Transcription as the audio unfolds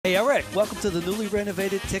Hey, Eric, welcome to the newly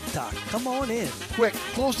renovated TikTok. Come on in. Quick,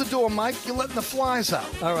 close the door, Mike. You're letting the flies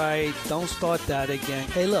out. All right, don't start that again.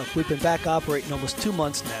 Hey, look, we've been back operating almost 2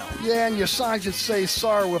 months now. Yeah, and your sign should say,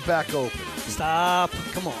 sorry, we're back open. Stop.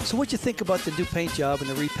 Come on. So what you think about the new paint job and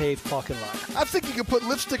the repaved parking lot? I think you can put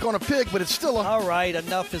lipstick on a pig, but it's still a... All right,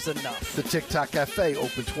 enough is enough. The TikTok Cafe,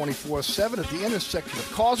 open 24/7 at the intersection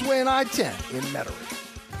of Causeway and I-10 in Metairie.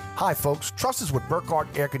 Hi, folks. Trust is what Burkhardt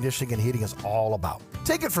Air Conditioning and Heating is all about.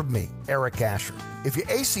 Take it from me, Eric Asher. If your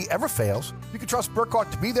AC ever fails, you can trust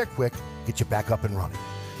Burkhardt to be there quick, get you back up and running.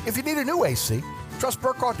 If you need a new AC, trust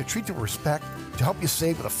Burkhardt to treat you with respect, to help you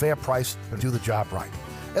save with a fair price and do the job right.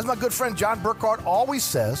 As my good friend John Burkhardt always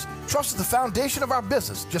says, trust is the foundation of our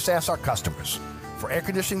business. Just ask our customers. For air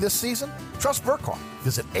conditioning this season, trust Burkhardt.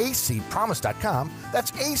 Visit acpromise.com. That's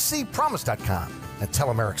acpromise.com. And tell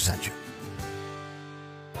them Eric sent you.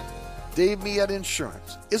 Dave Miette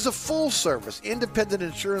Insurance is a full-service independent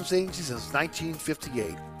insurance agency since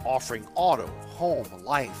 1958, offering auto, home,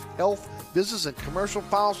 life, health, business, and commercial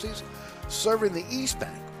policies, serving the East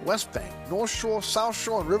Bank, West Bank, North Shore, South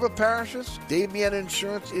Shore, and River parishes. Dave Miette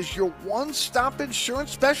Insurance is your one-stop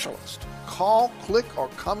insurance specialist. Call, click, or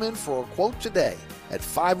come in for a quote today at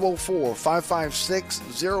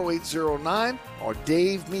 504-556-0809 or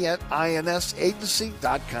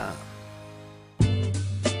DaveMietteINSAgency.com.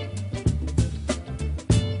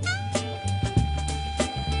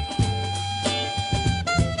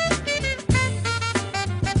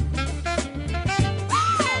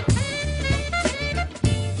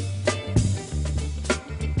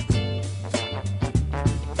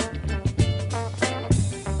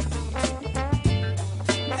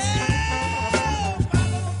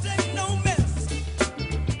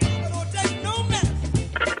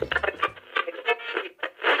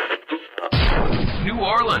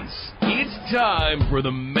 Time for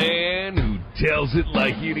the man who tells it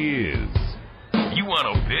like it is. You want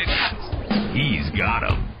opinions? He's got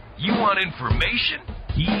them. You want information?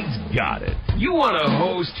 He's got it. You want a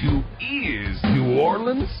host who is New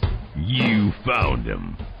Orleans? You found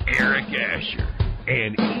him. Eric Asher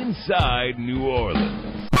and Inside New Orleans.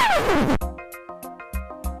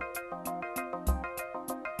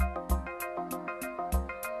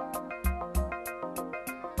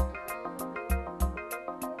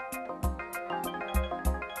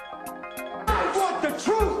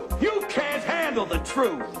 The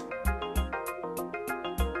truth.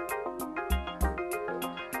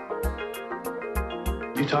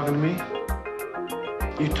 You talking to me?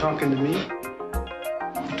 You talking to me?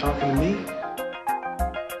 You talking to me?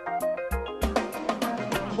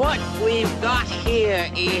 What we've got here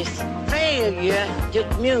is failure to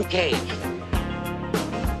communicate.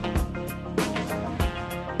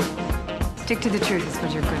 Stick to the truth is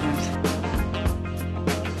what you're good at.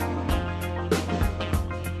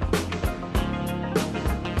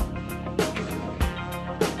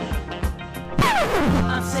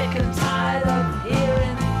 I'm sick and tired of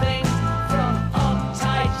hearing things from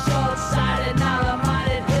uptight, short-sighted,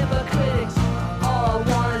 narrow-minded hypocrites. All I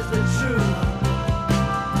want is the truth.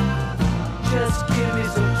 Just give me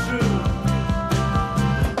some truth.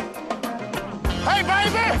 Hey,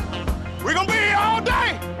 baby! We're gonna be here all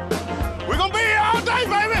day! We're gonna be here all day,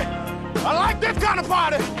 baby! I like this kind of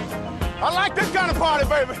party! I like this kind of party,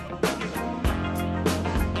 baby!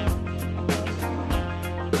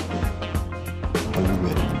 Are you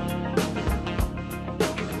ready?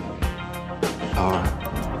 Are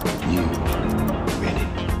you ready?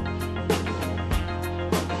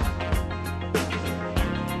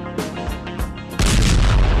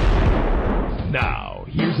 Now,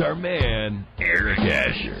 here's our man, Eric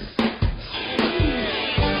Asher.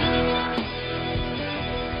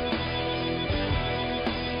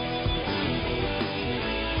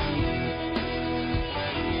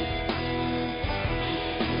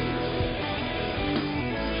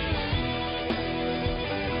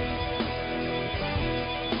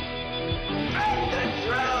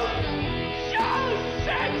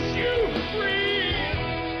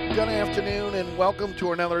 Good afternoon and welcome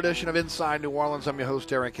to another edition of Inside New Orleans. I'm your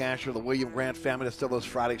host, Eric Asher. The William Grant family Distillers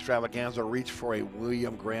Friday Extravaganza reach for a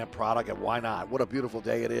William Grant product, and why not? What a beautiful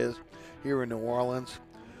day it is here in New Orleans.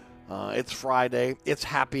 It's Friday. It's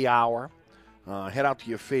happy hour. Head out to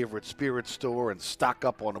your favorite spirit store and stock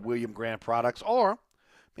up on the William Grant products, or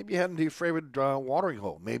maybe head into your favorite watering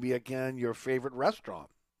hole. Maybe, again, your favorite restaurant.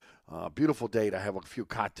 Beautiful day to have a few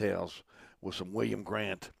cocktails with some William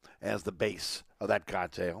Grant as the base of that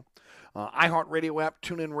cocktail. iHeartRadio app,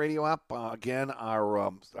 TuneIn Radio app, again,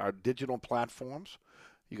 our digital platforms.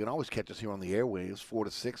 You can always catch us here on the airwaves, 4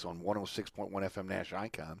 to 6 on 106.1 FM Nash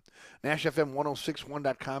Icon,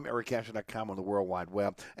 NashFM1061.com, EricAsher.com on the World Wide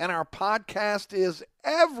Web. And our podcast is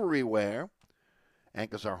everywhere.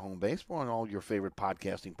 Anchor's our home base. We're on all your favorite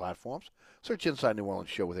podcasting platforms. Search Inside New Orleans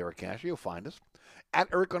Show with Eric Asher. You'll find us. At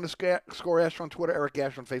Eric_Asher on Twitter, Eric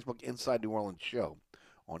Asher on Facebook, Inside New Orleans Show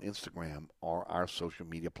on Instagram are our social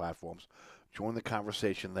media platforms. Join the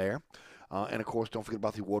conversation there. And, of course, don't forget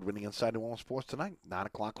about the award-winning Inside New Orleans Sports tonight, 9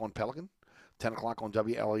 o'clock on Pelican, 10 o'clock on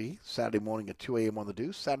WLE, Saturday morning at 2 a.m. on The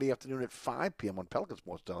Deuce, Saturday afternoon at 5 p.m. on Pelican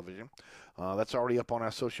Sports Television. That's already up on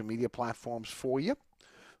our social media platforms for you.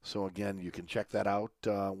 So, again, you can check that out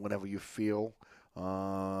whenever you feel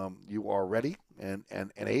you are ready and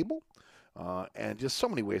able. And just so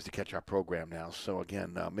many ways to catch our program now. So,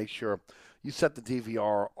 again, make sure you set the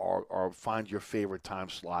DVR or find your favorite time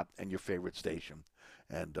slot and your favorite station.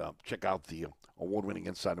 And check out the award-winning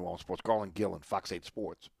Inside New Orleans Sports. Garland Gillen, Fox 8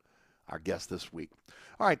 Sports, our guest this week.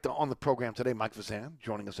 All right, on the program today, Mike Fazan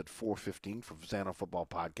joining us at 4:15 for Fazan on Football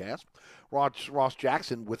Podcast. Ross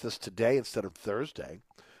Jackson with us today instead of Thursday.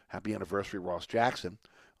 Happy anniversary, Ross Jackson.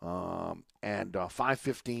 And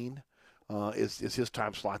 5:15 is his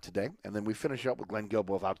time slot today. And then we finish up with Glenn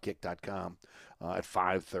Gilbo of Outkick.com at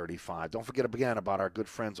 5:35. Don't forget again about our good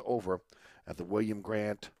friends over at the William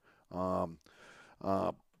Grant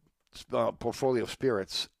portfolio of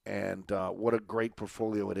spirits, and what a great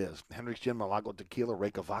portfolio it is. Hendrick's Gin, Malago Tequila,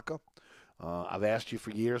 Reyka Vodka. I've asked you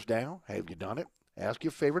for years now, have you done it? Ask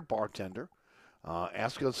your favorite bartender.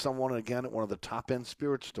 Ask someone, again, at one of the top-end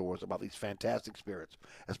spirit stores about these fantastic spirits,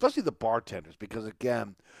 especially the bartenders, because,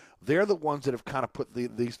 again, they're the ones that have kind of put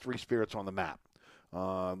these three spirits on the map.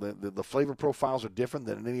 The flavor profiles are different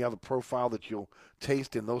than any other profile that you'll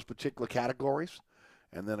taste in those particular categories.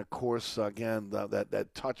 And then, of course, again, that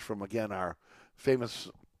touch from, again, our famous,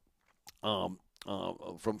 from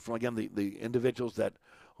again, the individuals that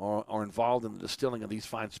are involved in the distilling of these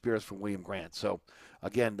fine spirits from William Grant. So,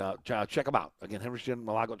 again, check them out. Again, Hendrick's Gin,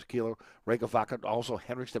 Malago Tequila, Reyka Vodka, also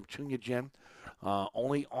Hendrick's Neptunia Gin,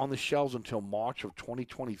 only on the shelves until March of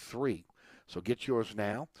 2023. So get yours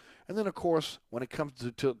now. And then, of course, when it comes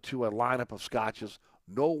to a lineup of scotches,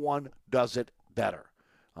 no one does it better.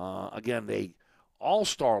 Again, they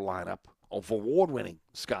all-star lineup of award-winning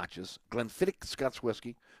scotches: Glenfiddich Scotch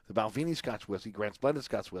Whiskey, the Balvenie Scotch Whiskey, Grant's Blended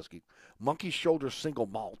Scotch Whiskey, Monkey Shoulder Single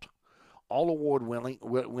Malt, all award-winning.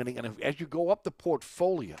 And as you go up the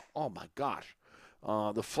portfolio, oh, my gosh,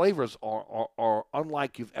 the flavors are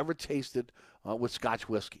unlike you've ever tasted with Scotch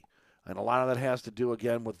whiskey. And a lot of that has to do,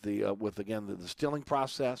 again, with the distilling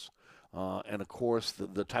process and, of course,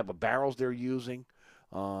 the type of barrels they're using.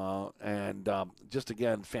 And just,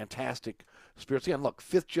 again, fantastic spirits. Again, look,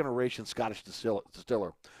 fifth-generation Scottish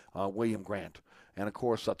distiller, William Grant. And, of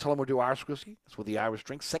course, Tullamore Irish Whiskey. That's what the Irish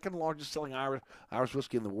drink. Second largest selling Irish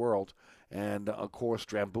whiskey in the world. And, of course,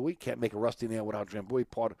 Drambuie. Can't make a rusty nail without Drambuie,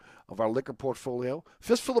 part of our liquor portfolio.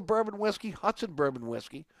 Fistful of Bourbon Whiskey, Hudson Bourbon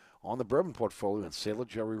Whiskey on the bourbon portfolio, and Sailor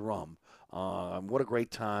Jerry Rum. What a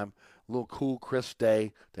great time. A little cool, crisp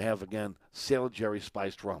day to have, again, Sailor Jerry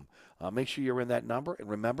spiced rum. Make sure you're in that number. And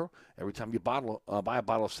remember, every time you buy a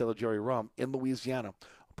bottle of Sailor Jerry rum in Louisiana,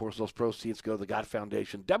 of course, those proceeds go to the God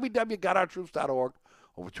Foundation, www.gotourtroops.org.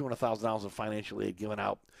 Over $200,000 in financial aid given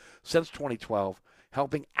out since 2012,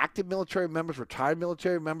 helping active military members, retired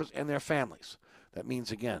military members, and their families. That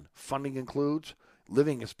means, again, funding includes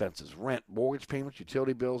living expenses, rent, mortgage payments,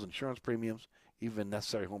 utility bills, insurance premiums, even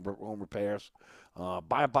necessary home repairs.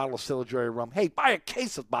 Buy a bottle of Sailor Jerry rum. Hey, buy a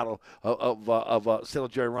case of bottle of Sailor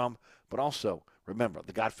Jerry rum. But also, remember,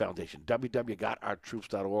 the God Foundation,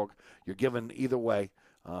 www.gotourtroops.org. You're given either way.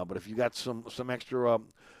 But if you got some extra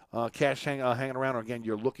cash hanging around, or, again,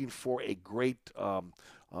 you're looking for a great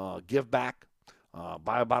give back,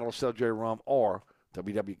 buy a bottle of Sailor Jerry rum, or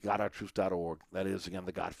www.gotourtroops.org. That is, again,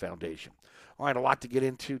 the God Foundation. All right, a lot to get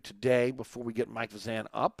into today before we get Mike Fazan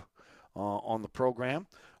up on the program.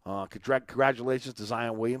 Congratulations to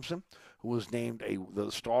Zion Williamson, who was named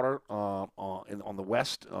the starter on the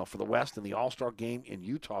West for the West in the All-Star game in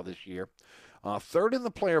Utah this year. Third in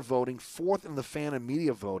the player voting, fourth in the fan and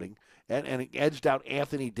media voting, and edged out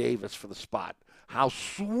Anthony Davis for the spot. How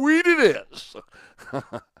sweet it is!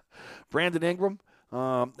 Brandon Ingram,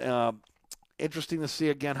 interesting to see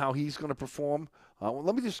again how he's going to perform.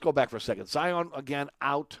 Let me just go back for a second. Zion, again,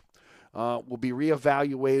 out. Will be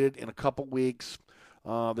reevaluated in a couple weeks.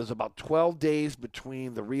 There's about 12 days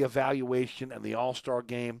between the reevaluation and the All-Star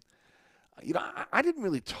game. You know, I didn't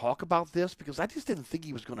really talk about this because I just didn't think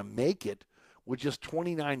he was going to make it with just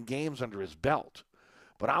 29 games under his belt.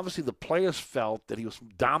 But obviously the players felt that he was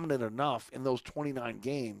dominant enough in those 29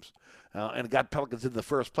 games and got Pelicans in the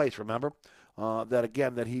first place, remember?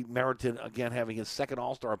 That he merited, again, having his second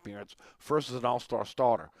All-Star appearance, first as an All-Star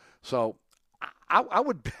starter. So I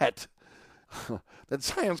would bet that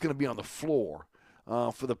Zion's going to be on the floor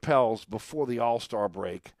for the Pels before the All-Star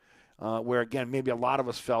break, where, again, maybe a lot of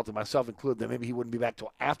us felt, and myself included, that maybe he wouldn't be back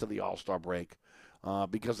till after the All-Star break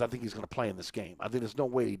because I think he's going to play in this game. I think there's no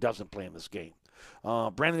way he doesn't play in this game.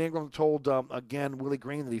 Brandon Ingram told, again, Willie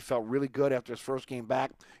Green that he felt really good after his first game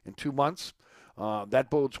back in 2 months. That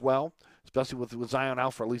bodes well, especially with Zion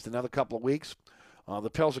out for at least another couple of weeks. The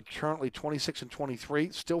Pels are currently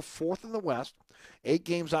 26-23, still fourth in the West, 8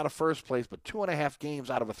 games out of first place, but 2.5 games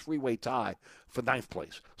out of a 3-way tie for ninth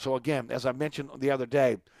place. So, again, as I mentioned the other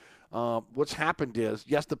day, what's happened is,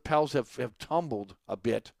 yes, the Pels have tumbled a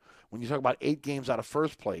bit when you talk about 8 games out of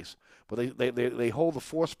first place, but they hold the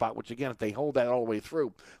 4th spot, which, again, if they hold that all the way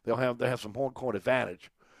through, they'll have some home court advantage.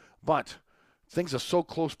 But things are so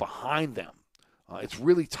close behind them. It's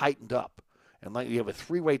really tightened up. And you have a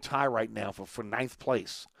 3-way tie right now for ninth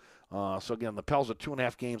place. So, again, the Pels are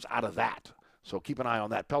 2.5 games out of that. So keep an eye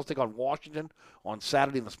on that. Pels take on Washington on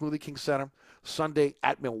Saturday in the Smoothie King Center. Sunday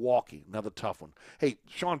at Milwaukee, another tough one. Hey,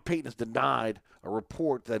 Sean Payton has denied a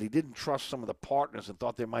report that he didn't trust some of the partners and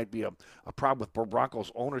thought there might be a problem with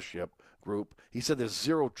Broncos ownership group. He said there's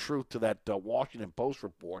zero truth to that Washington Post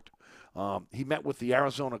report. He met with the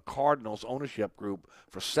Arizona Cardinals ownership group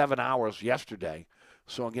for 7 hours yesterday.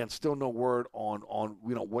 So, again, still no word on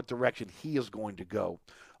what direction he is going to go.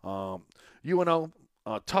 UNO,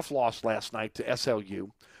 tough loss last night to SLU.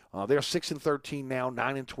 They're 6-13 now,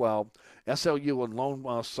 9-12. SLU in lone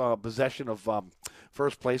possession of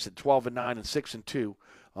first place at 12-9 and 6-2.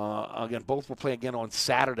 Again, both will play again on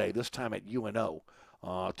Saturday, this time at UNO.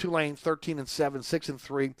 Tulane 13-7,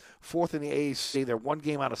 6-3, fourth in the AAC. They're 1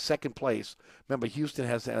 game out of second place. Remember, Houston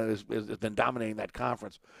has been dominating that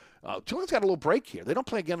conference. Tulane's got a little break here. They don't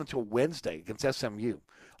play again until Wednesday against SMU.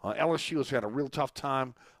 LSU has had a real tough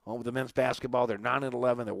time with the men's basketball. They're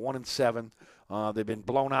 9-11. They're 1-7. They've been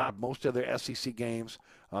blown out most of their SEC games.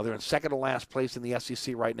 They're in second to last place in the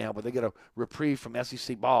SEC right now, but they get a reprieve from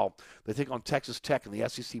SEC ball. They take on Texas Tech in the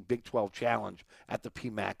SEC Big 12 Challenge at the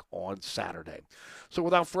PMAC on Saturday. So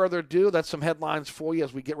without further ado, that's some headlines for you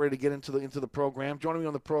as we get ready to get into the program. Joining me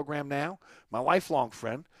on the program now, my lifelong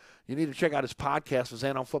friend. You need to check out his podcast, the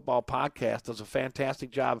Zan on Football Podcast. Does a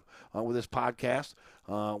fantastic job with his podcast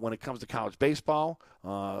when it comes to college baseball.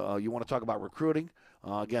 You want to talk about recruiting.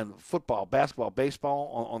 Again, football, basketball,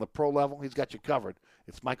 baseball on the pro level. He's got you covered.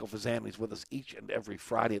 It's Michael Fazan. He's with us each and every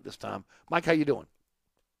Friday at this time. Mike, how you doing?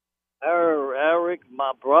 Eric,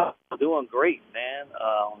 my brother, doing great, man.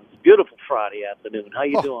 It's a beautiful Friday afternoon. How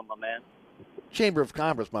you doing, my man? Chamber of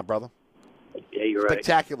Commerce, my brother. Yeah, you're right.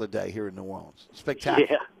 Spectacular day here in New Orleans. Spectacular.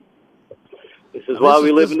 Yeah. This is why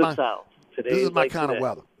we live in the South. This is my kind of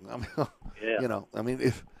weather. Yeah.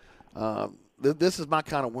 This is my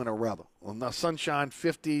kind of winter weather. Well, sunshine,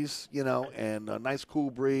 50s, and a nice cool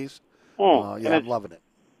breeze. I'm loving it.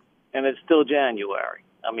 And it's still January.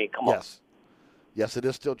 I mean, come on. Yes, it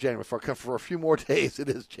is still January. For a few more days, it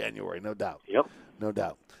is January, no doubt. Yep. No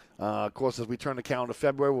doubt. Of course, as we turn the calendar to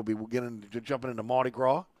February, we'll get into jumping into Mardi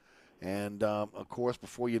Gras. And, of course,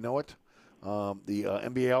 before you know it, the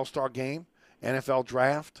NBA All-Star Game, NFL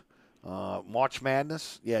Draft, March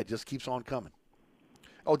Madness. Yeah, it just keeps on coming.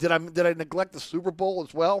 Oh, did I neglect the Super Bowl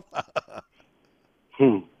as well?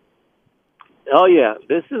 Oh, yeah.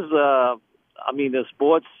 This is, the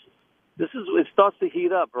sports, it starts to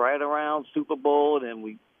heat up right around Super Bowl, and then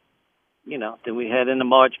we head into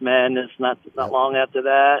March Madness not long after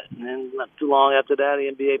that, and then not too long after that,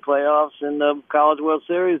 the NBA playoffs and the College World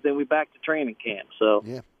Series, then we back to training camp. So,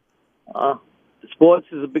 sports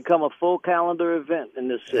has become a full calendar event in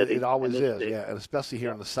this city. It always is, yeah, and especially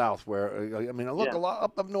here in the South, where a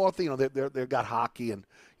lot up north. They've got hockey, and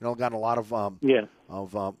got a lot of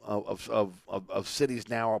cities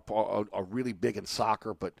now are really big in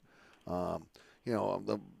soccer, but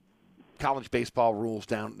the college baseball rules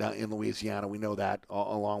down in Louisiana. We know that,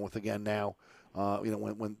 along with again now.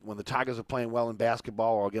 When the Tigers are playing well in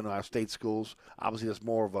basketball, or again our state schools, obviously there's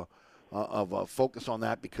more of a focus on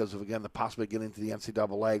that because of, again, the possibility of getting into the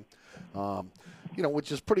NCAA,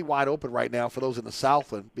 which is pretty wide open right now for those in the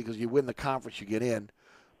Southland because you win the conference, you get in.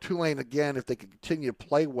 Tulane, again, if they can continue to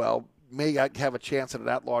play well, may have a chance at an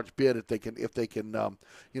at-large bid if they can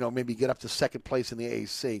maybe get up to second place in the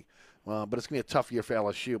AAC. but it's going to be a tough year for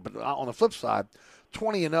LSU. But on the flip side,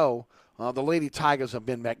 20-0. The Lady Tigers have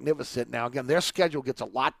been magnificent. Now, again, their schedule gets a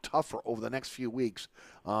lot tougher over the next few weeks,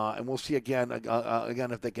 and we'll see again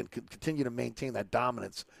if they can continue to maintain that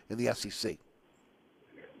dominance in the SEC.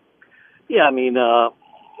 Yeah, I mean,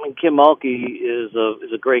 Kim Mulkey is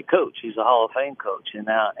a great coach. He's a Hall of Fame coach, and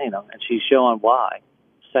now and she's showing why.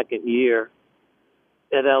 Second year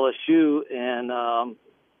at LSU, and I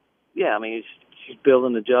mean, she's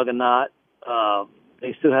building a juggernaut.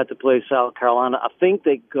 They still have to play South Carolina. I think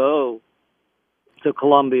they go to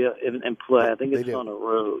Columbia and play. I think it's on the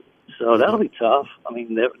road, so that'll be tough. I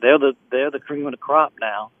mean, they're the cream of the crop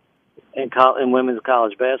now in women's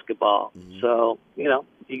college basketball. Mm-hmm. So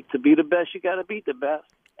to be the best, you got to beat the best,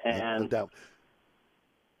 and no doubt.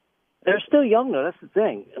 They're still young though. That's the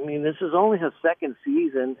thing. I mean, this is only her second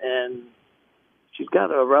season, and she's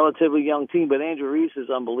got a relatively young team. But Angel Reese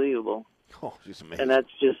is unbelievable. Oh, she's amazing. And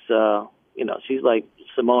that's just she's like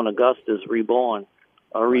Simone Augustus reborn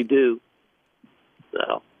or redo.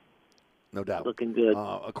 So, no doubt. Looking good.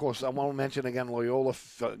 Of course, I want to mention again Loyola,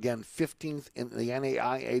 15th in the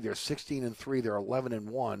NAIA. They're 16-3. They're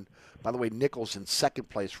 11-1. By the way, Nichols in second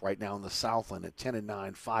place right now in the Southland at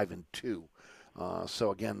 10-9, 5-2.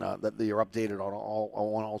 So again, that you're updated on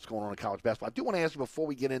all that's going on in college basketball. I do want to ask you before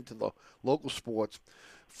we get into the local sports.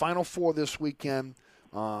 Final Four this weekend.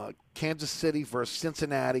 Kansas City versus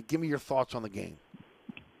Cincinnati. Give me your thoughts on the game.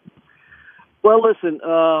 Well, listen,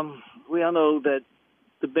 we all know that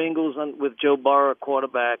the Bengals with Joe Burrow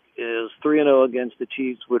quarterback is 3-0 against the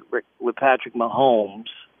Chiefs with Patrick Mahomes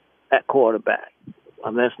at quarterback.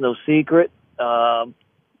 That's no secret. I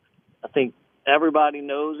think everybody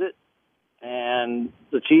knows it, and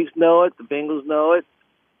the Chiefs know it, the Bengals know it,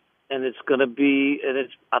 and it's going to be. And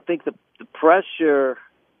I think the pressure.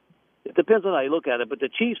 It depends on how you look at it, but the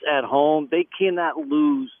Chiefs at home, they cannot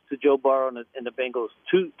lose to Joe Burrow and the Bengals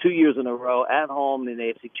two years in a row at home in the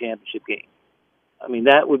AFC Championship game. I mean,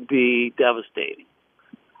 that would be devastating.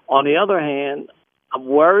 On the other hand, I'm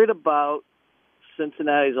worried about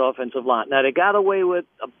Cincinnati's offensive line. Now, they got away with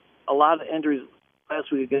a lot of injuries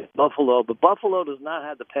last week against Buffalo, but Buffalo does not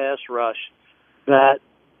have the pass rush that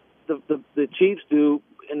the Chiefs do,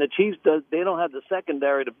 and the Chiefs they don't have the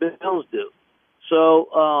secondary the Bills do.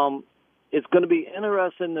 So it's going to be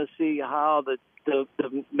interesting to see how the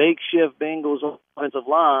makeshift Bengals offensive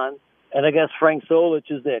line, and I guess Frank Solich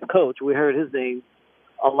is their coach. We heard his name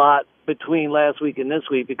a lot between last week and this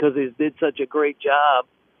week because he did such a great job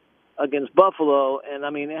against Buffalo. And,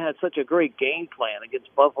 I mean, they had such a great game plan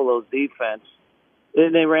against Buffalo's defense,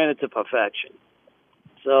 and they ran it to perfection.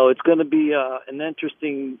 So it's going to be an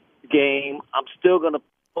interesting game. I'm still going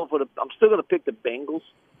to pick the Bengals.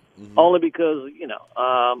 Mm-hmm. Only because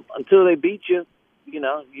until they beat you, they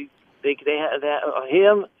have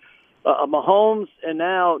him, Mahomes, and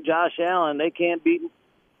now Josh Allen. They can't beat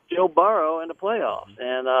Joe Burrow in the playoffs,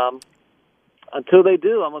 and until they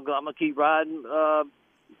do, I'm gonna keep riding,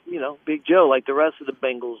 Big Joe like the rest of the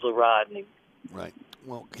Bengals are riding him. Right.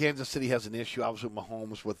 Well, Kansas City has an issue, obviously, with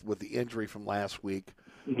Mahomes with the injury from last week.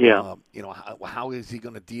 Yeah. How is he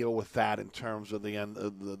going to deal with that in terms of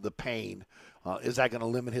the pain? Is that going to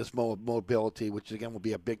limit his mobility, which, again, will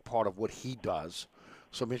be a big part of what he does?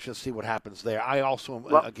 So I'm interested to see what happens there. I also,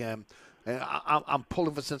 I'm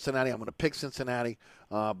pulling for Cincinnati. I'm going to pick Cincinnati.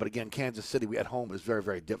 But, again, Kansas City at home is very,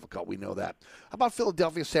 very difficult. We know that. How about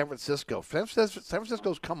Philadelphia, San Francisco? San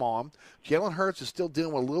Francisco's come on. Jalen Hurts is still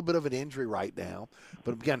dealing with a little bit of an injury right now.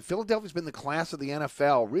 But, again, Philadelphia's been the class of the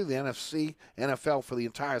NFL, really the NFC, NFL for the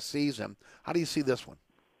entire season. How do you see this one?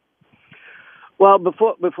 Well,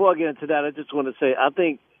 before I get into that, I just want to say I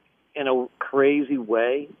think in a crazy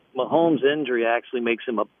way, Mahomes' injury actually makes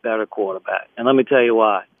him a better quarterback. And let me tell you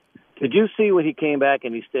why. Did you see when he came back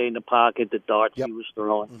and he stayed in the pocket, the darts he was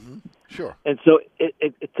throwing? Mm-hmm. Sure. And so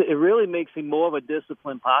it really makes him more of a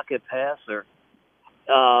disciplined pocket passer.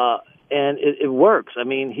 And it works. I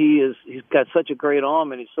mean, he's got such a great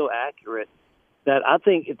arm and he's so accurate that I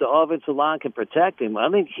think if the offensive line can protect him, I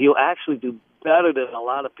think he'll actually do better than a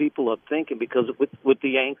lot of people are thinking because with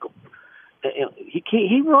the ankle.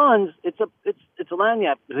 He runs. It's a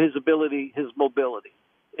lanyard. His ability, his mobility.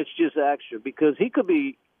 It's just extra because he could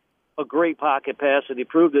be a great pocket passer. He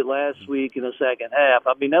proved it last week in the second half.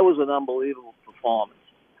 I mean, that was an unbelievable performance.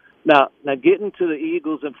 Now getting to the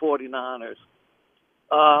Eagles and 49ers.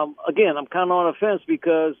 Again, I'm kind of on the fence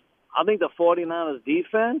because I think the 49ers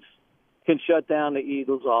defense can shut down the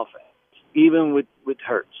Eagles offense, even with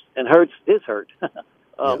Hurts. And Hurts is hurt.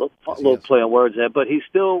 Little play on words there, but he's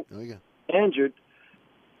still injured.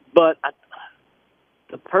 But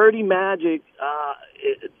the Purdy magic,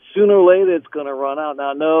 sooner or later it's going to run out.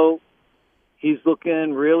 Now, I know He's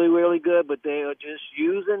looking really, really good, but they are just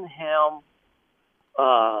using him.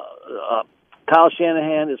 Kyle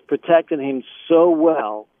Shanahan is protecting him so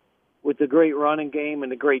well with the great running game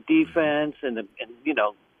and the great defense and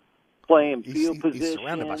playing field position. He's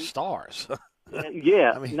surrounded by stars.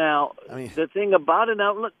 Yeah. The thing about it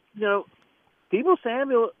now, look, Deebo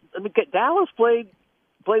Samuel. Dallas played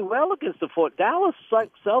well against the 49ers. Dallas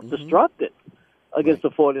self-destructed against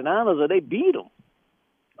the 49ers, and they beat them.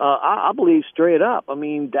 I believe straight up. I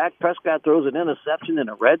mean, Dak Prescott throws an interception in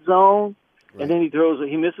the red zone, and then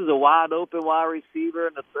he misses a wide open wide receiver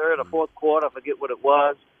in the third or fourth quarter. I forget what it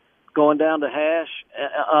was, going down the hash.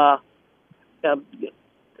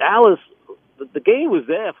 Dallas, the game was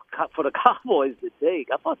there for the Cowboys to take.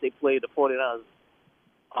 I thought they played the 49ers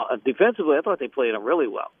defensively. I thought they played them really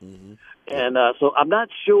well. Mm-hmm. And so I'm not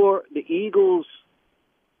sure the Eagles'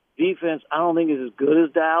 defense, I don't think is as good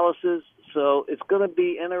as Dallas's. So it's going to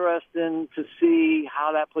be interesting to see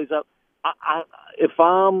how that plays out. If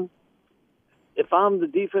I'm the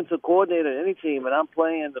defensive coordinator of any team and I'm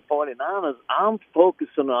playing the 49ers, I'm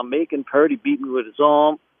focusing on making Purdy beat me with his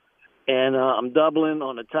arm, and I'm doubling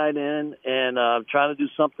on the tight end and trying to do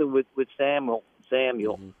something with Samuel.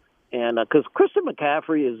 Mm-hmm. And because Christian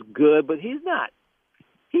McCaffrey is good, but he's not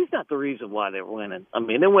the reason why they're winning. I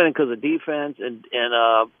mean, they're winning because of defense and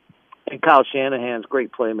Kyle Shanahan's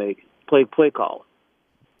great playmaking. Play calling.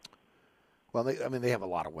 Well, they have a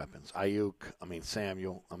lot of weapons. Ayuk,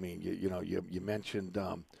 Samuel. You mentioned,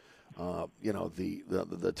 the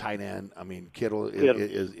tight end. Kittle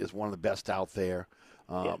is one of the best out there.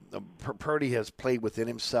 Purdy has played within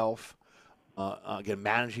himself. Again,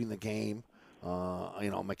 managing the game.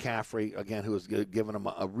 McCaffrey again, who has given him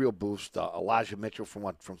a real boost. Elijah Mitchell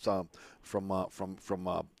from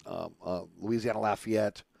Louisiana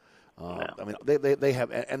Lafayette. They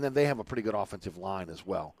have, and then they have a pretty good offensive line as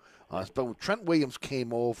well. But when Trent Williams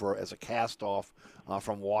came over as a cast-off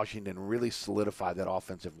from Washington, really solidified that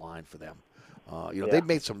offensive line for them. They've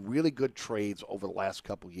made some really good trades over the last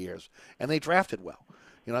couple of years, and they drafted well.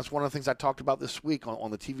 That's one of the things I talked about this week on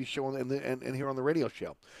the TV show and here on the radio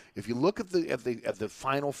show. If you look at the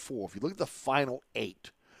final four, if you look at the final eight,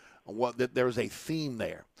 there's a theme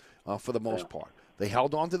there for the most part. They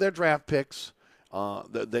held on to their draft picks.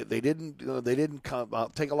 They didn't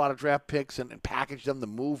take a lot of draft picks and package them to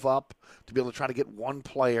move up to be able to try to get one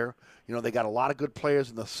player. They got a lot of good players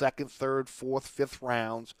in the second, third, fourth, fifth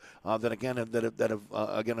rounds that have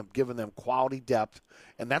given them quality depth,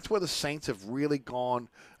 and that's where the Saints have really gone.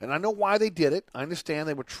 And I know why they did it. I understand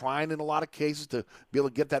they were trying in a lot of cases to be able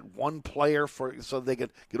to get that one player so they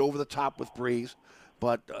could get over the top with Breeze.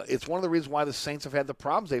 But it's one of the reasons why the Saints have had the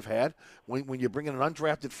problems they've had when you bring in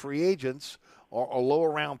undrafted free agents or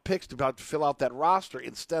lower round picks to fill out that roster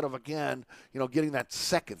instead of, again, getting that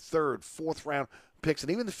second, third, fourth round picks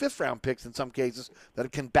and even the fifth round picks in some cases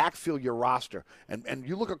that can backfill your roster. And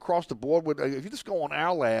you look across the board if you just go on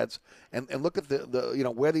our lads and look at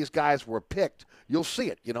the where these guys were picked, you'll see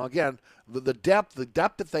it. Again, the depth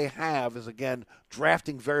that they have is, again,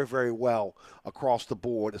 drafting very, very well across the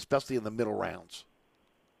board, especially in the middle rounds.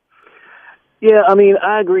 Yeah,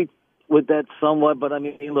 I agree with that somewhat, but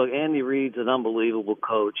look, Andy Reid's an unbelievable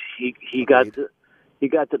coach. He got to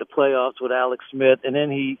the playoffs with Alex Smith, and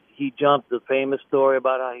then he jumped the famous story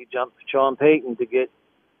about how he jumped Sean Payton to get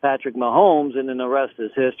Patrick Mahomes, and then the rest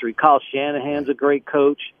is history. Kyle Shanahan's a great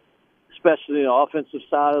coach, especially on the offensive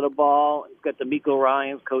side of the ball. He's got DeMeco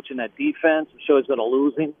Ryans coaching that defense. I'm sure he's going to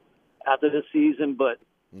lose him after this season, but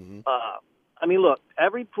look,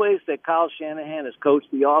 every place that Kyle Shanahan has coached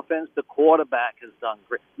the offense, the quarterback has done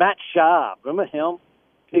great. Matt Schaub, remember him?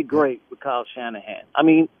 Did great with Kyle Shanahan.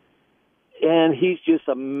 And he's just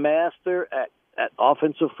a master at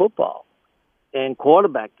offensive football and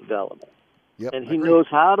quarterback development. Yep, and he knows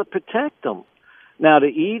how to protect them. Now, the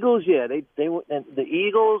Eagles, and the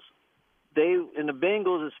Eagles, and the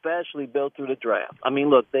Bengals especially built through the draft.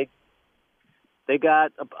 Look, they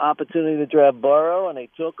got an opportunity to draft Burrow, and they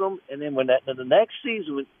took him. And then the next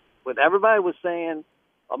season, when everybody was saying,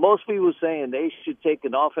 or most people were saying they should take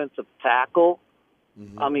an offensive tackle,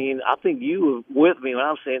 I think you were with me when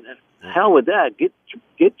I was saying, hell with that. Get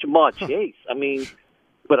Jamar Chase.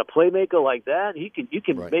 But a playmaker like that, you can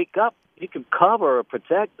make up, you can cover or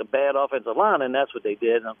protect the bad offensive line, and that's what they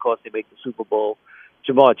did. And of course, they make the Super Bowl.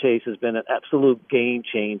 Jamar Chase has been an absolute game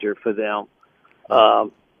changer for them.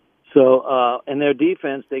 So in their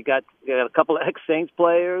defense, they got a couple of ex-Saints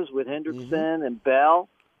players with Hendrickson and Bell.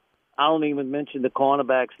 I don't even mention the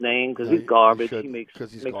cornerback's name because he's garbage. He makes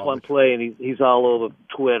one play, and he's all over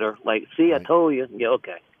Twitter. Like, see, I told you. Yeah,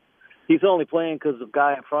 okay. He's only playing because the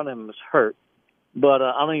guy in front of him is hurt. But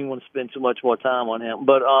I don't even want to spend too much more time on him.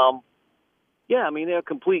 But, yeah, I mean, they're a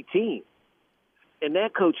complete team. And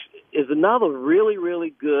that coach is another really, really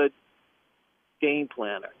good game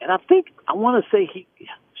planner. And I want to say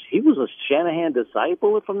he was a Shanahan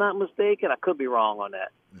disciple, if I'm not mistaken. I could be wrong on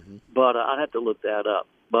that. Mm-hmm. But I'd have to look that up.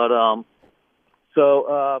 But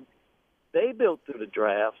so they built through the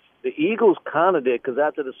draft. The Eagles kind of did, because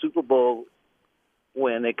after the Super Bowl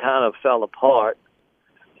win, they kind of fell apart.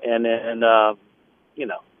 And then, but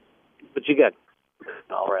you got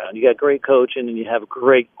all around. You got great coaching, and you have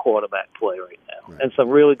great quarterback play right now, and some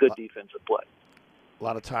really good defensive play. A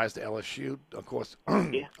lot of ties to LSU, of course.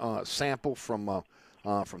 Sample from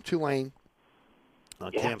Tulane,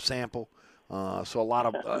 Cam Sample. So a lot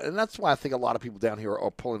of, and that's why I think a lot of people down here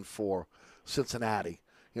are pulling for Cincinnati,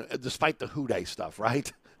 despite the Houday stuff,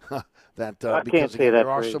 right? Because again, there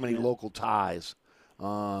are so many local ties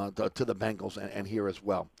to the Bengals and here as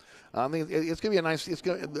well. I mean, it's going to be a nice. It's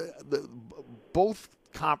going. Both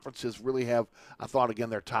conferences really have, I thought, again,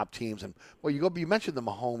 their top teams. And well, you mentioned the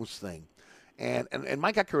Mahomes thing, and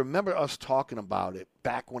Mike, I can remember us talking about it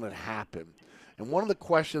back when it happened. And one of the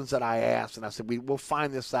questions that I asked, and I said, we'll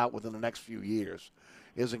find this out within the next few years,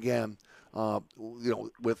 is again,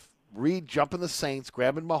 with Reed jumping the Saints,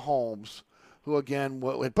 grabbing Mahomes, who again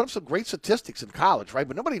had put up some great statistics in college, right?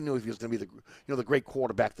 But nobody knew if he was going to be the great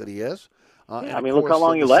quarterback that he is. Look how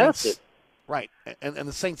long he lasted. Right, and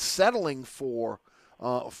the Saints settling for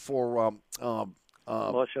Marshawn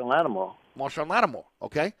Lattimore. Marshawn Lattimore,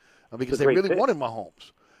 okay, because they really wanted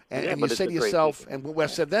Mahomes. And you say to yourself, and what I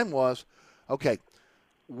said then was, okay,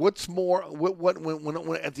 what's more?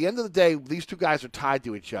 When at the end of the day, these two guys are tied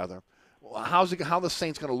to each other. How the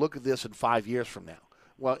Saints going to look at this in 5 years from now?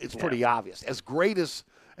 Well, it's pretty obvious. As great as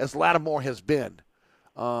Lattimore has been,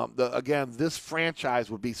 again, this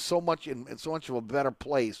franchise would be so much in so much of a better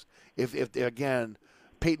place if again,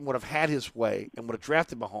 Peyton would have had his way and would have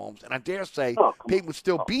drafted Mahomes. And I dare say Peyton would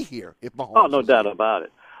still be here if Mahomes. Oh, no doubt about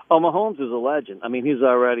it. Oh, Mahomes is a legend. I mean, he's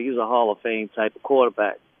a Hall of Fame type of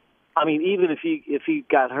quarterback. I mean, even if he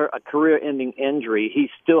got hurt, a career-ending injury, he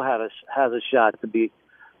still has a shot to be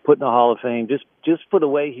put in the Hall of Fame. Just for the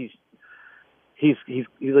way he's a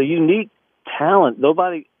unique talent.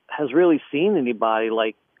 Nobody has really seen anybody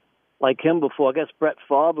like him before. I guess Brett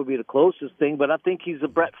Favre would be the closest thing, but I think he's a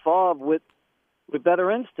Brett Favre with better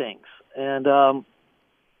instincts. And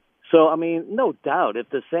so, I mean, no doubt, if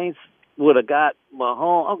the Saints would have got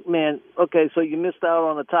Mahomes, so you missed out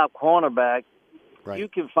on the top cornerback. Right. You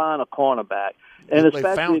can find a cornerback, and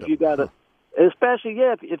especially if you got especially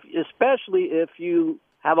if you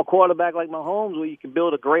have a quarterback like Mahomes, where you can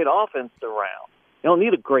build a great offense around. You don't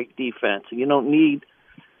need a great defense, and you don't need,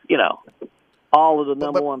 all of the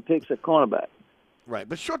number one picks at cornerback. Right,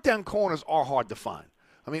 but short down corners are hard to find.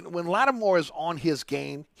 I mean, when Lattimore is on his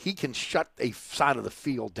game, he can shut a side of the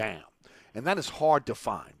field down. And that is hard to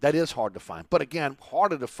find. But, again,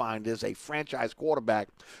 harder to find is a franchise quarterback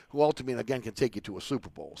who ultimately, again, can take you to a Super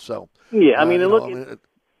Bowl. So, yeah, I mean,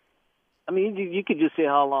 you could just see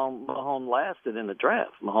how long Mahomes lasted in the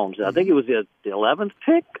draft. Mahomes, I think it was the 11th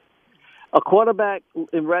pick. A quarterback,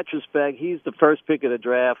 in retrospect, he's the first pick of the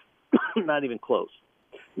draft. Not even close.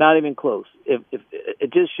 If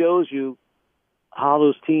it just shows you how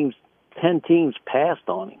those 10 teams passed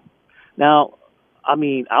on him. Now, I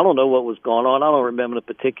mean, I don't know what was going on. I don't remember the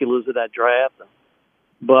particulars of that draft.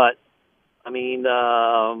 But, I mean,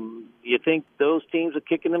 you think those teams are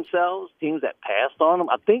kicking themselves, teams that passed on them?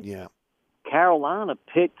 I think Carolina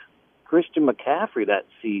picked Christian McCaffrey that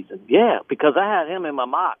season. Yeah, because I had him in my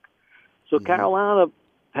mock. So Carolina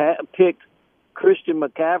picked Christian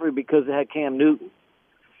McCaffrey because they had Cam Newton.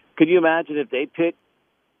 Could you imagine if they picked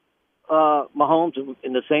Mahomes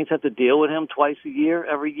and the Saints have to deal with him twice a year,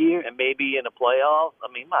 every year, and maybe in the playoffs? I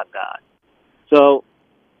mean, my God. So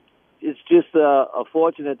it's just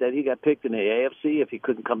fortunate that he got picked in the AFC if he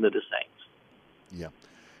couldn't come to the Saints. Yeah,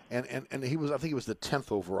 and he was, I think he was the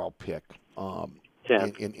 10th overall pick. 10th.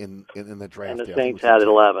 In the draft. And the Saints had it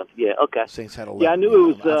 11th. Yeah, okay. Saints had 11th. Yeah, I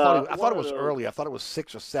knew it was. I thought it was early. I thought it was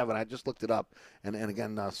 6 or 7. I just looked it up, and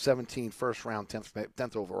again, 17 first round,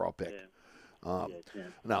 10th overall pick. Yeah.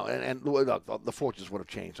 No, and look, the fortunes would have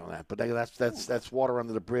changed on that, but that's water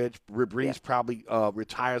under the bridge. Brees probably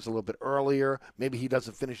retires a little bit earlier. Maybe he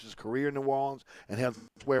doesn't finish his career in New Orleans and has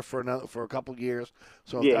to wear for a couple of years.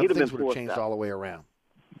 So things would have changed all the way around.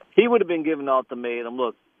 He would have been given an ultimatum.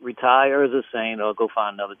 Look, retire as a Saint or go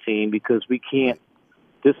find another team because we can't.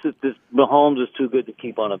 This Mahomes is too good to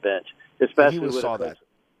keep on a bench, especially with a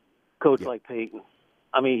coach like Peyton.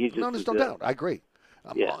 I mean, he's just there's no doubt. I agree.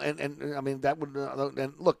 Yeah. And I mean, that would,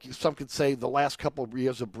 and look, some could say the last couple of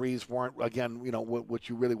years of Breeze weren't, again, what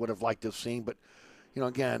you really would have liked to have seen. But,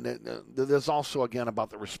 again, there's also, again, about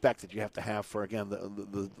the respect that you have to have for, again,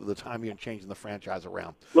 the time you're changing the franchise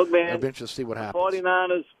around. Look, man, it'll be interesting to see what happens.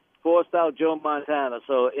 49ers forced out Joe Montana,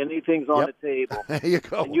 so anything's on the table. There you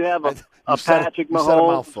go. And you have a Patrick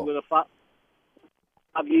Mahomes with a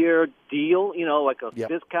 5-year deal, like a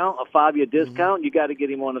discount, a 5-year discount. You got to get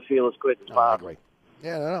him on the field as quick as possible. I agree.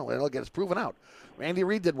 Yeah, no. Look, it's proven out. Andy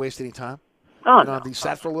Reid didn't waste any time. He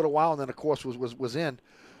sat for a little while, and then, of course, was in.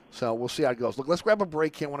 So we'll see how it goes. Look, let's grab a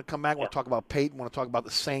break here. I want to come back. I want to talk about Peyton. I want to talk about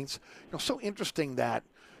the Saints. So interesting that,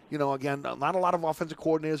 again, not a lot of offensive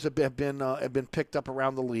coordinators have been picked up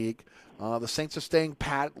around the league. The Saints are staying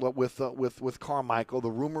pat with Carmichael.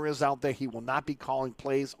 The rumor is out there he will not be calling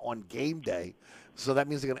plays on game day. So that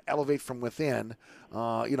means they're going to elevate from within.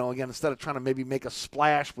 Again, instead of trying to maybe make a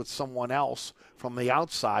splash with someone else from the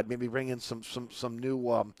outside, maybe bring in some new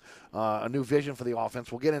a new vision for the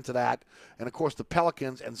offense. We'll get into that. And, of course, the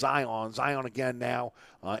Pelicans and Zion. Zion again now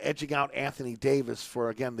edging out Anthony Davis for,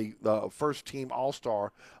 again, the first-team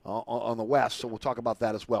All-Star on the West. So we'll talk about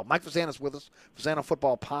that as well. Mike Fazana's with us, Fazana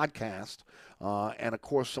Football Podcast. And, of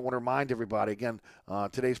course, I want to remind everybody, again,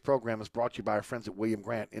 today's program is brought to you by our friends at William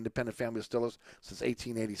Grant, independent family distillers since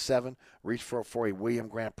 1887. Reach for a William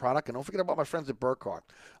Grant product. And don't forget about my friends at Burkhardt.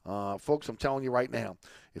 Folks, I'm telling you right now,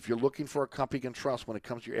 if you're looking for a company you can trust when it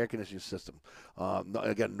comes to your air conditioning system,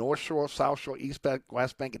 again, North Shore, South Shore, East Bank,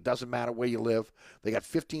 West Bank, it doesn't matter where you live. They got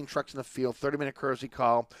 15 trucks in the field, 30-minute courtesy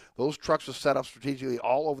call. Those trucks are set up strategically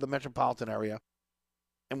all over the metropolitan area.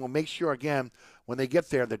 And we'll make sure, again, when they get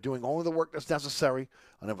there, they're doing only the work that's necessary.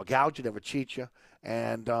 I'll never gouge you, never cheat you.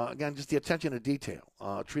 And, again, just the attention to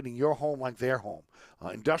detail, treating your home like their home.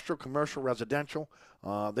 Industrial, commercial, residential,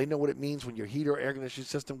 they know what it means when your heater or air conditioning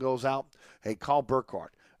system goes out. Hey, call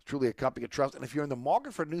Burkhardt. It's truly a company you trust. And if you're in the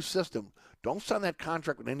market for a new system, don't sign that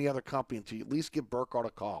contract with any other company until you at least give Burkhardt a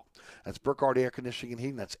call. That's Burkhardt Air Conditioning and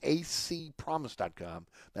Heating. That's acpromise.com.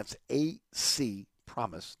 That's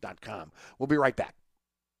acpromise.com. We'll be right back.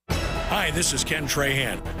 Hi, this is Ken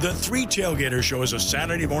Trahan. The Three Tailgaters Show is a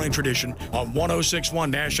Saturday morning tradition on 106.1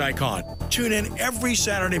 Nash Icon. Tune in every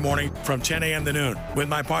Saturday morning from 10 a.m. to noon with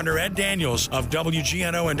my partner Ed Daniels of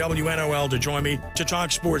WGNO and WNOL to join me to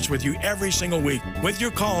talk sports with you every single week with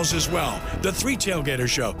your calls as well. The Three Tailgaters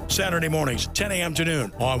Show, Saturday mornings, 10 a.m. to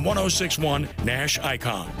noon on 106.1 Nash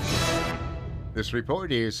Icon. This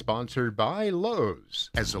report is sponsored by Lowe's.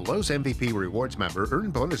 As a Lowe's MVP Rewards member, earn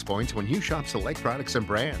bonus points when you shop select products and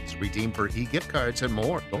brands. Redeem for e-gift cards and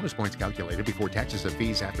more. Bonus points calculated before taxes and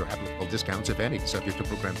fees after applicable discounts, if any. Subject to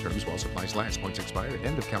program terms while supplies last. Points expire at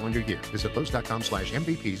end of calendar year. Visit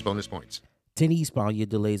Lowe's.com/MVPs bonus points. 10 eastbound, your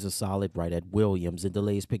delays are solid right at Williams, and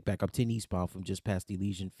delays pick back up 10 eastbound from just past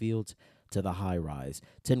Elysian Fields to the high rise.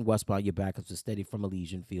 10 westbound, your backups are steady from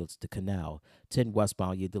Elysian Fields to Canal. 10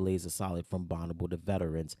 westbound, your delays are solid from Bonneville to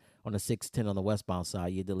Veterans. On the 610 on the westbound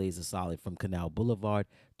side, your delays are solid from Canal Boulevard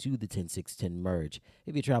to the 10610 merge.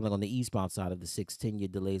 If you're traveling on the eastbound side of the 610, your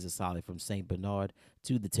delays are solid from St. Bernard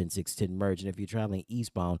to the 10610 merge. And if you're traveling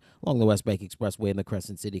eastbound along the West Bank Expressway and the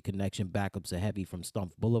Crescent City connection, backups are heavy from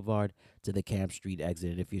Stump Boulevard to the Camp Street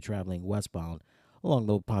exit. And if you're traveling westbound along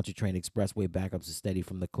the Pontchartrain Expressway, backups are steady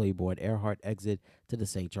from the Claiborne Earhart exit to the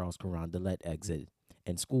St. Charles Carondelet exit.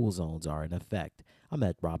 And school zones are in effect. I'm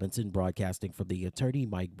Ed Robinson, broadcasting from the Attorney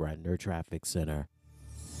Mike Brandner Traffic Center.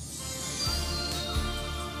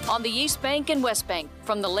 On the East Bank and West Bank,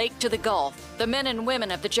 from the lake to the Gulf, the men and women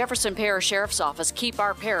of the Jefferson Parish Sheriff's Office keep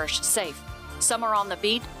our parish safe. Some are on the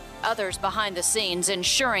beat, others behind the scenes,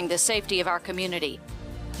 ensuring the safety of our community.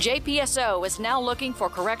 JPSO is now looking for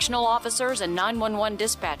correctional officers and 911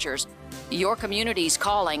 dispatchers. Your community's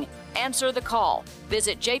calling. Answer the call.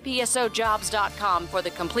 Visit jpsojobs.com for the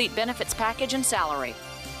complete benefits package and salary.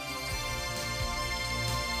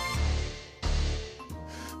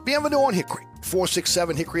 Bienvenue on Hickory,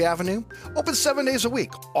 467 Hickory Avenue. Open 7 days a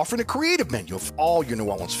week, offering a creative menu of all your New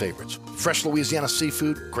Orleans favorites. Fresh Louisiana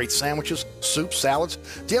seafood, great sandwiches, soups, salads,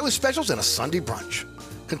 daily specials, and a Sunday brunch.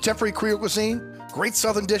 Contemporary Creole cuisine, great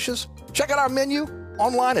Southern dishes. Check out our menu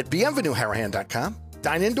online at bienvenueharahan.com.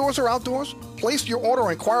 Dine indoors or outdoors. Place your order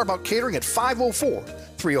or inquire about catering at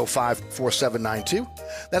 504-305-4792.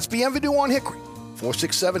 That's Bienvenue on Hickory,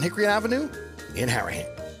 467 Hickory Avenue in Harahan.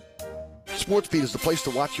 SportsBeat is the place to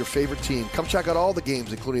watch your favorite team. Come check out all the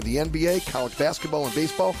games, including the NBA, college basketball, and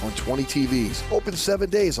baseball on 20 TVs. Open 7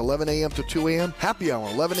 days, 11 a.m. to 2 a.m. Happy hour,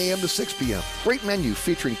 11 a.m. to 6 p.m. Great menu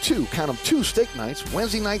featuring two steak nights.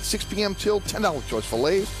 Wednesday night, 6 p.m. till $10 choice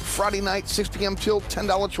fillets. Friday night, 6 p.m. till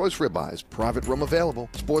 $10 choice ribeyes. Private room available.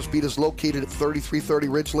 SportsBeat is located at 3330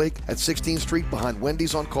 Ridge Lake at 16th Street behind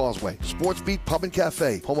Wendy's on Causeway. SportsBeat Pub and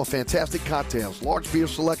Cafe, home of fantastic cocktails, large beer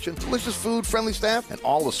selection, delicious food, friendly staff, and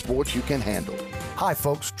all the sports you can handle. Hi,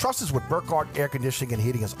 folks. Trust is what Burkhardt Air Conditioning and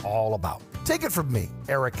Heating is all about. Take it from me,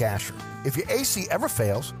 Eric Asher. If your AC ever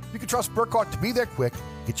fails, you can trust Burkhardt to be there quick,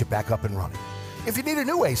 get you back up and running. If you need a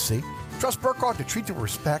new AC, trust Burkhardt to treat you with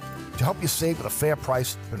respect, to help you save at a fair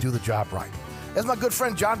price and do the job right. As my good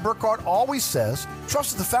friend John Burkhardt always says,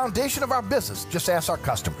 trust is the foundation of our business. Just ask our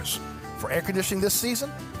customers. For air conditioning this season,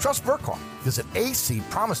 trust Burkhardt. Visit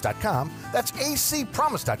acpromise.com. That's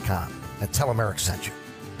acpromise.com. And tell them Eric sent you.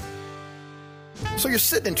 So you're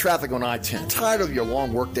sitting in traffic on I-10, tired of your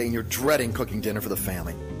long workday and you're dreading cooking dinner for the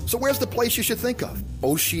family. So where's the place you should think of?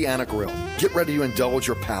 Oceana Grill. Get ready to indulge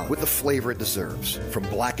your palate with the flavor it deserves. From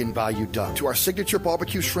blackened bayou duck to our signature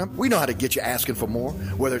barbecue shrimp, we know how to get you asking for more.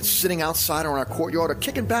 Whether it's sitting outside or in our courtyard or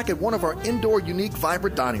kicking back at one of our indoor, unique,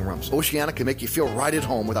 vibrant dining rooms, Oceana can make you feel right at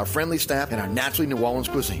home with our friendly staff and our naturally New Orleans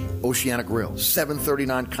cuisine. Oceana Grill,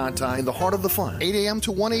 739 Conti in the heart of the fun, 8 a.m.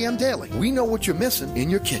 to 1 a.m. daily. We know what you're missing in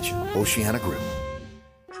your kitchen. Oceana Grill.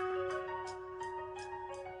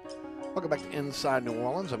 Welcome back to Inside New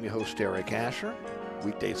Orleans. I'm your host, Eric Asher.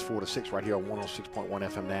 Weekdays 4 to 6 right here on 106.1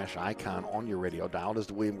 FM Nash Icon on your radio dial. This is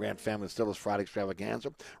the William Grant Family Distillers Friday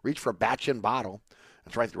Extravaganza. Reach for a batch and bottle.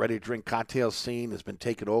 That's right, the ready-to-drink cocktail scene has been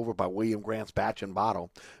taken over by William Grant's Batch and Bottle.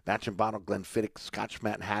 Batch and Bottle Glenfiddich Scotch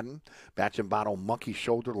Manhattan. Batch and Bottle Monkey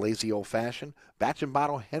Shoulder Lazy Old Fashioned. Batch and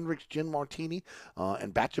Bottle Hendrick's Gin Martini.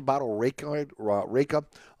 And Batch and Bottle Reka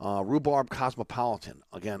Rhubarb Cosmopolitan.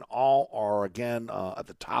 Again, all are, at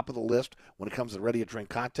the top of the list when it comes to ready-to-drink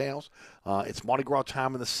cocktails. It's Mardi Gras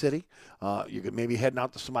time in the city. You could maybe heading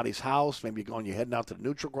out to somebody's house. Maybe you're heading out to the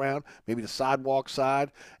neutral ground. Maybe the sidewalk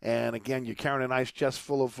side. And, again, you're carrying a nice chest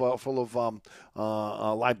full of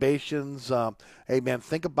libations. Hey, man,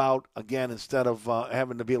 think about, again, instead of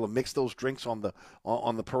having to be able to mix those drinks on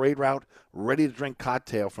the parade route, ready-to-drink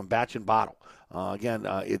cocktail from Batch and Bottle.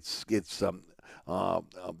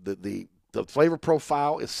 The flavor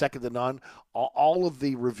profile is second to none. All of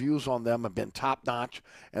the reviews on them have been top-notch.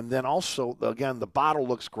 And then also, again, the bottle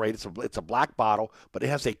looks great. It's a black bottle, but it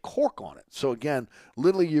has a cork on it. So, again,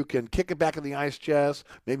 literally you can kick it back in the ice chest,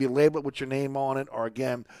 maybe label it with your name on it, or,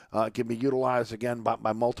 again, it can be utilized, again,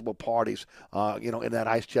 by multiple parties, in that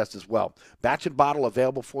ice chest as well. Batch and Bottle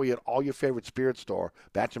available for you at all your favorite spirit store.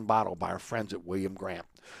 Batch and Bottle by our friends at William Grant.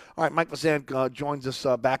 All right, Mike Fazan joins us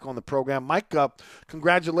back on the program. Mike,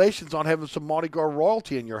 congratulations on having some Mardi Gras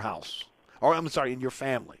royalty in your house. Or, I'm sorry, in your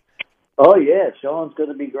family. Oh, yeah. Sean's going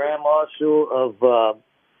to be Grand Marshal of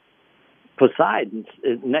Poseidon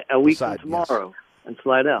a week from tomorrow in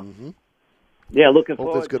Slidell. Mm-hmm. Yeah, looking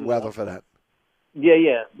forward. Hope there's good weather for that.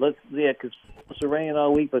 Yeah. Because it's supposed to rain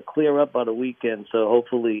all week, but clear up by the weekend. So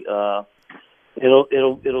hopefully,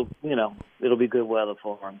 it'll be good weather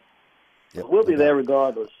for him. Yep, we'll be there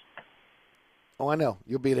regardless. Oh, I know.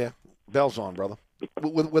 You'll be there. Bells on, brother.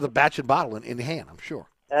 With a Batch and Bottle in hand, I'm sure.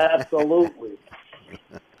 Absolutely.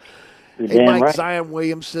 Hey, Mike, right. Zion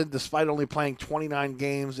Williamson, despite only playing 29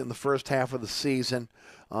 games in the first half of the season,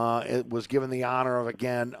 it was given the honor of,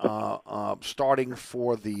 again, starting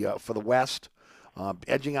for the West,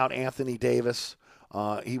 edging out Anthony Davis.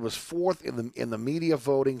 He was fourth in the media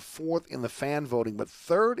voting, fourth in the fan voting, but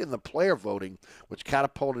third in the player voting, which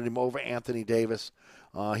catapulted him over Anthony Davis.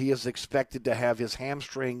 He is expected to have his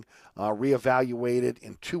hamstring reevaluated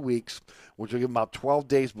in 2 weeks, which will give him about 12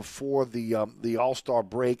 days before the All-Star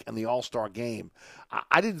break and the All-Star game.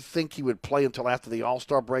 I didn't think he would play until after the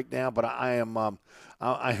All-Star break now, but I am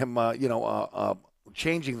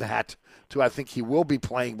changing that to I think he will be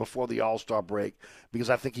playing before the All-Star break because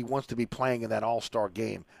I think he wants to be playing in that All-Star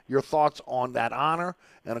game. Your thoughts on that honor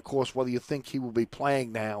and, of course, whether you think he will be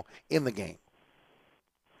playing now in the game?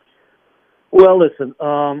 Well, listen,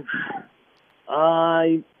 I'm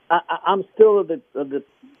still of the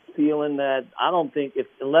feeling that I don't think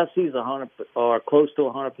unless he's 100 or close to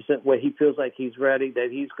 100% where he feels like he's ready, that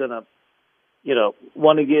he's gonna,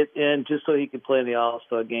 want to get in just so he can play in the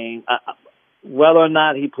All-Star game. Whether or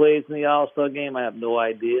not he plays in the All-Star game, I have no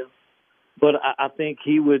idea. But I think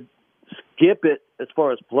he would skip it as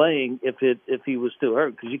far as playing if he was still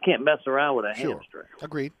hurt because you can't mess around with a hamstring.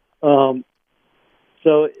 Agreed.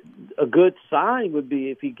 So a good sign would be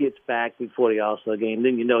if he gets back before the All-Star game,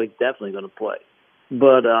 then he's definitely going to play.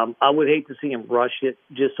 But I would hate to see him rush it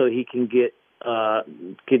just so he can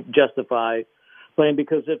can justify playing.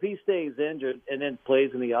 Because if he stays injured and then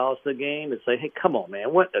plays in the All-Star game, it's like, hey, come on,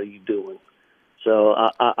 man, what are you doing? So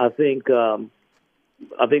I think a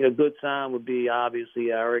good sign would be,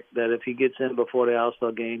 obviously, Eric, that if he gets in before the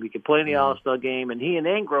All-Star game, he can play in the All-Star game, and he and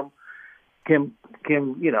Ingram can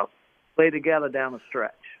play together down the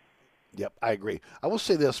stretch. Yep, I agree. I will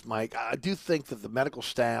say this, Mike. I do think that the medical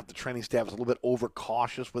staff, the training staff, is a little bit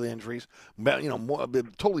overcautious with injuries. More,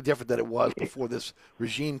 totally different than it was before this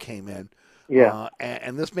regime came in. Yeah.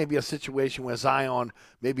 And this may be a situation where Zion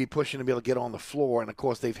may be pushing to be able to get on the floor, and of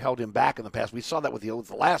course they've held him back in the past. We saw that with the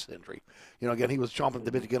last injury. Again, he was chomping at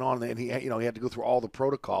the bit to get on, and he had to go through all the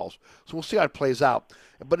protocols. So we'll see how it plays out.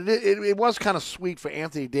 But it was kind of sweet for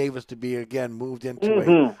Anthony Davis to be again moved into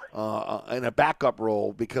in a backup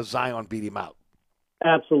role because Zion beat him out.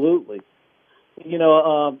 Absolutely.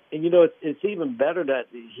 It's even better that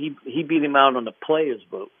he beat him out on the players'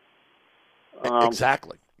 vote.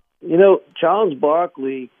 Exactly. Charles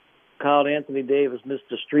Barkley called Anthony Davis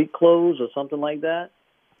Mr. Street Clothes or something like that.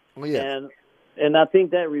 Oh, yeah. And I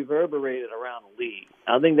think that reverberated around the league.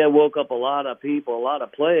 I think that woke up a lot of people, a lot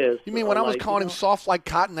of players. You mean when I was calling him soft like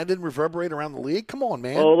cotton, that didn't reverberate around the league? Come on,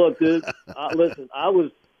 man. Oh, look, dude. Listen, I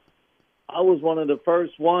was one of the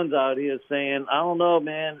first ones out here saying, I don't know,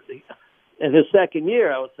 man. In his second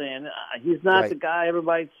year, I was saying, he's not the guy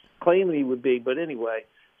everybody's claiming he would be. But anyway,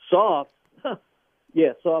 soft.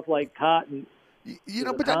 Yeah, soft like cotton.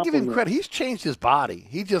 But I give him credit. He's changed his body.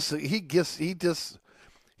 He has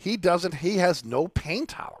no pain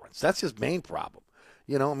tolerance. That's his main problem.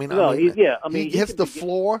 He hits the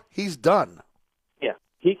floor, he's done. Yeah,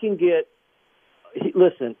 he can get.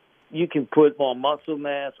 Listen, you can put more muscle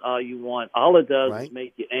mass all you want. All it does is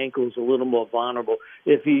make your ankles a little more vulnerable.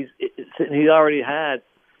 If he's already had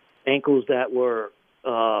ankles that were,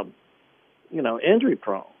 injury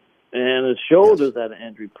prone. And his shoulders that are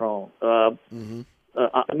injury prone.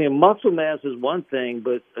 Muscle mass is one thing,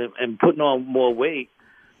 but and putting on more weight.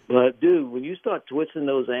 But dude, when you start twisting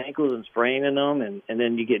those ankles and spraining them, and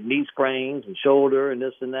then you get knee sprains and shoulder and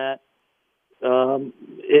this and that,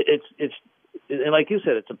 it's and like you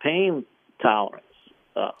said, it's a pain tolerance.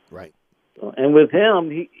 Right. And with him,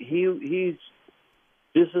 he's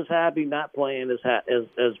just as happy not playing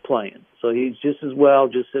as playing. So he's just as well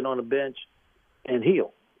just sitting on the bench and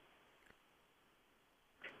heal.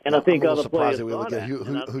 And I think other players that we look at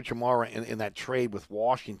Hachimura in that trade with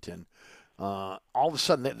Washington. All of a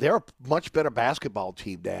sudden, they're a much better basketball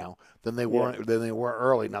team now than they were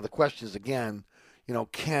early. Now the question is again,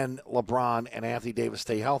 can LeBron and Anthony Davis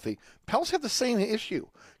stay healthy? Pels have the same issue.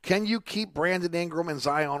 Can you keep Brandon Ingram and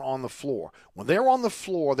Zion on the floor? When they're on the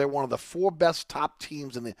floor, they're one of the four best top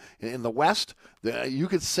teams in the West. You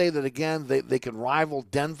could say that again. They can rival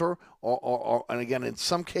Denver, and again in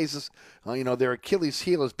some cases, their Achilles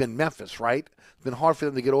heel has been Memphis. Right, it's been hard for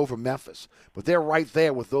them to get over Memphis, but they're right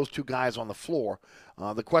there with those two guys on the floor.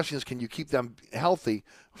 The question is, can you keep them healthy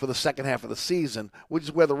for the second half of the season, which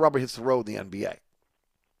is where the rubber hits the road in the NBA.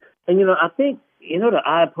 And I think the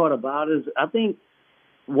odd part about it is I think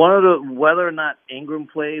whether or not Ingram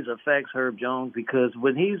plays affects Herb Jones, because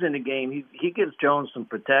when he's in the game, he gives Jones some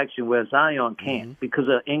protection where Zion can't because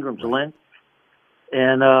of Ingram's length.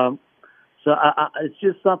 And so it's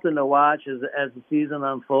just something to watch as the season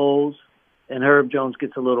unfolds and Herb Jones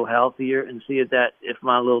gets a little healthier, and see if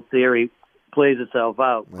my little theory plays itself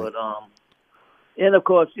out. Right. But and of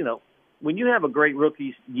course, when you have a great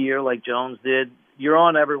rookie year like Jones did, you're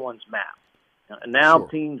on everyone's map. And now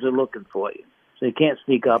teams are looking for you. So you can't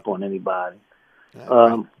sneak up on anybody.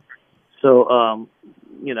 But you're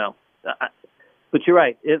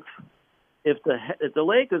right. If the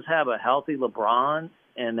Lakers have a healthy LeBron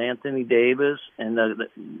and Anthony Davis and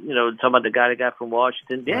talking about the guy they got from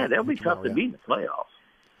Washington, they'll be tough to beat in the playoffs.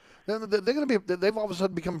 They're going to be. They've all of a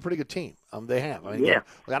sudden become a pretty good team. They have. I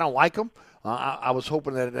don't like them. I was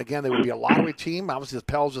hoping that again they would be a lottery team. Obviously, the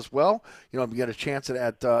Pels as well. We get a chance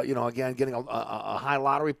at again getting a high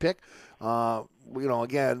lottery pick.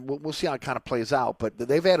 Again, we'll see how it kind of plays out. But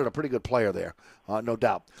they've added a pretty good player there, no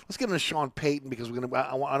doubt. Let's get into Sean Payton because I don't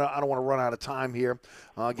want to run out of time here.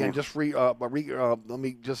 Again, let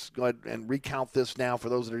me just go ahead and recount this now for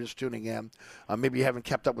those that are just tuning in. Maybe you haven't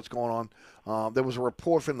kept up what's going on. There was a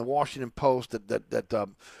report from the Washington Post that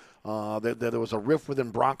there was a rift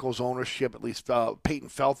within Broncos ownership. At least Payton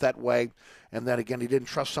felt that way, and that again he didn't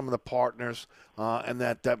trust some of the partners, and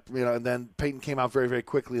then Payton came out very, very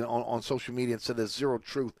quickly on social media and said there's zero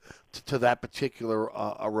truth to that particular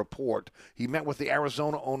report. He met with the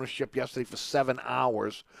Arizona ownership yesterday for 7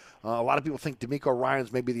 hours. A lot of people think DeMeco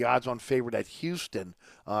Ryans may be the odds-on favorite at Houston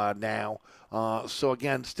now. So,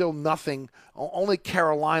 again, still nothing. Only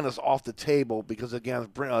Carolina's off the table because, again,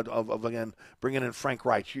 bringing in Frank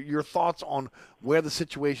Reich. Your thoughts on where the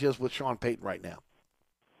situation is with Sean Payton right now?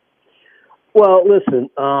 Well, listen,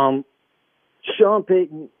 Sean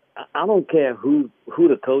Payton, I don't care who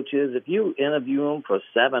the coach is. If you interview him for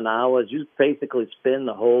 7 hours, you basically spend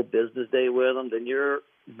the whole business day with him, then you're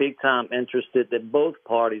big time interested that both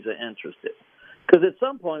parties are interested. Because at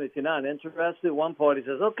some point, if you're not interested, one party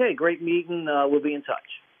says, okay, great meeting, we'll be in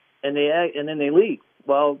touch. And then they leave.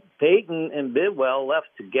 Well, Payton and Bidwell left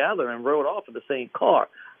together and rode off in the same car.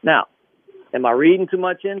 Now, am I reading too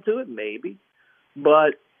much into it? Maybe.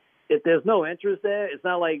 But if there's no interest there, it's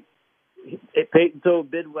not like Payton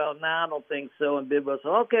told Bidwell, I don't think so. And Bidwell said,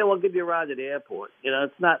 okay, well, I'll give you a ride to the airport.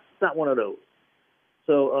 It's not one of those.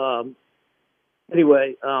 So,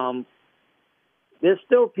 anyway, there's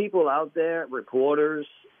still people out there, reporters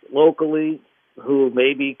locally, who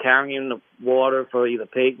may be carrying the water for either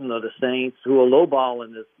Payton or the Saints, who are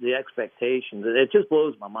lowballing the expectations. It just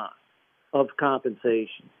blows my mind of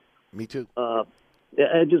compensation. Me too.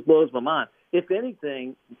 It just blows my mind. If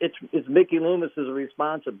anything, it's Mickey Loomis's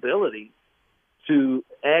responsibility to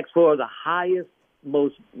ask for the highest,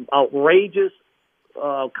 most outrageous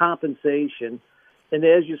compensation, and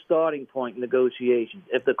there's your starting point in negotiations.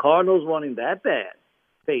 If the Cardinals want him that bad,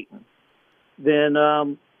 Payton, then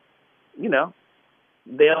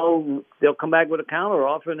they'll come back with a counter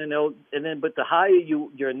offer, but the higher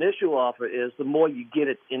your initial offer is, the more you get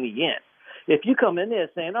it in the end. If you come in there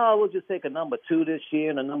saying, we'll just take a number 2 this year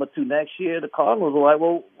and a number 2 next year, the Cardinals are like,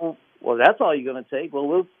 well, that's all you're going to take.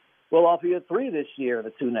 Well, we'll offer you a 3 this year and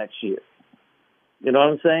a 2 next year. You know what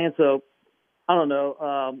I'm saying? So, I don't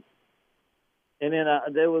know. And then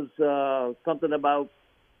there was something about,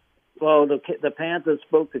 the Panthers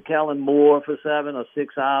spoke to Kellen Moore for 7 or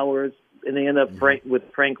 6 hours, and they ended up with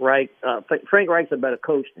Frank Reich. Frank Reich's a better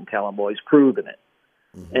coach than Kellen Moore. He's proven it.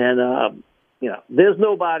 Mm-hmm. And, there's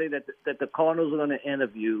nobody that the Cardinals are going to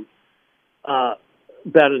interview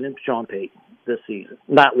better than Sean Payton this season.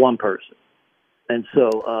 Not one person. And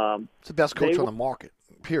so it's the best coach on the market,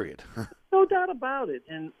 period. No doubt about it.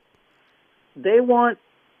 And they want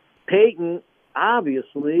Payton,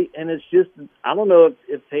 obviously, and it's just, I don't know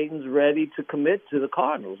if Payton's ready to commit to the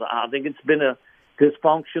Cardinals. I think it's been a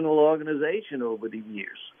dysfunctional organization over the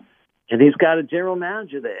years. And he's got a general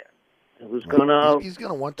manager there who's going to... He's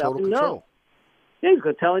going to want total control. Yeah, he's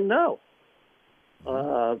going to tell him no.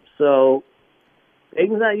 So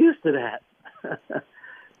Payton's not used to that.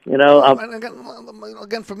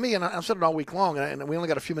 Again, for me, and I've said it all week long, and we only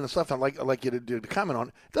got a few minutes left. I'd like you to comment on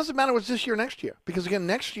it. It doesn't matter what's this year or next year, because again,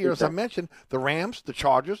 next year, as I mentioned, the Rams, the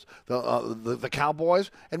Chargers, the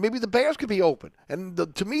Cowboys, and maybe the Bears could be open. And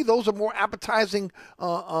to me, those are more appetizing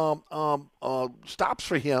stops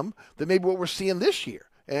for him than maybe what we're seeing this year.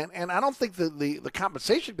 And I don't think the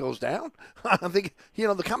compensation goes down. I think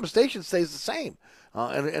the compensation stays the same.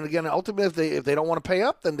 And again, ultimately, if they don't want to pay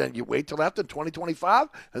up, then you wait till after 2025,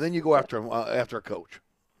 and then you go after a coach.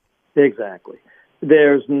 Exactly.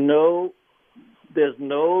 There's no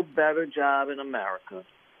better job in America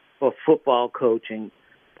for football coaching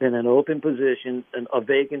than an open position, a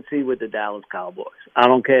vacancy with the Dallas Cowboys. I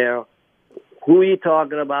don't care who you're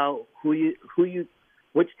talking about,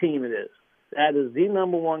 which team it is. That is the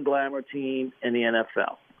number one glamour team in the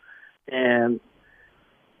NFL. And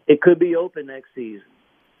it could be open next season.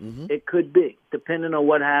 Mm-hmm. It could be, depending on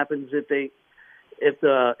what happens if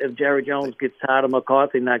Jerry Jones gets tired of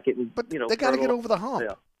McCarthy not getting. But they got to get over the hump.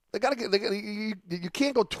 Yeah. They got to get. You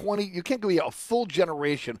can't go 20. You can't go a full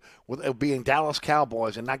generation with being Dallas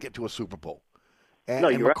Cowboys and not get to a Super Bowl.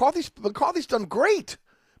 And McCarthy's done great,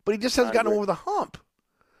 but he just hasn't gotten over the hump.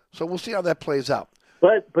 So we'll see how that plays out.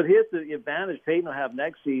 But here's the advantage Payton will have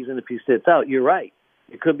next season if he sits out. You're right.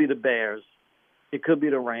 It could be the Bears. It could be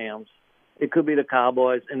the Rams. It could be the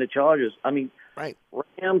Cowboys and the Chargers. I mean, right.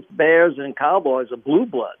 Rams, Bears, and Cowboys are blue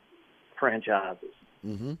blood franchises.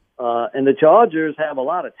 Mm-hmm. And the Chargers have a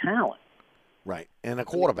lot of talent. Right, and a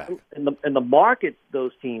quarterback. And the market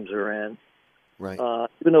those teams are in, right.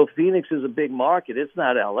 Even though Phoenix is a big market, it's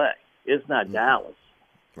not L.A. It's not Dallas.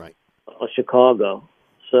 Right. Or Chicago.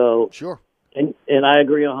 So sure. And I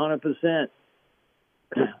agree 100%.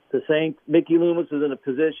 The Saints, Mickey Loomis is in a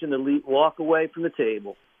position to walk away from the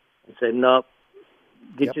table and say, "Nope,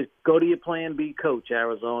 go to your Plan B coach,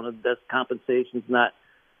 Arizona. That compensation's not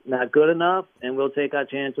good enough, and we'll take our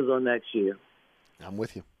chances on next year." I'm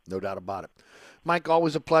with you. No doubt about it. Mike,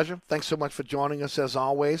 always a pleasure. Thanks so much for joining us as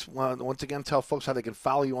always. Once again, tell folks how they can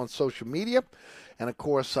follow you on social media and, of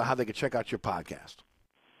course, how they can check out your podcast.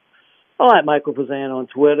 All right, Michael Fazan on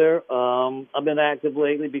Twitter. I've been active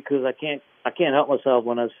lately because I can't help myself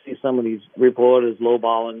when I see some of these reporters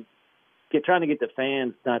lowballing, trying to get the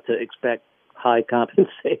fans not to expect high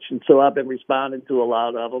compensation. So I've been responding to a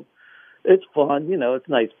lot of them. It's fun, it's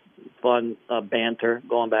nice, fun banter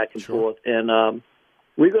going back and forth. And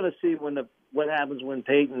we're going to see what happens when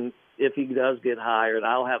Peyton, if he does get hired.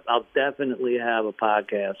 I'll definitely have a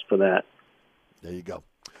podcast for that. There you go.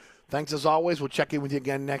 Thanks as always. We'll check in with you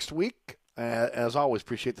again next week. As always,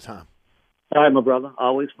 appreciate the time. All right, my brother.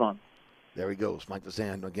 Always fun. There he goes, Mike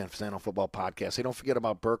Fazan, again, Fazan on Football Podcast. Hey, don't forget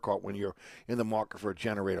about Burkhardt when you're in the market for a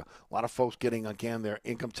generator. A lot of folks getting, again, their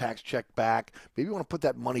income tax check back. Maybe you want to put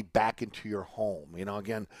that money back into your home.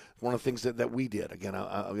 Again, one of the things that we did. Again,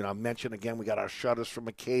 I mentioned, again, we got our shutters from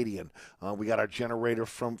Acadian. We got our generator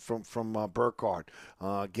from Burkhardt. We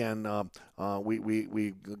got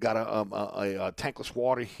a tankless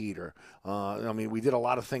water heater. We did a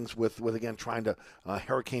lot of things with again, trying to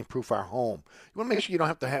hurricane-proof our home. You want to make sure you don't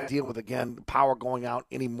have to deal with, again, power going out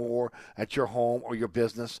anymore at your home or your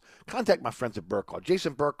business. Contact my friends at Burkhardt.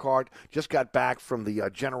 Jason Burkhardt just got back from the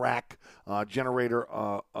Generac generator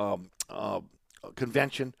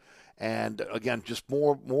convention. And, again, just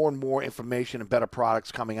more and more information and better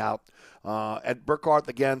products coming out. At Burkhardt,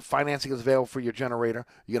 again, financing is available for your generator.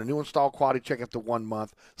 You get a new install quality check after 1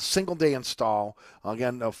 month, single-day install.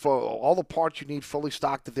 Again, for all the parts you need fully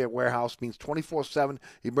stocked at their warehouse means 24/7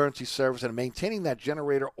 emergency service and maintaining that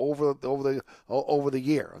generator over the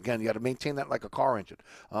year. Again, you got to maintain that like a car engine.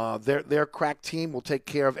 Their crack team will take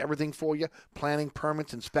care of everything for you, planning,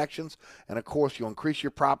 permits, inspections, and, of course, you'll increase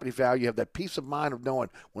your property value. You have that peace of mind of knowing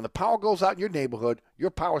when the power goes out in your neighborhood,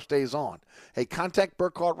 your power stays on. Hey, contact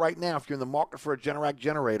Burkhardt right now if you're in the market for a Generac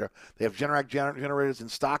generator. They have Generac generators in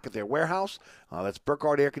stock at their warehouse. That's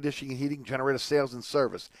Burkhardt Air Conditioning and Heating, Generator Sales and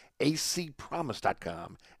Service.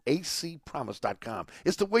 acpromise.com. acpromise.com.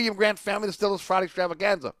 It's the William Grant Family Distillers Friday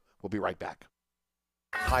Extravaganza. We'll be right back.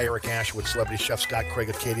 Hi, Eric Asher with Celebrity Chef Scott Craig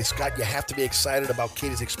of Katie's. Scott, you have to be excited about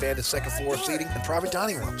Katie's expanded second floor seating and private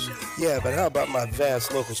dining rooms. Yeah, but how about my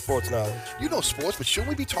vast local sports knowledge? You know sports, but shouldn't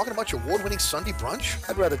we be talking about your award-winning Sunday brunch?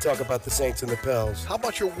 I'd rather talk about the Saints and the Pels. How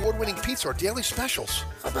about your award-winning pizza or daily specials?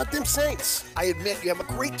 How about them Saints? I admit you have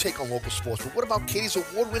a great take on local sports, but what about Katie's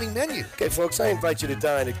award-winning menu? Okay, folks, I invite you to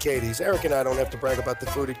dine at Katie's. Eric and I don't have to brag about the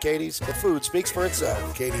food at Katie's. The food speaks for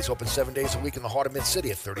itself. Katie's open 7 days a week in the heart of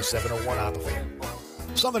Mid-City at 3701 Opperville.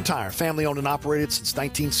 Southern Tire, family owned and operated since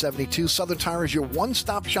 1972. Southern Tire is your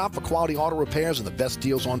one-stop shop for quality auto repairs and the best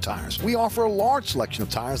deals on tires. We offer a large selection of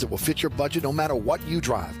tires that will fit your budget no matter what you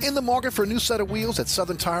drive. In the market for a new set of wheels at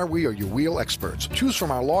Southern Tire, we are your wheel experts. Choose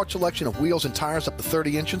from our large selection of wheels and tires up to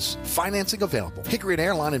 30 inches. Financing available. Hickory and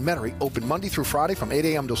Airline in Metairie, open Monday through Friday from 8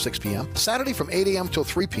 a.m. till 6 p.m. Saturday from 8 a.m. till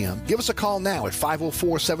 3 p.m. Give us a call now at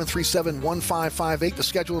 504-737-1558 to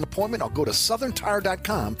schedule an appointment or go to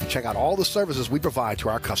southerntire.com and check out all the services we provide to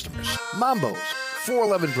our customers. Mambo's,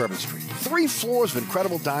 411 Bourbon Street. 3 floors of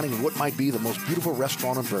incredible dining in what might be the most beautiful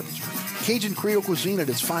restaurant on Bourbon Street. Cajun Creole cuisine at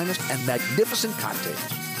its finest and magnificent cocktails.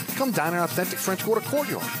 Come dine in our authentic French Quarter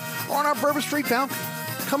courtyard or on our Bourbon Street balcony.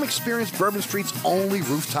 Come experience Bourbon Street's only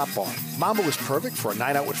rooftop bar. Mambo is perfect for a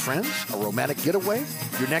night out with friends, a romantic getaway,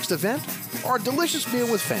 your next event, or a delicious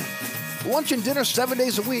meal with family. Lunch and dinner 7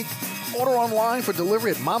 days a week. Order online for delivery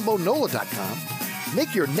at mambonola.com.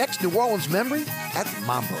 Make your next New Orleans memory at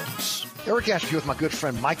Mambo's. Eric Asher here with my good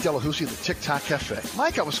friend Mike Delahousie at the TikTok Cafe.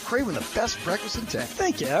 Mike, I was craving the best breakfast in town.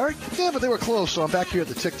 Thank you, Eric. Yeah, but they were closed, so I'm back here at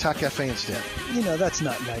the TikTok Cafe instead. That's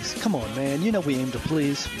not nice. Come on, man. We aim to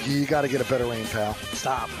please. You got to get a better aim, pal.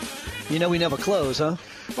 Stop. We never close, huh?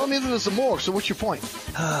 Well, neither does the morgue, so what's your point?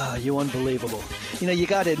 You unbelievable. You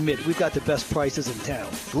got to admit, we've got the best prices in town.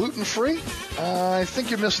 Gluten-free? I think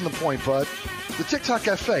you're missing the point, bud. The TikTok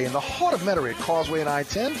Cafe in the heart of Metairie at Causeway and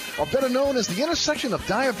I-10 are better known as the intersection of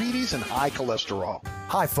diabetes and high cholesterol.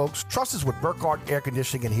 Hi, folks. Trust is what Burkhardt Air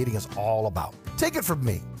Conditioning and Heating is all about. Take it from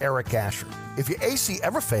me, Eric Asher. If your AC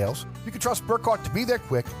ever fails, you can trust Burkhardt to be there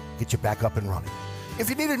quick, get you back up and running. If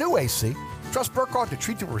you need a new AC, trust Burkhardt to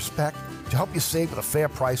treat you with respect, to help you save with a fair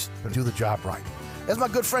price and do the job right. As my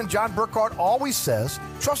good friend John Burkhardt always says,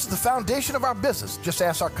 trust is the foundation of our business. Just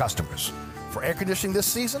ask our customers. For air conditioning this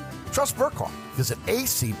season, trust Burkhardt. Visit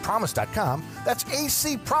acpromise.com. That's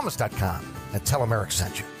acpromise.com. And tell them Eric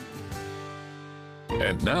sent you.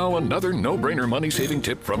 And now another no-brainer money-saving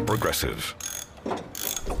tip from Progressive.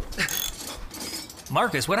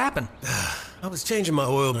 Marcus, what happened? I was changing my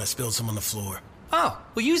oil and I spilled some on the floor. Oh,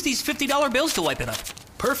 well, use these $50 bills to wipe it up.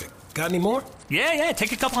 Perfect. Got any more? Yeah,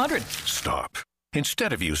 take a couple hundred. Stop.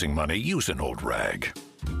 Instead of using money, use an old rag.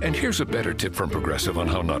 And here's a better tip from Progressive on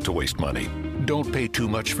how not to waste money. Don't pay too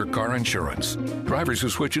much for car insurance. Drivers who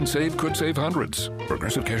switch and save could save hundreds.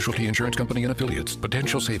 Progressive Casualty Insurance Company and Affiliates.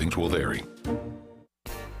 Potential savings will vary.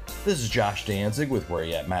 This is Josh Danzig with Where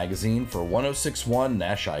You At Magazine for 1061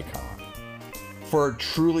 Nash Icon. For a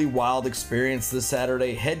truly wild experience this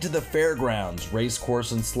Saturday, head to the Fairgrounds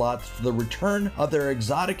Racecourse and Slots for the return of their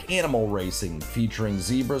exotic animal racing featuring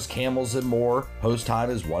zebras, camels, and more. Host time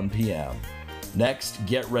is 1 p.m. Next,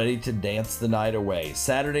 get ready to dance the night away.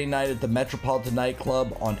 Saturday night at the Metropolitan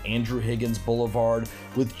Nightclub on Andrew Higgins Boulevard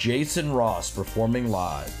with Jason Ross performing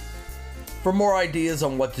live. For more ideas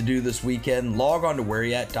on what to do this weekend, log on to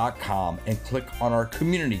whereyat.com and click on our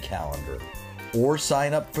community calendar. Or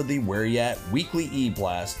sign up for the Where You At Weekly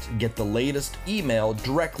E-Blast to get the latest email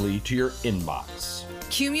directly to your inbox.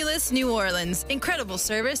 Cumulus New Orleans. Incredible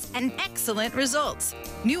service and excellent results.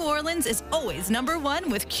 New Orleans is always #1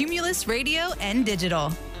 with Cumulus Radio and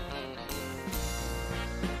Digital.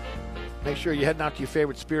 Make sure you're heading out to your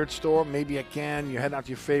favorite spirit store. Maybe you're heading out to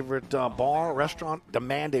your favorite bar, restaurant.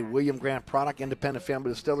 Demand a William Grant product. Independent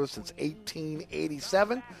family distiller since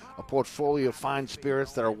 1887. A portfolio of fine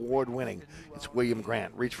spirits that are award-winning. It's William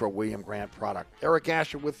Grant. Reach for a William Grant product. Eric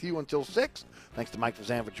Asher with you until 6. Thanks to Mike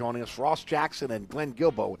Fazan for joining us. Ross Jackson and Glenn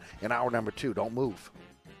Gilbo in hour number 2. Don't move.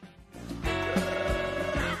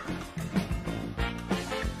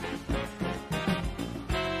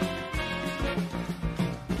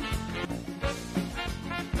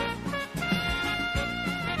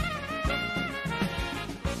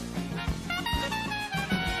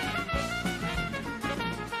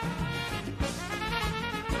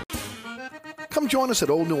 Come join us at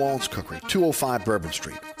Old New Orleans Cookery, 205 Bourbon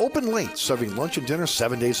Street. Open late, serving lunch and dinner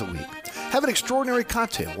 7 days a week. Have an extraordinary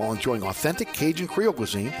cocktail while enjoying authentic Cajun Creole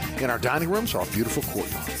cuisine in our dining rooms or our beautiful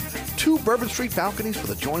courtyard. 2 Bourbon Street balconies with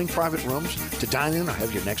adjoining private rooms to dine in or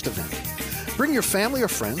have your next event. Bring your family or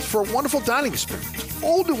friends for a wonderful dining experience.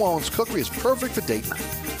 Old New Orleans Cookery is perfect for date night.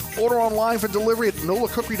 Order online for delivery at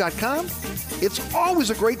nolacookery.com. It's always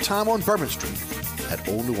a great time on Bourbon Street at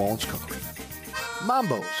Old New Orleans Cookery.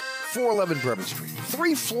 Mambo's, 411 Bourbon Street.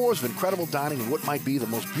 3 floors of incredible dining in what might be the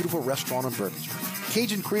most beautiful restaurant on Bourbon Street.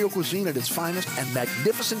 Cajun Creole cuisine at its finest and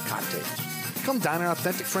magnificent cocktails. Come dine in our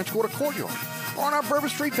authentic French Quarter courtyard or on our Bourbon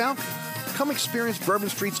Street balcony. Come experience Bourbon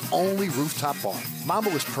Street's only rooftop bar. Mambo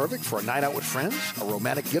is perfect for a night out with friends, a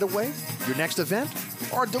romantic getaway, your next event,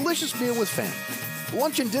 or a delicious meal with family.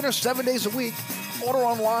 Lunch and dinner 7 days a week. Order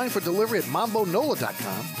online for delivery at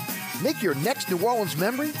mambonola.com. Make your next New Orleans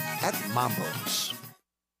memory at Mambo's.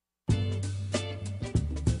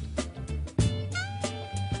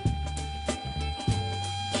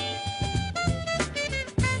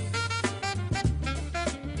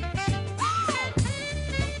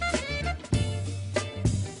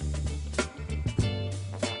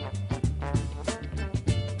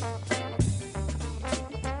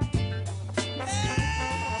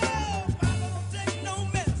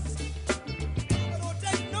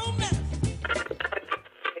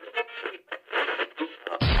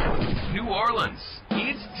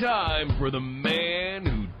 For the man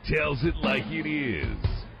who tells it like it is.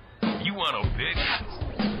 You want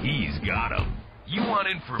opinions? He's got them. You want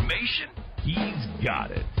information? He's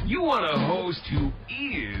got it. You want a host who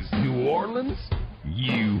is New Orleans?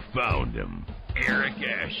 You found him. Eric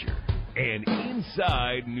Asher. And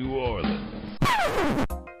Inside New Orleans.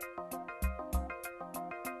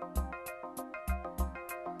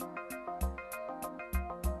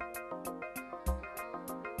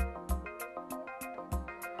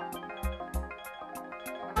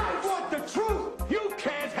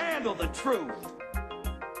 The truth.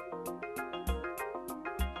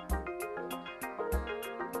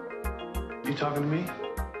 You talking to me?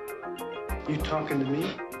 You talking to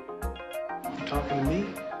me? You talking to me?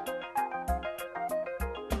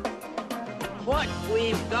 What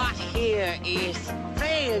we've got here is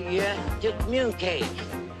failure to communicate.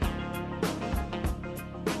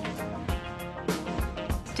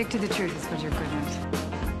 Stick to the truth is what you're good at.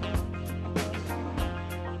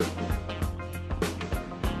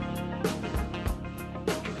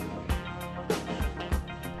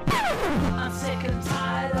 I'm sick and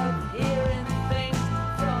tired of hearing things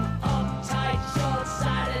from uptight,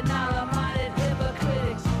 short-sighted, narrow-minded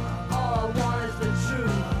hypocrites. All I want is the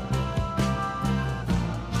truth.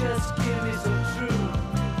 Just give me some truth.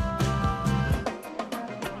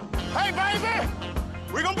 Hey, baby!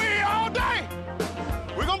 We're gonna be here all day!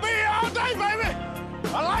 We're gonna be here all day, baby!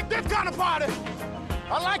 I like this kind of party!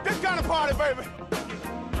 I like this kind of party, baby!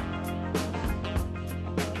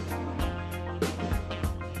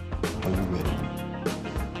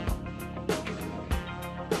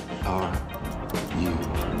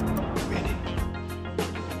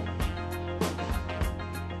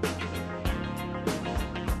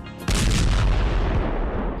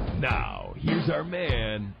 here's our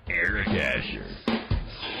man, Eric Asher.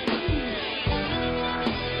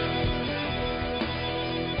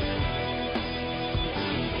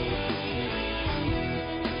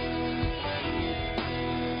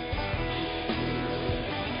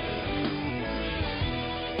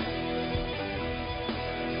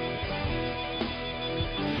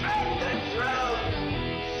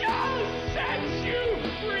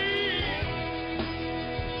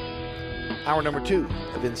 Hour number 2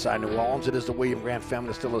 of Inside New Orleans. It is the William Grant Family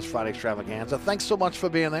Distillers Friday Extravaganza. Thanks so much for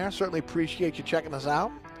being there. Certainly appreciate you checking us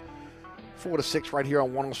out. 4 to 6 right here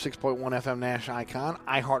on 106.1 FM Nash Icon,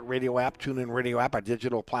 iHeartRadio app, TuneIn Radio app, our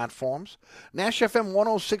digital platforms,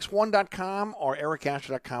 NashFM1061.com or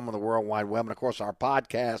EricAsher.com on the World Wide Web. And, of course, our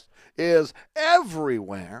podcast is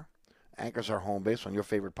everywhere. Anchors our home base on your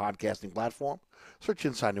favorite podcasting platform. Search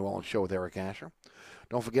Inside New Orleans Show with Eric Asher.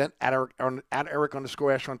 Don't forget, at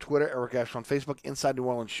Eric_Asher on Twitter, Eric Asher on Facebook, Inside New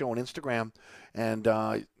Orleans Show on Instagram. And,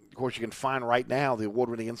 of course, you can find right now the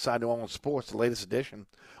award-winning Inside New Orleans Sports, the latest edition,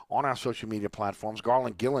 on our social media platforms.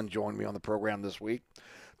 Garland Gillen joined me on the program this week.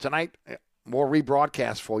 Tonight, more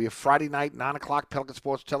rebroadcast for you. Friday night, 9 o'clock, Pelican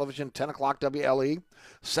Sports Television, 10 o'clock, WLE.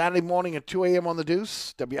 Saturday morning at 2 a.m. on the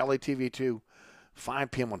Deuce, WLA TV 2,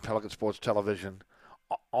 5 p.m. on Pelican Sports Television.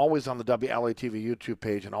 Always on the WLA TV YouTube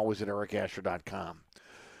page and always at ericasher.com.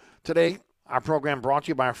 Today, our program brought to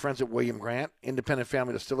you by our friends at William Grant, independent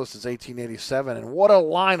family distiller since 1887. And what a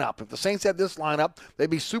lineup. If the Saints had this lineup,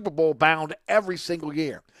 they'd be Super Bowl bound every single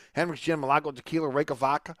year. Hendrick's Gin, Milagro Tequila, Reyka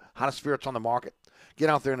Vodka, hottest spirits on the market.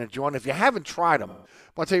 Get out there and enjoy it. If you haven't tried them, well,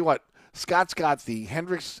 I'll tell you what, Scott's got the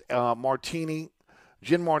Hendrick's Martini,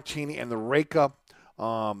 Gin Martini, and the Reyka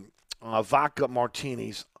Vodka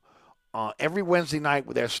Martinis every Wednesday night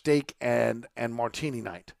with their steak and Martini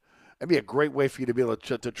night. That'd be a great way for you to be able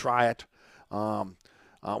to try it.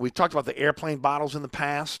 We've talked about the airplane bottles in the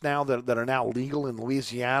past now that are now legal in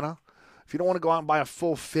Louisiana. If you don't want to go out and buy a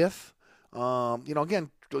full fifth, again,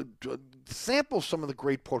 sample some of the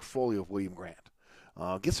great portfolio of William Grant.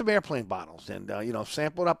 Get some airplane bottles and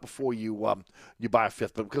sample it up before you buy a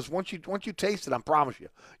fifth. But because once you taste it, I promise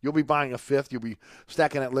you'll be buying a fifth. You'll be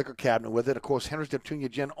stacking that liquor cabinet with it. Of course, Hendrick's Neptunia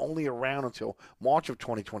Gin only around until March of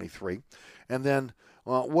 2023, and then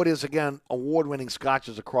what is again award-winning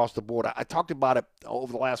scotches across the board. I talked about it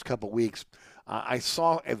over the last couple of weeks. I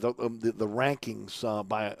saw the rankings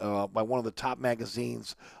by one of the top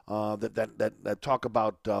magazines that talk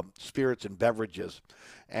about spirits and beverages,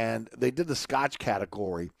 and they did the Scotch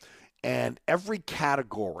category, and every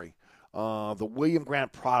category, the William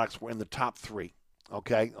Grant products were in the top 3.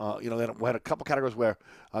 Okay, we had a couple categories where,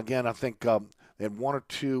 again, I think they had 1 or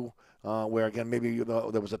 2 where again maybe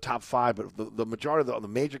there was a top 5, but the majority of the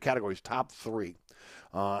major categories, top 3.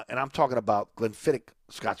 And I'm talking about Glenfiddich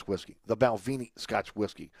Scotch whiskey, the Balvenie Scotch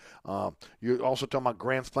whiskey. You're also talking about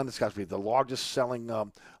Grand Splendid Scotch whiskey, the largest selling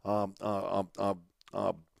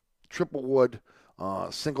triple wood,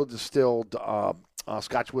 single distilled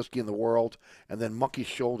Scotch whiskey in the world, and then Monkey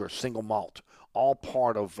Shoulder single malt. All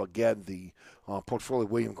part of, again, the portfolio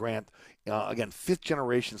of William Grant. Again, 5th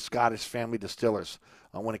generation Scottish family distillers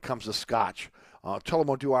when it comes to Scotch.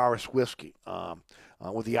 Tullamore Dew Irish whiskey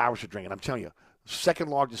with the Irish are drinking. I'm telling you, 2nd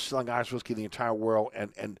largest selling Irish whiskey in the entire world,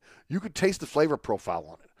 and you could taste the flavor profile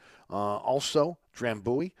on it. Also,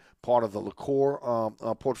 Drambuie, part of the liqueur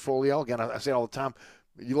portfolio. Again, I say it all the time,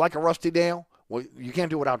 you like a rusty nail? Well, you can't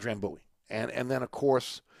do it without Drambuie. And then, of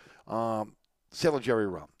course, Sailor Jerry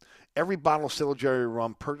rum. Every bottle of Sailor Jerry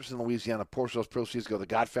rum purchased in Louisiana, a portion of those proceeds go to the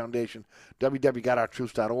God Foundation,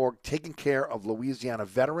 www.gotourtroops.org, taking care of Louisiana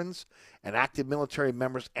veterans and active military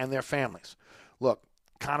members and their families. Look,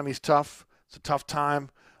 economy's tough. It's a tough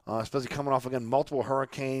time, especially coming off, again, multiple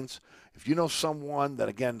hurricanes. If you know someone that,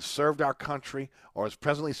 again, served our country or is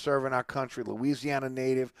presently serving our country, Louisiana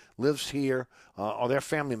native, lives here, or their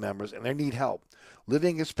family members, and they need help,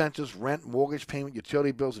 living expenses, rent, mortgage payment,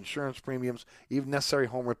 utility bills, insurance premiums, even necessary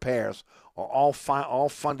home repairs are all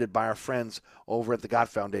funded by our friends over at the God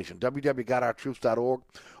Foundation. www.gotourtroops.org.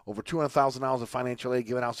 Over $200,000 of financial aid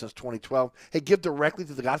given out since 2012. Hey, give directly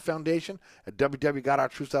to the God Foundation at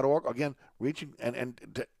www.gotourtroops.org. Again, reach and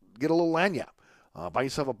get a little lanyard. Buy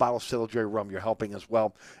yourself a bottle of Sailor Jerry rum. You're helping as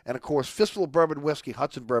well. And, of course, Fistful of Bourbon Whiskey,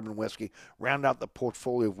 Hudson Bourbon Whiskey, round out the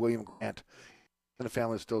portfolio of William Grant. The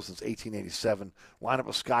family is still since 1887. Lineup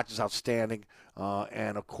of Scotch is outstanding,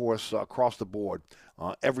 and of course across the board,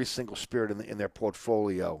 every single spirit in their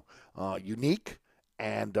portfolio unique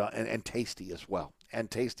and tasty as well. and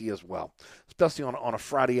tasty as well, especially on a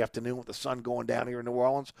Friday afternoon with the sun going down here in New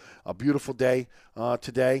Orleans. A beautiful day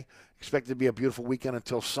today. Expected to be a beautiful weekend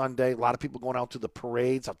until Sunday. A lot of people going out to the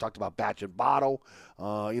parades. I've talked about Batch and Bottle.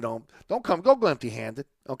 Don't go empty-handed,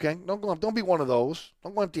 okay? Don't be one of those.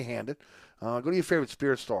 Don't go empty-handed. Go to your favorite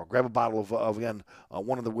spirit store. Grab a bottle of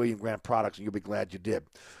one of the William Grant products, and you'll be glad you did.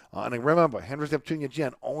 And remember, Henry's Neptunia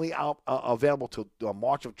Gin, only out available till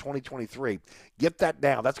March of 2023. Get that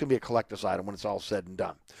now. That's going to be a collector's item when it's all said and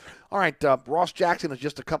done. All right, Ross Jackson is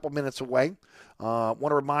just a couple minutes away. Want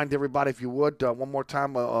to remind everybody, if you would, one more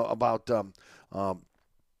time about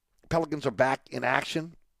Pelicans are back in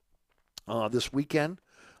action this weekend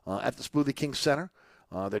at the Smoothie King Center.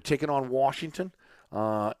 They're taking on Washington.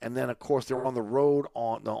 And then, of course, they're on the road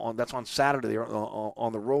that's on Saturday. They're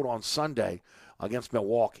on the road on Sunday against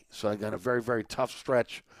Milwaukee. So, again, a very, very tough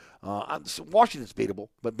stretch. Washington's beatable,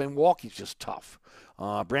 but Milwaukee's just tough.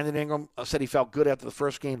 Brandon Ingram said he felt good after the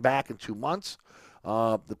first game back in 2 months.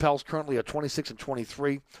 The Pels currently are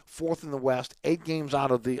 26-23, fourth in the West, 8 games out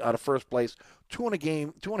of first place,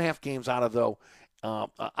 2.5 games out of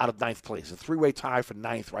ninth place. A 3-way tie for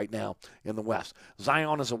ninth right now in the West.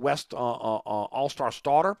 Zion is a West All-Star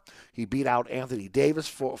starter. He beat out Anthony Davis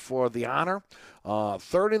for the honor.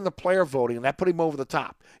 Third in the player voting, and that put him over the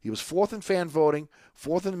top. He was fourth in fan voting,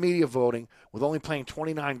 fourth in the media voting, with only playing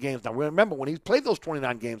 29 games. Now, remember, when he played those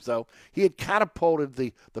 29 games, though, he had catapulted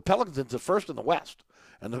the Pelicans into first in the West.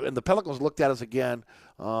 And the Pelicans looked at us again,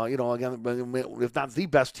 if not the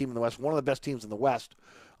best team in the West, one of the best teams in the West.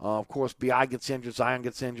 Of course, B.I. gets injured, Zion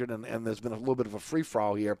gets injured, and there's been a little bit of a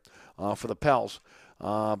free-for-all here for the Pels.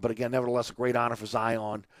 But again, nevertheless, a great honor for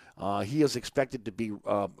Zion. He is expected to be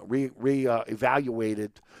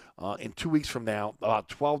evaluated in 2 weeks from now, about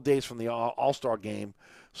 12 days from the All-Star game.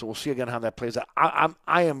 So we'll see again how that plays out.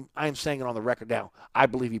 I am saying it on the record now. I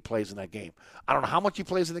believe he plays in that game. I don't know how much he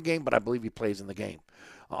plays in the game, but I believe he plays in the game.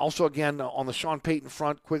 Also, again, on the Sean Payton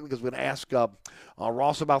front, quickly, because we're going to ask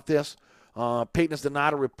Ross about this. Payton has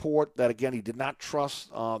denied a report that, again, he did not trust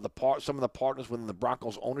some of the partners within the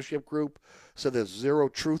Broncos ownership group. Said there's zero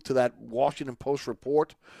truth to that Washington Post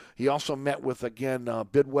report. He also met with, again,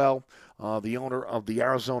 Bidwell, the owner of the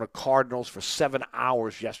Arizona Cardinals, for 7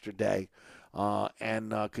 hours yesterday.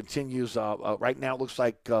 And continues. Right now, it looks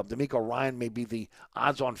like D'Amico Ryan may be the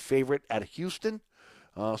odds-on favorite at Houston.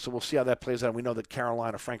 So we'll see how that plays out. We know that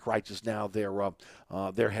Carolina, Frank Reich is now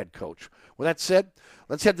their head coach. With that said,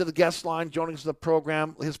 let's head to the guest line. Joining us in the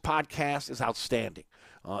program, his podcast is outstanding.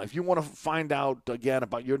 If you want to find out, again,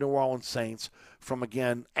 about your New Orleans Saints, from,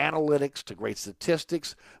 again, analytics to great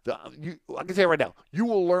statistics, I can tell you right now, you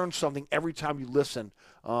will learn something every time you listen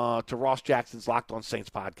to Ross Jackson's Locked On Saints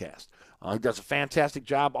podcast. He does a fantastic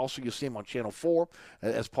job. Also, you see him on Channel 4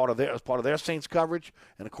 as part of their Saints coverage.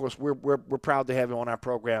 And, of course, we're proud to have him on our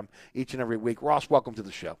program each and every week. Ross, welcome to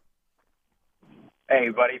the show. Hey,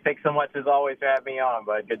 buddy. Thanks so much, as always, for having me on,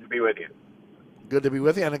 bud. Good to be with you. Good to be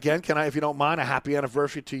with you. And, again, can I, if you don't mind, a happy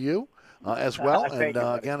anniversary to you as well. And,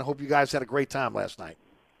 again, I hope you guys had a great time last night.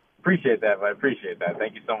 Appreciate that, bud. Appreciate that.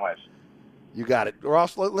 Thank you so much. You got it.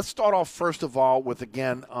 Ross, let's start off, first of all, with,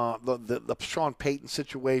 again, the Sean Payton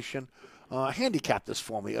situation. Handicap this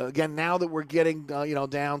for me. Again, now that we're getting,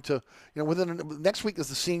 down to, next week is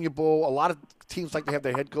the Senior Bowl. A lot of teams like to have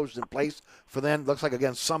their head coaches in place for then. Looks like,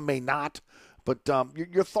 again, some may not. But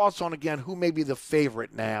your thoughts on, again, who may be the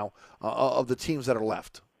favorite now of the teams that are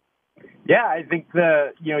left? Yeah, I think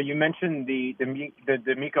you mentioned the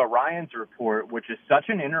D'Amico Ryans report, which is such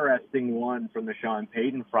an interesting one from the Sean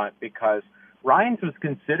Payton front, because Ryans was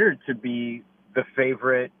considered to be the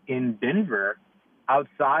favorite in Denver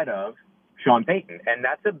outside of Sean Payton. And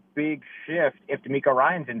that's a big shift if D'Amico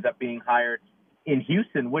Ryans ends up being hired in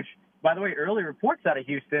Houston, which, by the way, early reports out of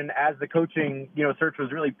Houston, as the coaching search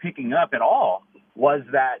was really picking up at all, was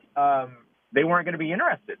that they weren't going to be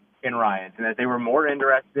interested in Ryans, and that they were more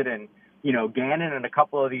interested in Gannon and a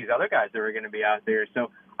couple of these other guys that were going to be out there.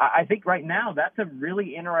 So I think right now that's a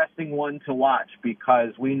really interesting one to watch, because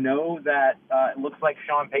we know that it looks like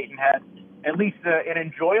Sean Payton had at least an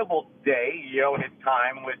enjoyable day, in his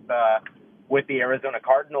time with the Arizona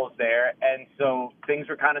Cardinals there. And so things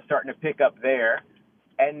were kind of starting to pick up there.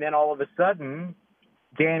 And then all of a sudden,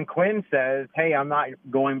 Dan Quinn says, hey, I'm not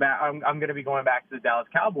going back. I'm going to be going back to the Dallas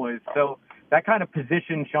Cowboys. So that kind of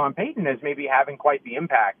positioned Sean Payton as maybe having quite the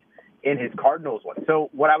impact in his Cardinals one. So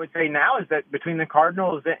what I would say now is that between the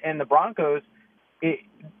Cardinals and the Broncos,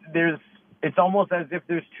 it's almost as if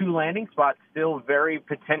there's two landing spots still very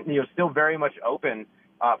much open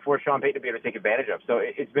for Sean Payton to be able to take advantage of. So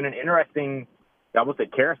it's been an interesting, I almost say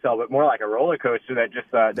carousel, but more like a roller coaster that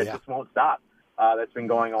just won't stop that's been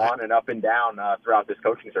going on and up and down throughout this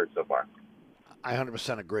coaching search so far. I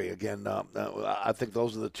 100% agree. Again, I think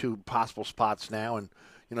those are the two possible spots now, and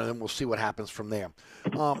then we'll see what happens from there.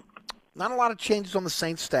 Not a lot of changes on the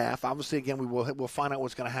Saints staff. Obviously, again, we'll find out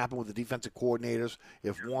what's going to happen with the defensive coordinators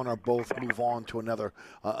if one or both move on to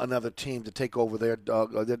another team to take over their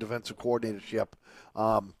defensive coordinatorship.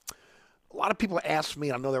 A lot of people ask me,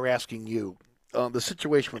 and I know they're asking you, the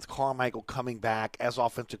situation with Carmichael coming back as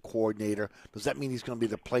offensive coordinator, does that mean he's going to be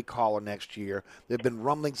the play caller next year? There have been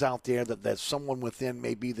rumblings out there that someone within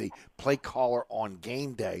may be the play caller on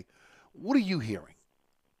game day. What are you hearing?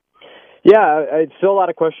 Yeah, it's still a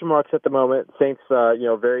lot of question marks at the moment. Saints,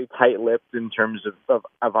 very tight-lipped in terms of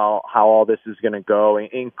how all this is going to go,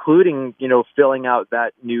 including, filling out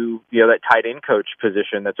that new, that tight end coach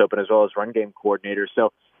position that's open as well as run game coordinator.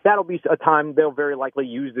 So that'll be a time they'll very likely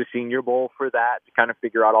use the Senior Bowl for that to kind of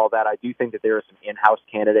figure out all that. I do think that there are some in-house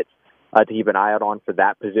candidates to keep an eye out on for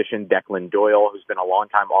that position. Declan Doyle, who's been a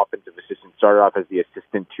long-time offensive assistant, started off as the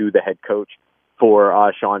assistant to the head coach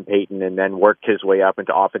for Sean Payton and then worked his way up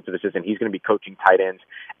into offensive assistant. He's going to be coaching tight ends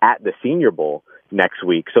at the Senior Bowl next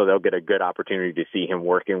week, so they'll get a good opportunity to see him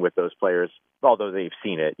working with those players, although they've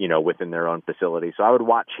seen it, within their own facility. So I would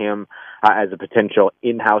watch him as a potential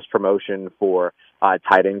in-house promotion for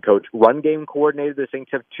tight end coach. Run game coordinator, the Saints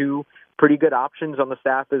have two pretty good options on the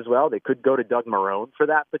staff as well. They could go to Doug Marrone for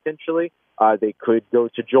that potentially. They could go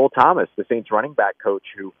to Joel Thomas, the Saints running back coach,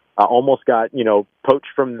 who almost got, poached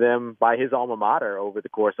from them by his alma mater over the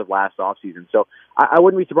course of last offseason. So I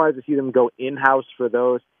wouldn't be surprised to see them go in-house for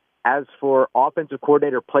those. As for offensive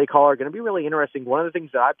coordinator, play caller, going to be really interesting. One of the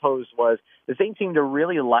things that I posed was the Saints seem to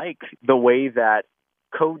really like the way that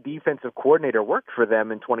co-defensive coordinator worked for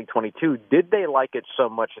them in 2022. Did they like it so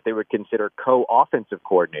much that they would consider co-offensive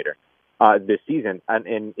coordinator this season? And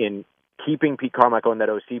in keeping Pete Carmichael in that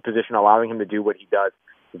OC position, allowing him to do what he does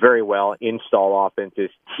very well, install offenses,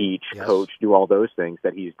 teach, coach, do all those things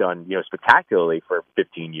that he's done, spectacularly for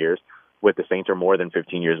 15 years with the Saints, or more than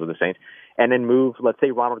 15 years with the Saints, and then move, let's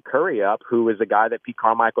say, Ronald Curry up, who is a guy that Pete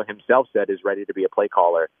Carmichael himself said is ready to be a play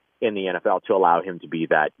caller in the NFL, to allow him to be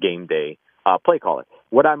that game day play caller.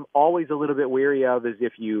 What I'm always a little bit weary of is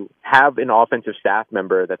if you have an offensive staff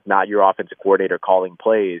member that's not your offensive coordinator calling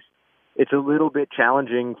plays, it's a little bit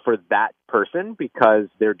challenging for that person because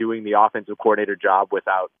they're doing the offensive coordinator job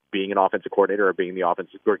without being an offensive coordinator or being the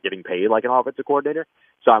offensive or getting paid like an offensive coordinator.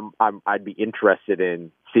 So I'd be interested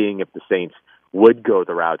in seeing if the Saints would go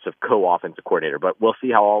the routes of co-offensive coordinator, but we'll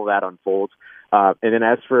see how all of that unfolds. And then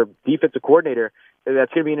as for defensive coordinator,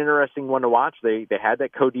 that's going to be an interesting one to watch. They had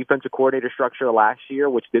that co-defensive coordinator structure last year,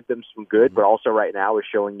 which did them some good, but also right now is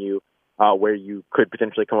showing you where you could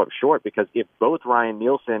potentially come up short, because if both Ryan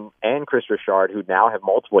Nielsen and Chris Richard, who now have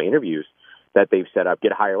multiple interviews that they've set up,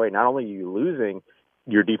 get a higher rate, not only are you losing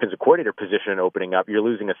your defensive coordinator position opening up, you're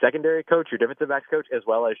losing a secondary coach, your defensive backs coach, as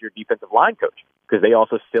well as your defensive line coach, because they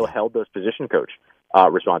also still held those position coach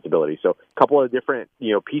responsibilities. So a couple of different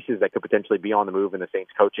pieces that could potentially be on the move in the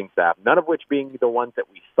Saints coaching staff, none of which being the ones that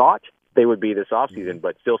we thought they would be this offseason,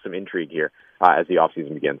 but still some intrigue here as the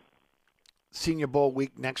offseason begins. Senior Bowl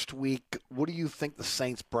week next week. What do you think the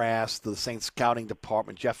Saints brass, the Saints scouting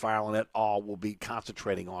department, Jeff Ireland et al. Will be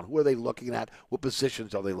concentrating on? Who are they looking at? What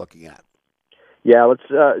positions are they looking at? Yeah, let's.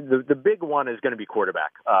 The big one is going to be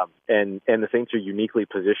quarterback, and the Saints are uniquely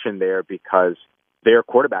positioned there because their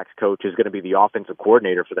quarterbacks coach is going to be the offensive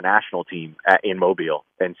coordinator for the national team in Mobile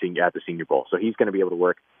and at the Senior Bowl. So he's going to be able to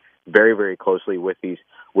work very, very closely with these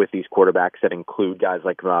quarterbacks that include guys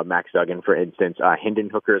like Max Duggan, for instance. Hendon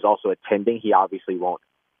Hooker is also attending. He obviously won't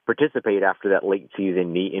participate after that late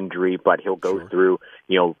season knee injury, but he'll go through,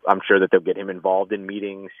 I'm sure that they'll get him involved in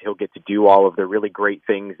meetings. He'll get to do all of the really great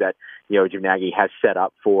things that, Jim Nagy has set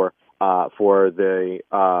up for the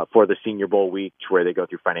Senior Bowl week, where they go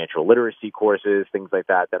through financial literacy courses, things like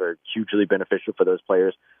that are hugely beneficial for those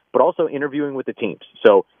players, but also interviewing with the teams.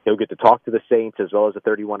 So he'll get to talk to the Saints as well as the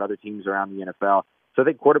 31 other teams around the NFL. So I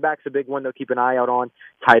think quarterback's a big one they'll keep an eye out on.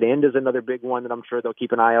 Tight end is another big one that I'm sure they'll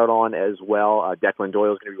keep an eye out on as well. Declan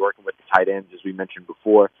Doyle is going to be working with the tight ends, as we mentioned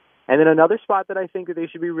before. And then another spot that I think that they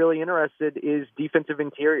should be really interested is defensive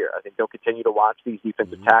interior. I think they'll continue to watch these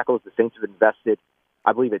defensive tackles. The Saints have invested,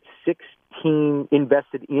 I believe it's 16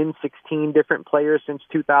 different players since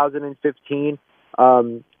 2015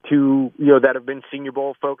 that have been Senior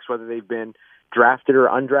Bowl folks, whether they've been drafted or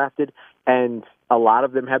undrafted, and a lot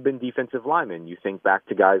of them have been defensive linemen. You think back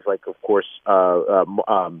to guys like, of course,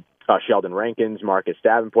 Sheldon Rankins, Marcus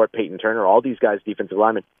Davenport, Peyton Turner, all these guys defensive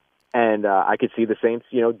linemen. And I could see the Saints,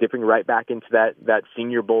 dipping right back into that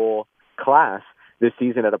Senior Bowl class this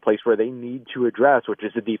season at a place where they need to address, which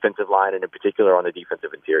is the defensive line, and in particular on the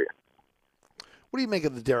defensive interior. What do you make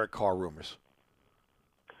of the Derek Carr rumors?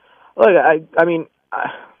 Look, I mean,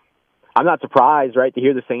 I'm not surprised, right, to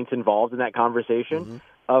hear the Saints involved in that conversation.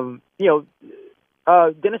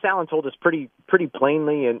 Dennis Allen told us pretty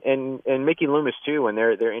plainly, and Mickey Loomis too, in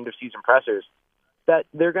their end of season pressers, that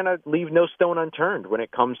they're going to leave no stone unturned when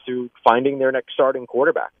it comes to finding their next starting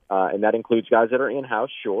quarterback, and that includes guys that are in house.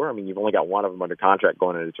 Sure, I mean you've only got one of them under contract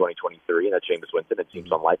going into 2023, and that's Jameis Winston. It seems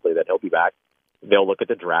unlikely that he'll be back. They'll look at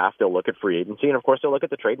the draft, they'll look at free agency, and of course they'll look at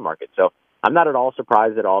the trade market. So I'm not at all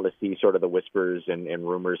surprised at all to see sort of the whispers and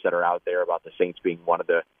rumors that are out there about the Saints being one of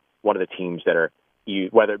the teams that are,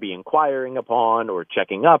 whether it be inquiring upon or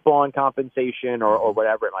checking up on compensation or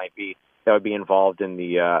whatever it might be, that would be involved in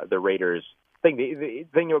the Raiders thing. The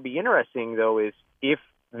thing that would be interesting, though, is if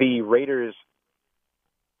the Raiders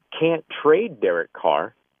can't trade Derek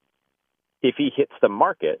Carr, if he hits the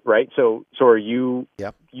market, right? So are you?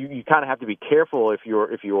 Yep. You kind of have to be careful if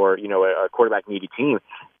you're a quarterback needy team,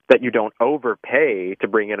 that you don't overpay to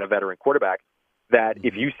bring in a veteran quarterback that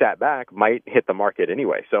if you sat back might hit the market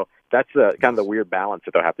anyway. So that's kind of the weird balance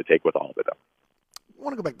that they'll have to take with all of it, though. I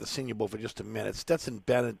want to go back to the Senior Bowl for just a minute. Stetson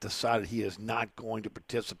Bennett decided he is not going to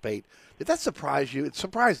participate. Did that surprise you? It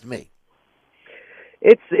surprised me.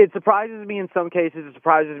 It surprises me in some cases. It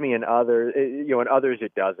surprises me in others. In others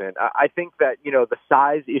it doesn't. I think that the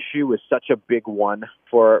size issue is such a big one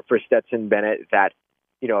for Stetson Bennett that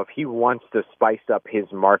if he wants to spice up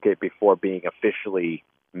his market before being officially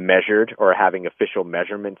measured or having official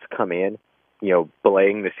measurements come in,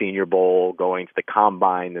 playing the Senior Bowl, going to the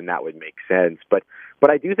Combine, then that would make sense. But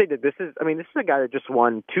I do think that this is a guy that just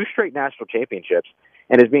won 2 straight national championships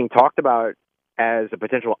and is being talked about as a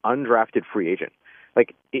potential undrafted free agent.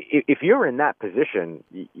 Like, if you're in that position,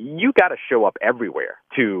 you got to show up everywhere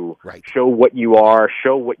to show what you are,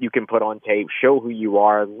 show what you can put on tape, show who you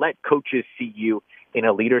are, let coaches see you in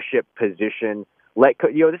a leadership position.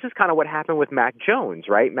 This is kind of what happened with Mac Jones,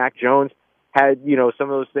 right? Mac Jones had, some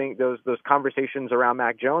of those things, those conversations around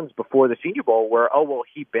Mac Jones before the Senior Bowl where,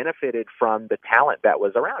 he benefited from the talent that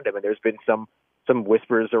was around him. And there's been some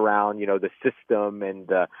whispers around, the system and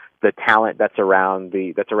the talent that's around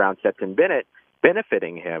Stetson Bennett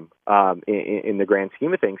benefiting him in the grand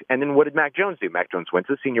scheme of things. And then what did Mac Jones do? Mac Jones went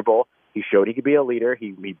to the Senior Bowl. He showed he could be a leader.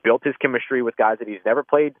 He built his chemistry with guys that he's never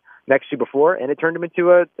played next to before, and it turned him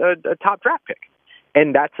into a top draft pick.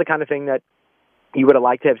 And that's the kind of thing that you would have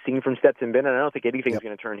liked to have seen from Stetson Bennett. I don't think anything's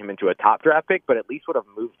going to turn him into a top draft pick, but at least would have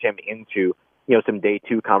moved him into some day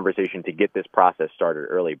 2 conversation to get this process started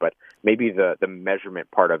early. But maybe the measurement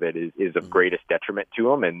part of it is of greatest detriment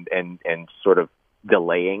to him, and sort of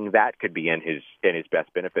delaying that could be in his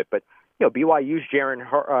best benefit. But BYU's Jaron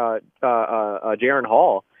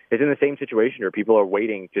Hall is in the same situation where people are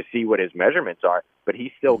waiting to see what his measurements are, but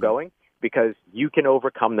he's still going because you can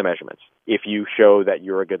overcome the measurements if you show that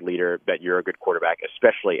you're a good leader, that you're a good quarterback,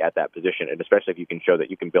 especially at that position, and especially if you can show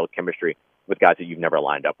that you can build chemistry with guys that you've never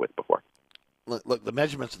lined up with before. Look, the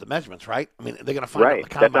measurements are the measurements, right? I mean, they're going to find out the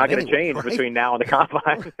Combine. That's not going to change right? between now and the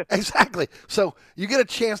Combine. Exactly. So you get a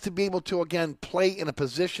chance to be able to, again, play in a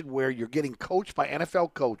position where you're getting coached by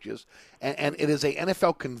NFL coaches, and it is a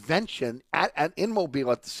NFL convention in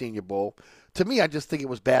Mobile at the Senior Bowl. To me, I just think it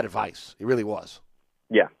was bad advice. It really was.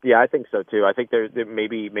 Yeah, I think so, too. I think there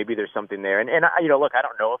maybe there's something there. And look, I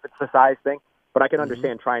don't know if it's the size thing, but I can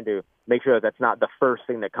understand trying to make sure that that's not the first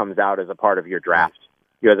thing that comes out as a part of your draft.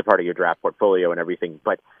 As a part of your draft portfolio and everything.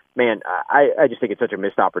 But, man, I just think it's such a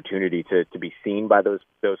missed opportunity to be seen by those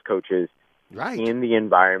coaches in the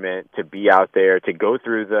environment, to be out there, to go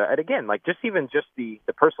through and again, like just the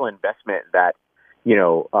personal investment that,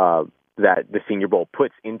 that the Senior Bowl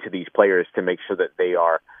puts into these players to make sure that they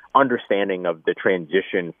are understanding of the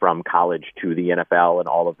transition from college to the NFL and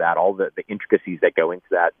all of that, all the intricacies that go into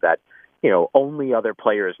that only other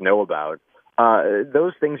players know about.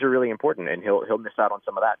 Those things are really important, and he'll miss out on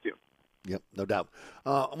some of that too. Yep, no doubt.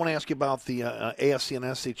 I want to ask you about the AFC and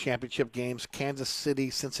NFC championship games, Kansas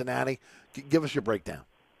City, Cincinnati. Give us your breakdown.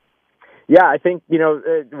 Yeah, I think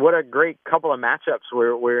what a great couple of matchups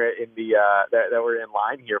we're in that we're in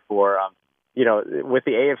line here for. With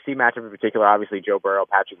the AFC matchup in particular, obviously Joe Burrow,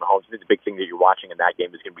 Patrick Mahomes. The big thing that you're watching in that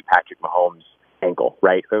game is going to be Patrick Mahomes' ankle,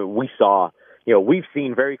 right? We saw. We've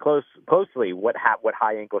seen very closely what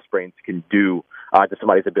high ankle sprains can do to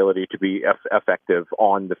somebody's ability to be effective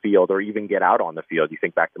on the field or even get out on the field. You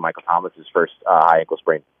think back to Michael Thomas's first high ankle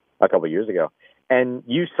sprain a couple of years ago. And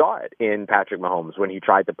you saw it in Patrick Mahomes when he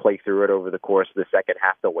tried to play through it over the course of the second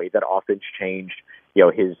half, the way that offense changed.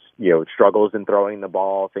 his struggles in throwing the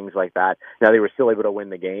ball, things like that. Now they were still able to win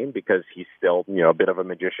the game because he's still a bit of a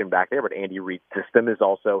magician back there. But Andy Reid's system is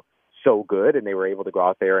also so good, and they were able to go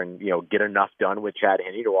out there and get enough done with Chad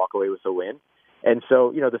Henne to walk away with a win. And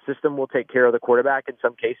so the system will take care of the quarterback. In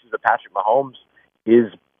some cases, but Patrick Mahomes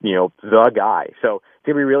is the guy. So it's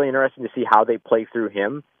gonna be really interesting to see how they play through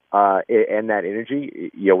him and that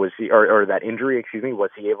energy. Was he or that injury? Excuse me. Was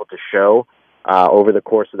he able to show over the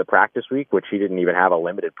course of the practice week, which he didn't even have a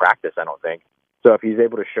limited practice, I don't think. So if he's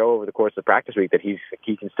able to show over the course of the practice week that he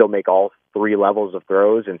can still make all three levels of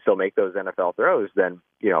throws and still make those NFL throws, then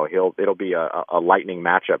it'll be a lightning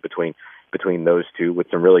matchup between those two with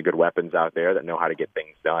some really good weapons out there that know how to get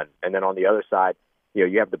things done. And then on the other side,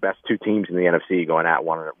 you have the best two teams in the NFC going at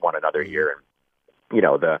one another here, and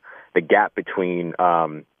the gap between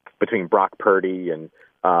Brock Purdy and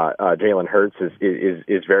Jalen Hurts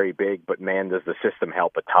is very big, but man, does the system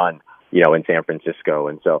help a ton, in San Francisco.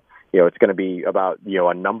 And so, it's going to be about,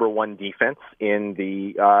 a number one defense in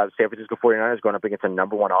the San Francisco 49ers going up against a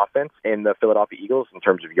number one offense in the Philadelphia Eagles in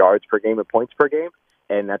terms of yards per game and points per game.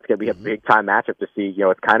 And that's going to be a big time matchup to see.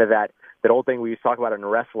 It's kind of that old thing we used to talk about in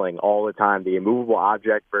wrestling all the time, the immovable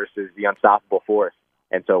object versus the unstoppable force.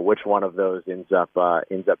 And so which one of those ends up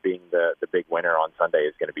being the big winner on Sunday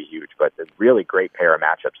is going to be huge. But a really great pair of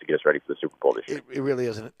matchups to get us ready for the Super Bowl this year. It really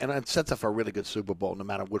is. And it sets up for a really good Super Bowl no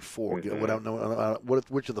matter what four,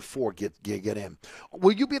 which of the four get in.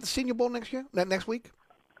 Will you be at the Senior Bowl next week?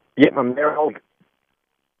 Yeah, I'm there all week.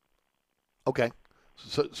 Okay.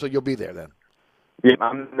 So you'll be there then? Yeah,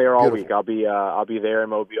 I'm there all week. I'll be there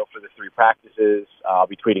in Mobile for the 3 practices. I'll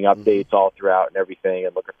be tweeting updates all throughout and everything,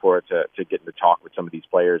 and looking forward to getting to talk with some of these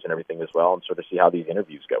players and everything as well, and sort of see how these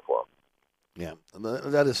interviews go for them.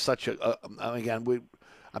 Yeah, that is such a. Again,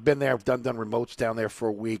 I've been there, I've done remotes down there for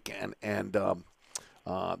a week, and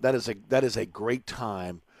that is a great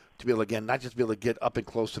time to be able to, again, not just be able to get up and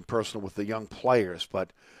close and personal with the young players,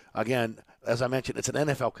 but again, as I mentioned, it's an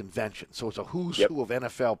NFL convention, so it's a who's who of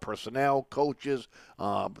NFL personnel, coaches,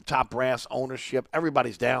 top brass, ownership.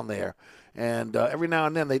 Everybody's down there, and every now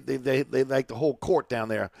and then they like the whole court down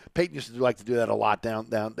there. Peyton used to like to do that a lot down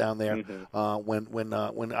there when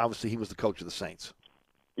obviously he was the coach of the Saints.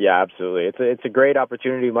 Yeah, absolutely. It's a great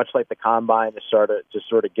opportunity, much like the Combine, to sort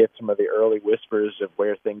of get some of the early whispers of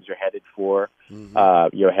where things are headed for.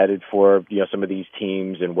 Headed for some of these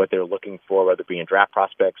teams and what they're looking for, whether it be in draft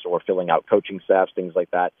prospects or filling out coaching staffs, things like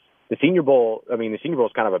that. The Senior Bowl, the Senior Bowl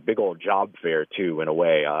is kind of a big old job fair too, in a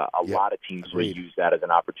way. A lot of teams will use that as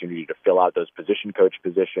an opportunity to fill out those position coach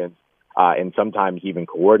positions, and sometimes even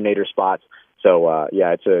coordinator spots. So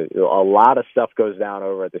it's a lot of stuff goes down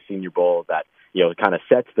over at the Senior Bowl that kind of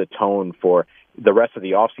sets the tone for the rest of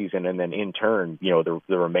the offseason, and then in turn, the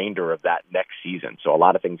remainder of that next season. So a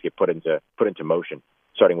lot of things get put into motion,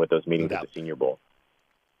 starting with those meetings at the Senior Bowl.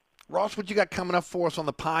 Ross, what you got coming up for us on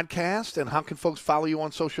the podcast, and how can folks follow you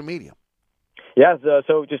on social media? Yeah,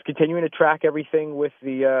 so just continuing to track everything with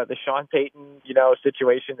the Sean Payton,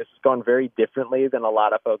 situation. This has gone very differently than a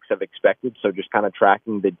lot of folks have expected. So just kind of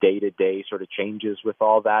tracking the day-to-day sort of changes with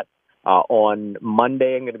all that. On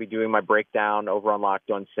Monday, I'm going to be doing my breakdown over on Locked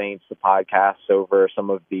On Saints, the podcast, over some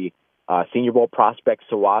of the Senior Bowl prospects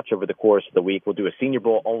to watch over the course of the week. We'll do a Senior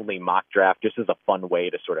Bowl only mock draft, just as a fun way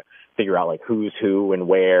to sort of figure out like who's who and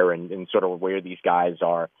where, and sort of where these guys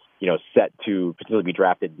are, set to particularly be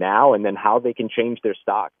drafted now, and then how they can change their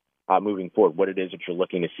stock moving forward, what it is that you're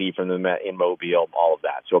looking to see from them in Mobile, all of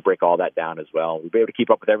that. So we'll break all that down as well. We'll be able to keep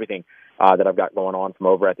up with everything that I've got going on from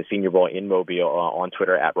over at the Senior Bowl in Mobile on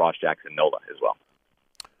Twitter at Ross Jackson Nola as well.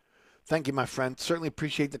 Thank you, my friend. Certainly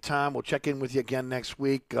appreciate the time. We'll check in with you again next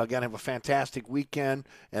week. Again, have a fantastic weekend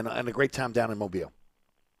and a great time down in Mobile.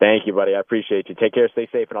 Thank you, buddy. I appreciate you. Take care, stay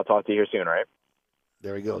safe, and I'll talk to you here soon, all right?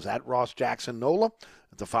 There he goes, at Ross Jackson Nola.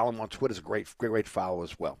 To follow him on Twitter is a great follow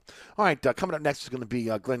as well. All right, coming up next is going to be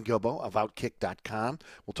Glenn Guilbeau of Outkick.com.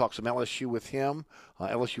 We'll talk some LSU with him,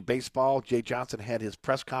 LSU baseball. Jay Johnson had his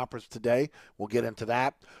press conference today. We'll get into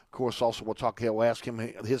that. Of course, also we'll ask him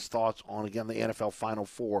his thoughts on, again, the NFL Final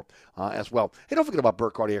Four as well. Hey, don't forget about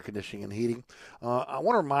Burkhardt Air Conditioning and Heating. I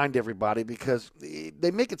want to remind everybody, because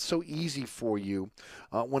they make it so easy for you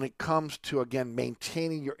when it comes to, again,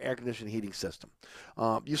 maintaining your air conditioning heating system.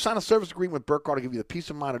 You sign a service agreement with Burkhardt to give you the peace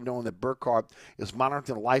of mind of knowing that Burkhardt is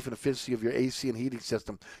monitoring the life and efficiency of your AC and heating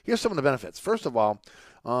system. Here's some of the benefits. First of all,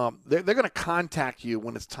 they're going to contact you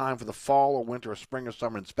when it's time for the fall or winter or spring or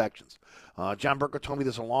summer inspections. John Burkhardt told me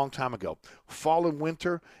this a long time ago. Fall and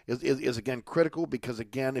winter is again, critical because,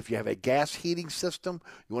 again, if you have a gas heating system,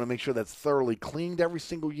 you want to make sure that's thoroughly cleaned every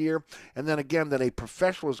single year. And then, again, that a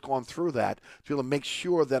professional has gone through that to be able to make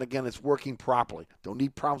sure that, again, it's working properly. Don't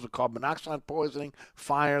need problems with carbon monoxide poisoning,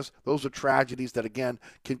 fires. Those are tragedies that, again,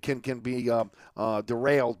 can be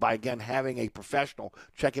derailed by, again, having a professional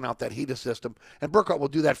checking out that heater system. And Burkhardt will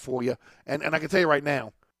do that for you. And I can tell you right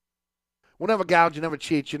now, we'll never gouge, you never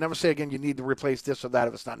cheat, you never say again you need to replace this or that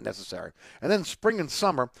if it's not necessary. And then spring and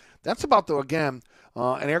summer, that's about an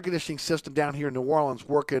air conditioning system down here in New Orleans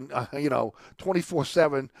working,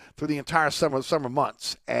 24/7 through the entire summer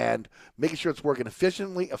months and making sure it's working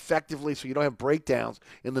efficiently, effectively, so you don't have breakdowns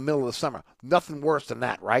in the middle of the summer. Nothing worse than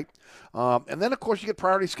that, right? And then, of course, you get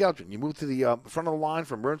priority scheduling. You move to the front of the line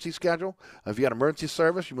for emergency schedule. If you got emergency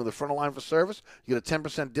service, you move to the front of the line for service. You get a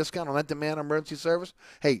 10% discount on that demand emergency service.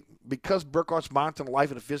 Hey, because Burkhardt's monitoring the life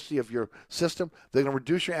and efficiency of your system, they're going to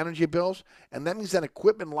reduce your energy bills, and that means that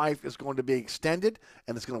equipment life is going to be extended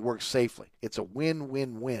and it's going to work safely. It's a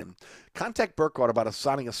win-win-win. Contact Burkhardt about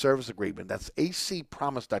signing a service agreement. That's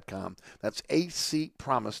acpromise.com. That's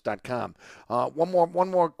acpromise.com.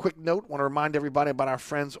 One more quick note. I want to remind everybody about our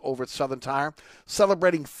friends over at Southern Tire,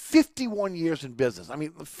 celebrating 51 years in business. I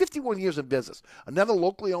mean, 51 years in business. Another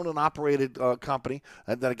locally owned and operated company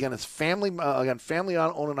that, again, is family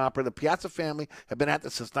owned and operated. The Piazza family have been at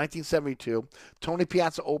this since 1972. Tony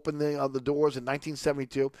Piazza opened the doors in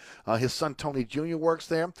 1972. His son Tony Jr. works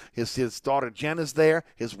there. His daughter Jen is there.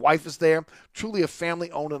 His wife is there. Truly a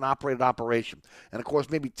family-owned and operated operation. And, of course,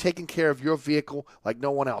 maybe taking care of your vehicle like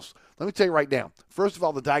no one else. Let me tell you right now, first of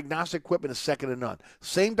all, the diagnostic equipment is second to none.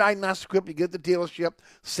 Same diagnostic equipment you get at the dealership,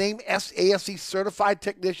 same ASE certified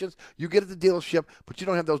technicians you get at the dealership, but you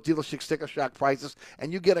don't have those dealership sticker shock prices.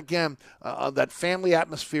 And you get, again, that family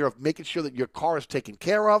atmosphere of making sure that your car is taken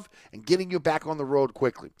care of and getting you back on the road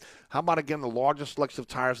quickly. How about, again, the largest selection of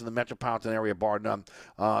tires in the metropolitan area, bar none.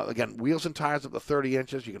 Again, wheels and tires up to 30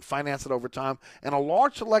 inches. You can finance it over time. And a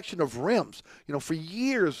large selection of rims. For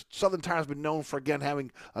years, Southern Tire has been known for, again,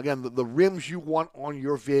 having, the rims you want on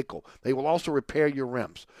your vehicle. They will also repair your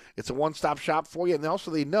rims. It's a one-stop shop for you. And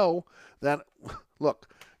also they know that, look,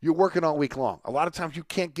 you're working all week long. A lot of times you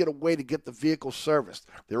can't get away to get the vehicle serviced.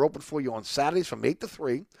 They're open for you on Saturdays from 8 to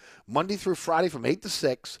 3, Monday through Friday from 8 to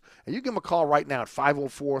 6. And you give them a call right now at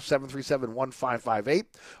 504-737-1558.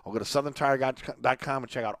 Or go to southerntire.com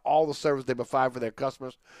and check out all the service they provide for their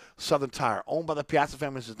customers. Southern Tire, owned by the Piazza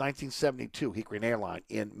family since 1972, Hickory and Airline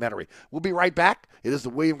in Metairie. We'll be right back. It is the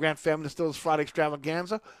William Grant Family Distillers Friday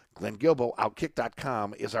Extravaganza. Glenn Gilbo,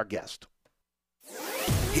 Outkick.com, is our guest.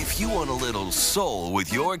 If you want a little soul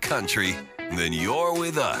with your country, then you're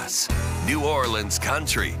with us. New Orleans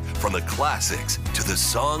Country. From the classics to the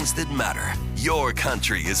songs that matter. Your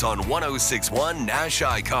country is on 106.1 Nash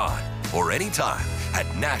Icon. Or anytime at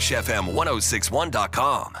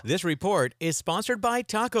NashFM1061.com. This report is sponsored by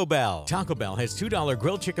Taco Bell. Taco Bell has $2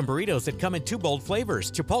 grilled chicken burritos that come in 2 bold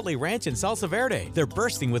flavors, Chipotle Ranch and Salsa Verde. They're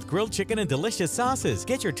bursting with grilled chicken and delicious sauces.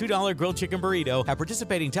 Get your $2 grilled chicken burrito at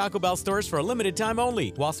participating Taco Bell stores for a limited time only,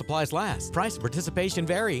 while supplies last. Price and participation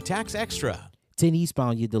vary. Tax extra. 10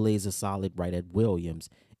 eastbound, your delays are solid right at Williams.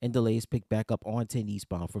 And delays pick back up on 10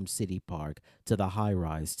 eastbound from City Park to the High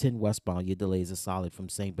Rise. 10 westbound, your delays are solid from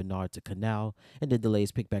St. Bernard to Canal. And the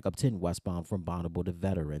delays pick back up 10 westbound from Bonneville to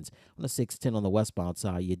Veterans. On the 610 on the westbound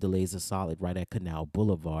side, your delays are solid right at Canal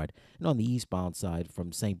Boulevard. And on the eastbound side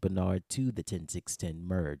from St. Bernard to the 10610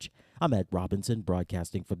 merge. I'm Ed Robinson,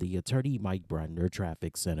 broadcasting from the Attorney Mike Brandner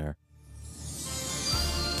Traffic Center.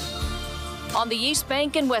 On the East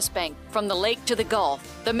Bank and West Bank, from the lake to the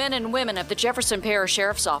Gulf, the men and women of the Jefferson Parish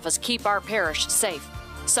Sheriff's Office keep our parish safe.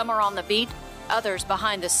 Some are on the beat, others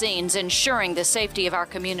behind the scenes, ensuring the safety of our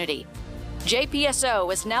community.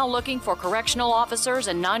 JPSO is now looking for correctional officers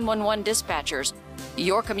and 911 dispatchers.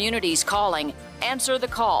 Your community's calling. Answer the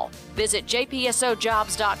call. Visit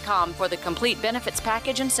jpsojobs.com for the complete benefits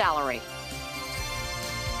package and salary.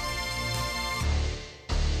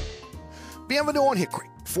 Bienvenue on Hickory,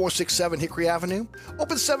 467 Hickory Avenue.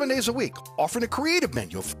 Open 7 days a week, offering a creative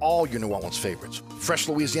menu of all your New Orleans favorites. Fresh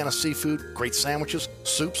Louisiana seafood, great sandwiches,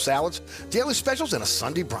 soups, salads, daily specials, and a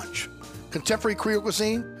Sunday brunch. Contemporary Creole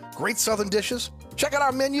cuisine, great Southern dishes. Check out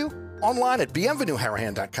our menu online at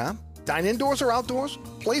bienvenueharahan.com. Dine indoors or outdoors.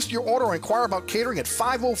 Place your order or inquire about catering at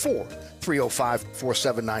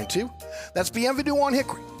 504-305-4792. That's Bienvenue on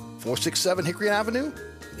Hickory, 467 Hickory Avenue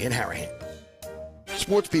in Harahan.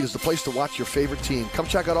 SportsBeat is the place to watch your favorite team. Come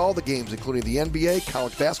check out all the games, including the NBA,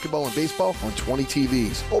 college basketball, and baseball on 20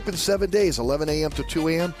 TVs. Open 7 days, 11 a.m. to 2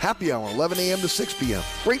 a.m. Happy hour, 11 a.m. to 6 p.m.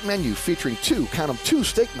 Great menu featuring two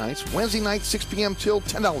steak nights. Wednesday night, 6 p.m. till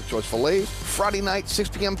 $10 choice fillets. Friday night, 6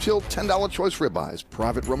 p.m. till $10 choice ribeyes.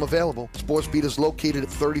 Private room available. SportsBeat is located at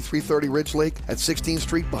 3330 Ridge Lake at 16th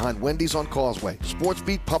Street behind Wendy's on Causeway.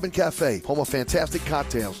 SportsBeat Pub and Cafe, home of fantastic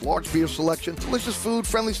cocktails, large beer selection, delicious food,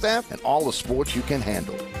 friendly staff, and all the sports you can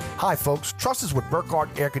handle. Hi, folks. Trust is what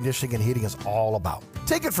Burkhardt Air Conditioning and Heating is all about.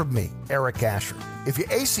 Take it from me, Eric Asher. If your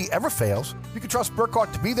AC ever fails, you can trust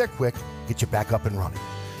Burkhardt to be there quick, get you back up and running.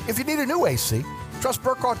 If you need a new AC, trust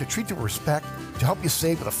Burkhardt to treat you with respect, to help you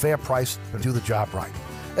save with a fair price and do the job right.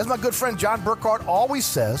 As my good friend John Burkhardt always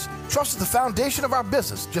says, trust is the foundation of our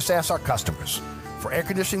business. Just ask our customers. For air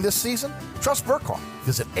conditioning this season, trust Burkhardt.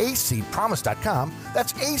 Visit acpromise.com.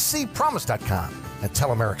 That's acpromise.com. And tell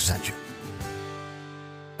them Eric sent you.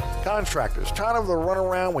 Contractors, tired of the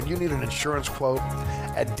runaround when you need an insurance quote?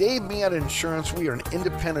 At Dave Miata Insurance, we are an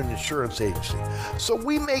independent insurance agency, so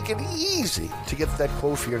we make it easy to get that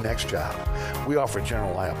quote for your next job. We offer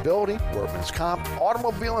general liability, workman's comp,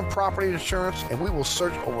 automobile and property insurance, and we will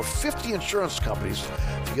search over 50 insurance companies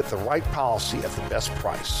to get the right policy at the best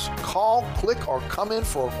price. Call, click, or come in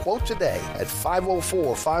for a quote today at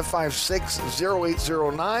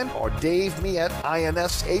 504-556-0809 or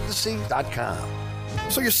DaveMe@insagency.com.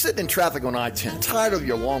 So you're sitting in traffic on I-10, tired of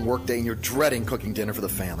your long workday, and you're dreading cooking dinner for the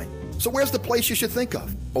family. So where's the place you should think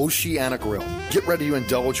of? Oceana Grill. Get ready to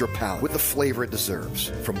indulge your palate with the flavor it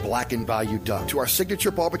deserves. From blackened bayou duck to our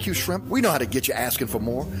signature barbecue shrimp, we know how to get you asking for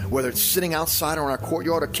more. Whether it's sitting outside or in our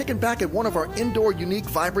courtyard or kicking back at one of our indoor, unique,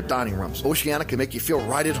 vibrant dining rooms, Oceana can make you feel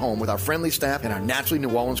right at home with our friendly staff and our naturally New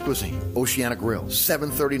Orleans cuisine. Oceana Grill,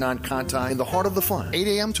 739 Conti, in the heart of the fun, 8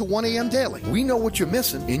 a.m. to 1 a.m. daily. We know what you're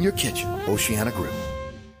missing in your kitchen. Oceana Grill.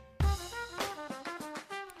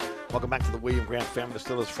 Welcome back to the William Grant Family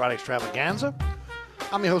Distillers Friday Extravaganza.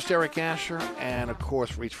 I'm your host, Eric Asher, and of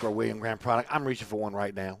course, reach for a William Grant product. I'm reaching for one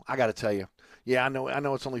right now. I got to tell you. Yeah, I know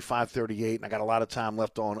it's only 5:38, and I got a lot of time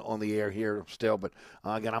left on the air here still, but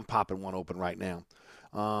again, I'm popping one open right now.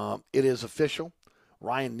 It is official.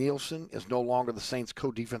 Ryan Nielsen is no longer the Saints'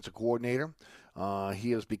 co-defensive coordinator.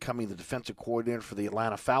 He is becoming the defensive coordinator for the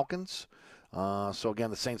Atlanta Falcons. So again,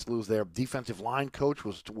 the Saints lose their defensive line coach,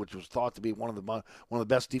 which was thought to be one of the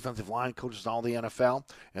best defensive line coaches in all the NFL,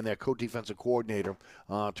 and their co-defensive coordinator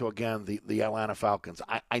to again the Atlanta Falcons.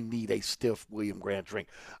 I need a stiff William Grant drink.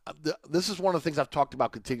 This is one of the things I've talked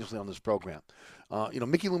about continuously on this program.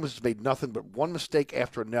 Mickey Loomis has made nothing but one mistake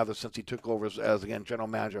after another since he took over as again general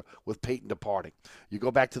manager, with Peyton departing. You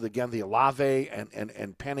go back to the Olave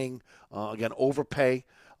and Penning again overpay.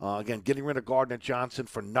 Again, getting rid of Gardner Johnson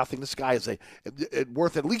for nothing. This guy is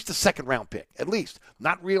worth at least a second-round pick, at least.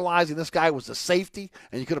 Not realizing this guy was a safety,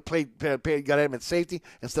 and you could have got him at safety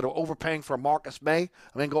instead of overpaying for Marcus May.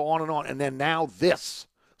 I mean, go on and on. And then now this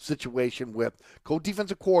situation with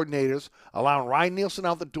co-defensive coordinators allowing Ryan Nielsen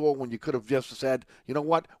out the door when you could have just said, you know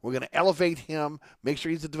what, we're going to elevate him, make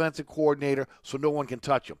sure he's the defensive coordinator so no one can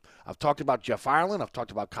touch him. I've talked about Jeff Ireland. I've talked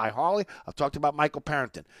about Kai Harley. I've talked about Michael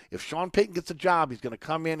Parrington. If Sean Payton gets a job, he's going to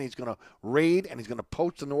come in, he's going to raid, and he's going to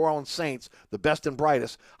poach the New Orleans Saints, the best and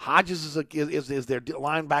brightest. Hodges is their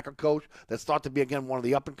linebacker coach that's thought to be, again, one of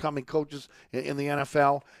the up-and-coming coaches in the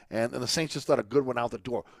NFL, and the Saints just let a good one out the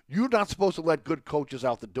door. You're not supposed to let good coaches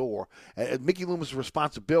out the door. And Mickey Loomis'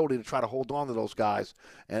 responsibility to try to hold on to those guys,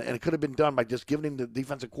 and it could have been done by just giving him the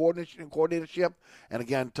defensive coordinatorship, and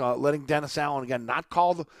again letting Dennis Allen again not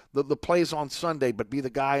call the plays on Sunday, but be the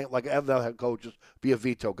guy like other head coaches, be a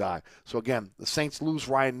veto guy. So again, the Saints lose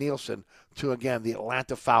Ryan Nielsen to again the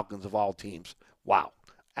Atlanta Falcons of all teams. Wow,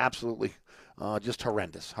 absolutely, just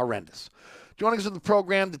horrendous. Joining us in the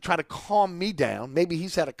program to try to calm me down. Maybe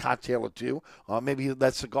he's had a cocktail or two. Maybe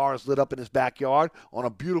that cigar is lit up in his backyard on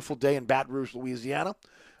a beautiful day in Baton Rouge, Louisiana.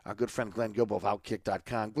 Our good friend Glenn Gilbo of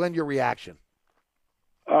Outkick.com. Glenn, your reaction?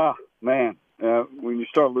 Man, when you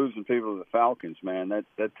start losing people to the Falcons, man, that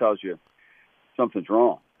tells you something's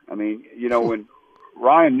wrong. I mean, when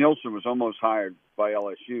Ryan Nielsen was almost hired by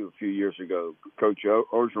LSU a few years ago, Coach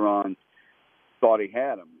Orgeron thought he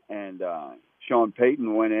had him, and Sean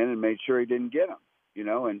Payton went in and made sure he didn't get him,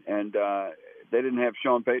 and they didn't have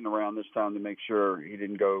Sean Payton around this time to make sure he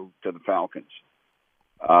didn't go to the Falcons.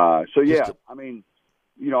 A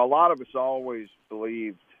lot of us always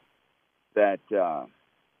believed that,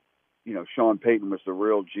 Sean Payton was the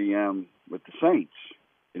real GM with the Saints,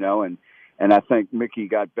 and I think Mickey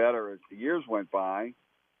got better as the years went by,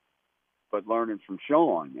 but learning from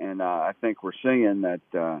Sean. And I think we're seeing that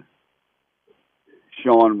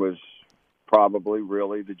Sean was probably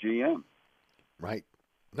really the GM. Right.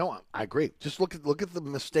 No, I agree. Just look at the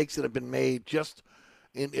mistakes that have been made just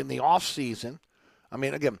in the off season. I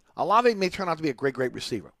mean, again, Olave may turn out to be a great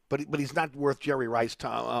receiver, but he's not worth Jerry Rice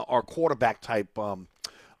or quarterback type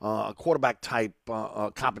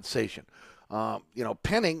compensation.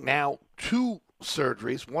 Penning now 2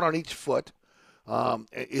 surgeries, 1 on each foot.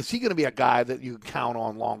 Is he going to be a guy that you can count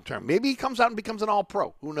on long term? Maybe he comes out and becomes an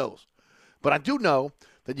all-pro. Who knows? But I do know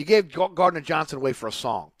that you gave Gardner Johnson away for a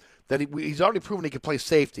song. That he's already proven he could play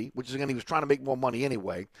safety, which is, again, he was trying to make more money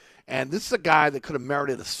anyway. And this is a guy that could have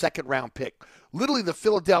merited a second-round pick. Literally, the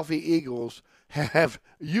Philadelphia Eagles have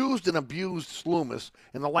used and abused Slumis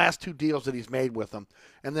in the last 2 deals that he's made with them.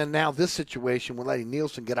 And then now this situation with letting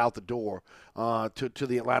Nielsen get out the door to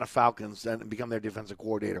the Atlanta Falcons and become their defensive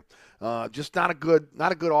coordinator. Just not a good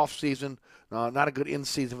offseason, not a good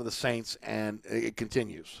in-season for the Saints, and it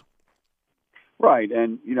continues. Right,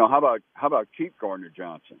 and how about keep Gardner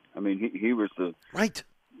Johnson? I mean, he was the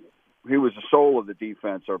He was the soul of the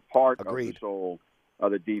defense, or part of the soul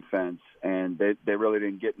of the defense, and they really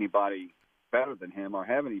didn't get anybody better than him or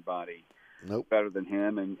have anybody better than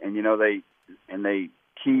him. And they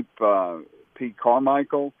keep Pete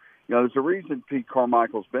Carmichael. There's a reason Pete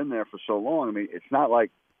Carmichael's been there for so long. I mean, it's not like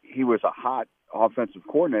he was a hot offensive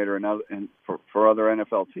coordinator and for other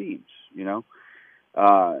NFL teams.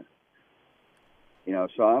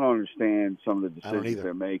 So I don't understand some of the decisions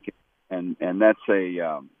they're making, and that's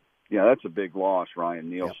that's a big loss, Ryan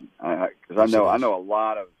Nielsen. Because I know a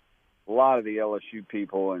lot of the LSU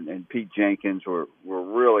people and Pete Jenkins were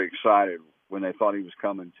really excited when they thought he was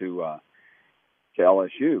coming to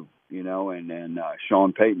LSU, and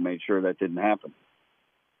Sean Payton made sure that didn't happen.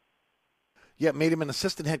 Yeah, it made him an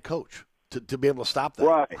assistant head coach to be able to stop that,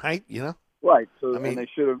 right? Right. So and they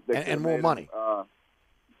should have and more money.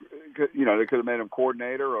 They could have made him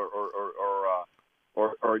coordinator or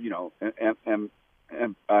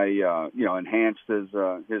enhanced his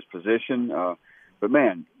position. But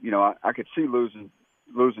man, I could see losing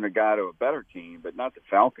a guy to a better team, but not the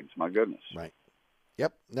Falcons. My goodness. Right.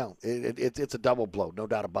 Yep. No, it's a double blow, no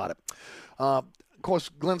doubt about it. Of course,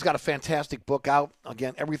 Glenn's got a fantastic book out.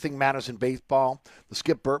 Again, Everything Matters in Baseball. The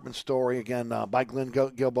Skip Bertman story, again, by Glenn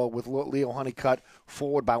Guilbeau with Leo Honeycutt,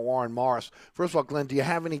 forward by Warren Morris. First of all, Glenn, do you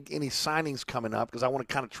have any signings coming up? Because I want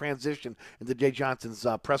to kind of transition into Jay Johnson's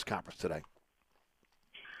press conference today.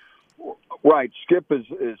 Right. Skip is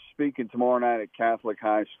speaking tomorrow night at Catholic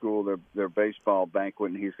High School, their baseball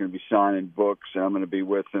banquet, and he's going to be signing books. And I'm going to be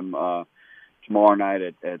with him tomorrow night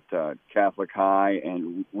at Catholic High,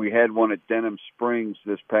 and we had one at Denham Springs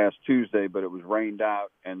this past Tuesday, but it was rained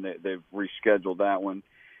out, and they've rescheduled that one.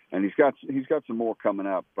 And he's got some more coming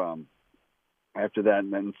up after that,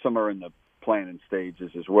 and then some are in the planning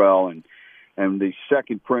stages as well. And the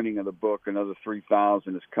second printing of the book, another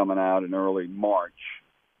 3,000, is coming out in early March.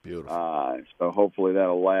 Beautiful. So hopefully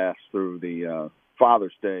that'll last through the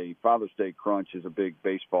Father's Day. Father's Day Crunch is a big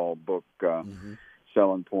baseball book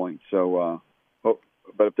selling point. So.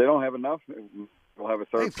 But if they don't have enough, we'll have a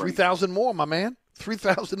third. Hey, 3,000 more, my man.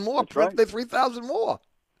 3,000 more. Print the 3,000 more.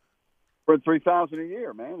 Print 3,000 a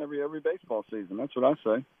year, man. Every baseball season. That's what I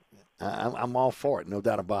say. I'm all for it, no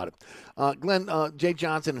doubt about it. Glenn, Jay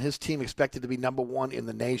Johnson and his team expected to be number 1 in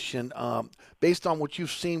the nation. Based on what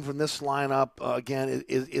you've seen from this lineup, again,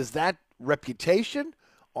 is that reputation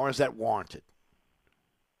or is that warranted?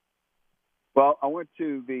 Well, I went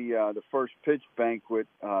to the first pitch banquet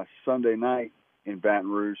Sunday night in Baton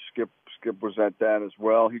Rouge. Skip was at that as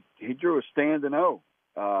well. He drew a standing O.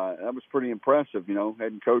 That was pretty impressive,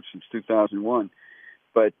 hadn't coached since 2001.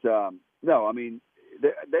 But, no, I mean,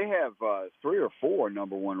 they have 3 or 4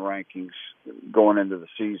 number 1 rankings going into the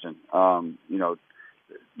season.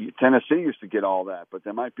 Tennessee used to get all that, but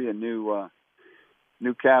there might be a new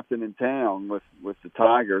captain in town with the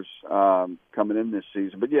Tigers coming in this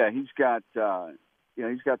season. But, yeah, he's got the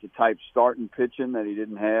type starting pitching that he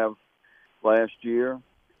didn't have last year,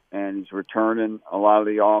 and he's returning a lot of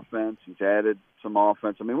the offense. He's added some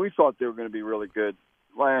offense. I mean, we thought they were going to be really good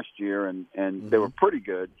last year, and they were pretty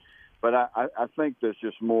good. But I think there's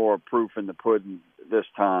just more proof in the pudding this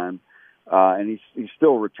time, and he's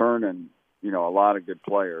still returning, a lot of good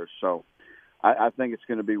players. So I think it's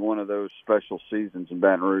going to be one of those special seasons in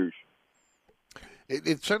Baton Rouge.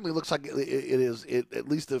 It certainly looks like it is, at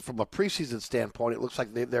least from a preseason standpoint, it looks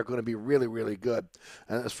like they're going to be really, really good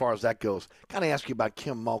as far as that goes. Got to ask you about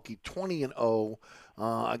Kim Mulkey, 20-0.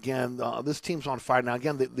 Again, this team's on fire. Now,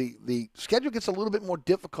 again, the schedule gets a little bit more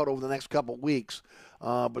difficult over the next couple of weeks,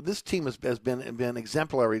 but this team has been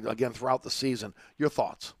exemplary, again, throughout the season. Your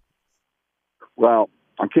thoughts? Well,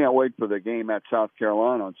 I can't wait for the game at South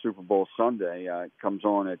Carolina on Super Bowl Sunday. It comes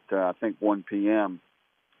on at, I think, 1 p.m.,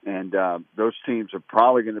 and those teams are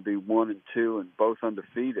probably going to be 1-2 and both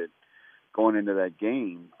undefeated going into that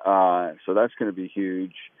game. So that's going to be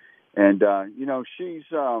huge. And, she's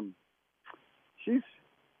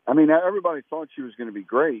I mean, everybody thought she was going to be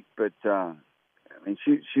great, but,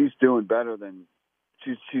 she's doing better than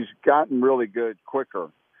she's gotten really good quicker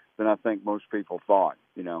than I think most people thought,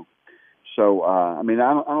 So, I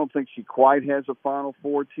don't think she quite has a Final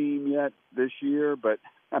Four team yet this year, but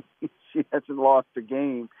she hasn't lost a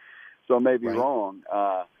game, so I may be wrong.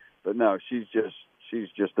 But no, she's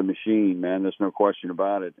just a machine, man. There's no question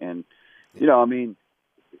about it. And,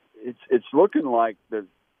 it's looking like the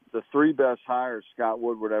three best hires Scott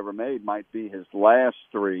Woodward ever made might be his last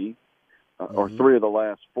three, or three of the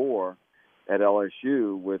last four at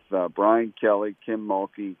LSU with Brian Kelly, Kim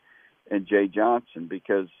Mulkey, and Jay Johnson,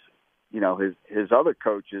 because his other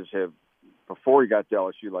coaches have, before he got to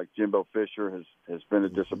LSU, like Jimbo Fisher has been a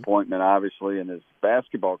disappointment, obviously, and his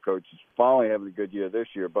basketball coach is finally having a good year this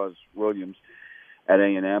year, Buzz Williams at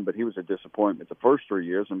A&M, but he was a disappointment the first 3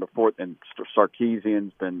 years, and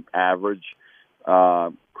Sarkisian's been average.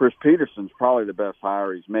 Chris Peterson's probably the best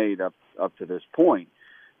hire he's made up to this point,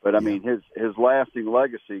 but his lasting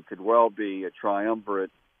legacy could well be a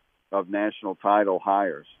triumvirate of national title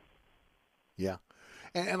hires. Yeah.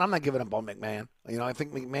 And I'm not giving up on McMahon. I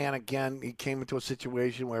think McMahon, again, he came into a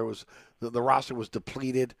situation where it was the roster was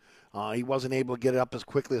depleted. He wasn't able to get it up as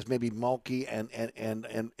quickly as maybe Mulkey and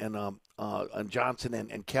Johnson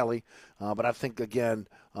and Kelly. But I think, again,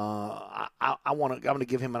 I'm going to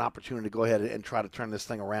give him an opportunity to go ahead and try to turn this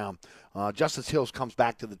thing around. Justice Hills comes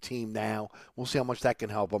back to the team now. We'll see how much that can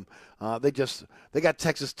help them. They got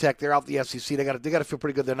Texas Tech. They're out the SEC. They got to feel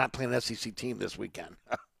pretty good. They're not playing an SEC team this weekend.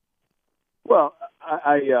 Well,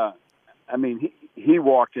 he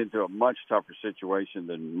walked into a much tougher situation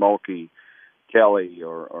than Mulkey, Kelly,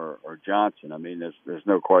 or Johnson. There's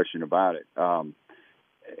no question about it.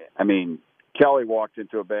 Kelly walked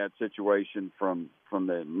into a bad situation from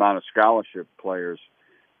the amount of scholarship players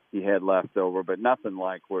he had left over, but nothing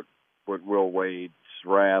like what Will Wade's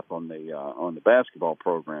wrath on the basketball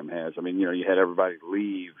program has. You had everybody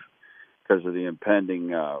leave because of the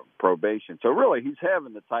impending probation. So really, he's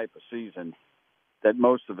having the type of season that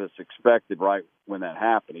most of us expected right when that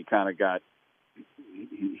happened. He kind of got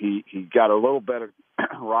he got a little better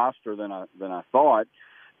roster than I thought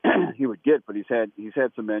he would get, but he's had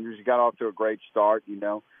some injuries. He got off to a great start,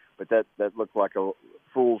 but that looked like a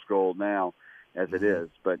fool's gold now as it is.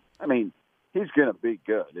 But he's going to be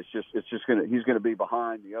good. He's going to be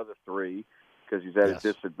behind the other three because he's at a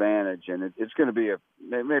disadvantage, and it's going to be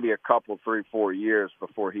maybe a couple, 3-4 years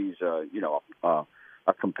before he's a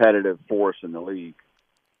competitive force in the league.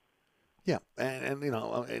 Yeah, and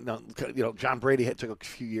John Brady took a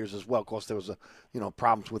few years as well. Of course, there was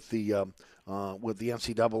problems with the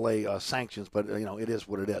NCAA sanctions, but it is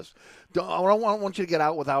what it is. I don't want you to get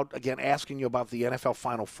out without again asking you about the NFL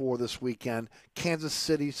Final Four this weekend. Kansas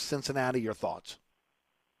City, Cincinnati. Your thoughts?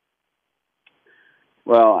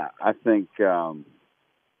 Well, I think I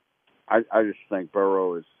just think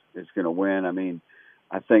Burrow is going to win.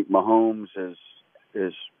 I think Mahomes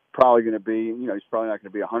is probably going to be, he's probably not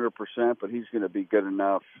going to be 100%, but he's going to be good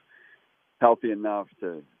enough, healthy enough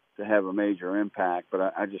to have a major impact.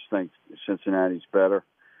 But I just think Cincinnati's better,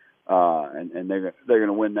 and they're going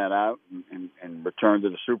to win that out and return to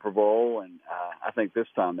the Super Bowl. And I think this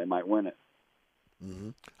time they might win it. Mm-hmm.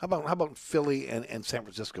 How about Philly and San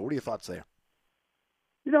Francisco? What are your thoughts there?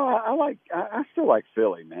 I still like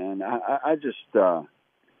Philly, man. I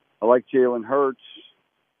like Jalen Hurts.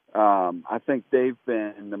 I think they've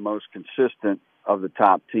been the most consistent of the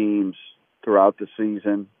top teams throughout the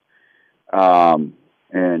season. And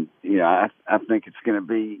I think it's going to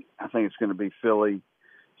be Philly,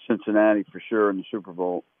 Cincinnati for sure in the Super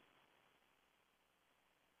Bowl.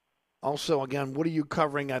 Also, again, what are you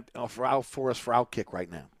covering for Outkick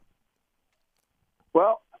right now?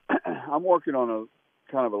 Well, I'm working on a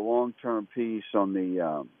kind of a long-term piece on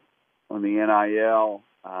the NIL.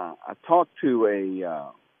 I talked to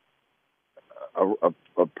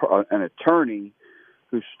an attorney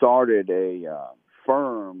who started a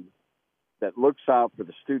firm that looks out for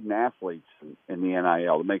the student athletes in the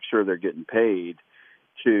NIL to make sure they're getting paid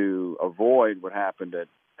to avoid what happened at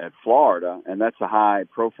Florida, and that's a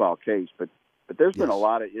high-profile case. But there's been a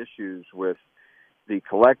lot of issues with the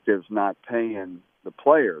collectives not paying the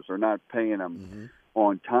players or not paying them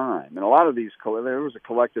on time. And a lot of these, there was a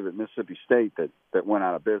collective at Mississippi State that went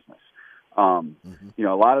out of business. A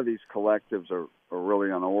lot of these collectives are really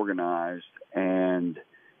unorganized, and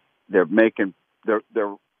they're making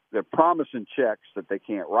they're promising checks that they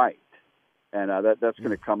can't write, and that's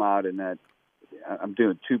going to come out in that. I'm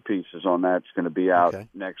doing 2 pieces on that. It's going to be out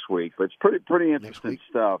next week, but it's pretty interesting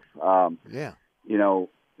stuff. Yeah, you know,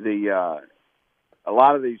 a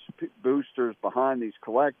lot of these boosters behind these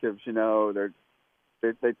collectives, you know,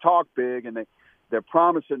 they talk big and they're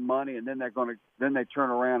promising money, and then they turn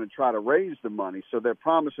around and try to raise the money. So they're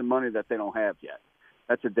promising money that they don't have yet.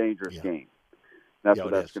 That's a dangerous game. That's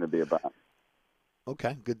what that's going to be about.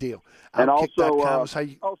 Okay, good deal. And also,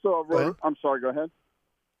 I wrote. I'm sorry. Go ahead.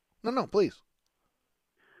 No, please.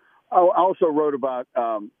 I also wrote about.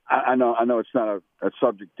 I know it's not a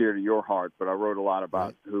subject dear to your heart, but I wrote a lot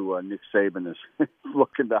about who Nick Saban is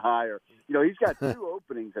looking to hire. You know, he's got 2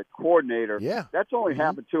 openings at coordinator. Yeah, that's only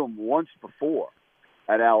happened to him once before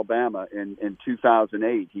at Alabama in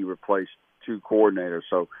 2008. He replaced 2 coordinators,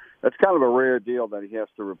 so that's kind of a rare deal that he has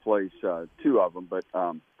to replace 2 of them. But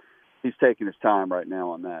he's taking his time right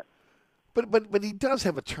now on that. But he does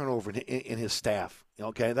have a turnover in his staff.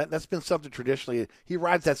 Okay, that's been something traditionally. He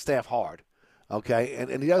rides that staff hard. Okay,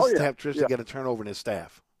 and he does have traditionally get a turnover in his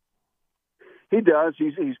staff. He does.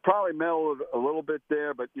 He's probably mellowed a little bit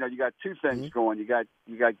there, but you know, you got 2 things going. You got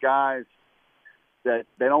guys that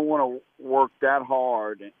they don't want to work that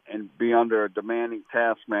hard and be under a demanding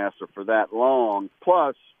taskmaster for that long.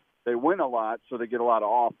 Plus, they win a lot, so they get a lot of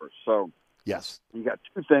offers. So yes, you got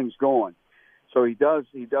 2 things going. So he does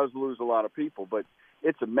lose a lot of people, but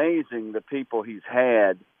it's amazing the people he's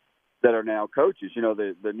had that are now coaches. You know,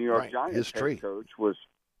 the New York Giants head coach was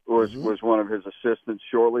one of his assistants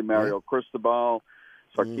shortly, Mario Cristobal,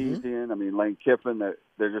 Sarkisian, I mean, Lane Kiffin.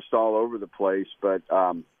 They're just all over the place. But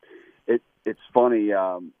it's funny.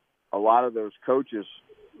 A lot of those coaches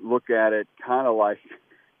look at it kind of like,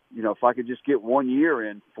 you know, if I could just get 1 year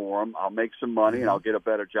in for them, I'll make some money and I'll get a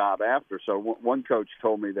better job after. So one coach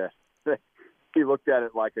told me that he looked at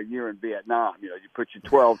it like a year in Vietnam. You know, you put your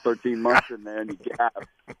 12, 13 months in there and you get out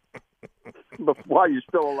while you're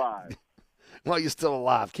still alive. While you're still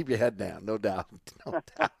alive. Keep your head down, no doubt. No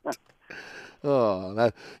doubt.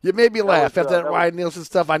 Oh, you made me laugh after that Ryan Nielsen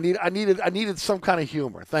stuff. I needed some kind of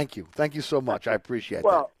humor. Thank you so much. I appreciate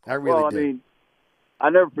that. I really did. I mean,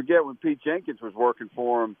 I never forget when Pete Jenkins was working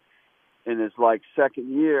for him in his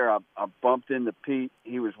second year. I bumped into Pete.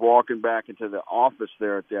 He was walking back into the office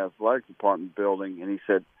there at the athletic department building, and he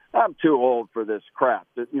said, "I'm too old for this crap."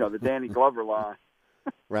 You know, the Danny Glover line.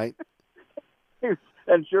 Right.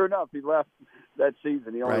 And sure enough, he left that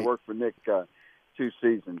season. He only worked for Nick 2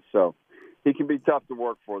 seasons, so he can be tough to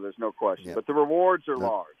work for. There's no question. Yeah. But the rewards are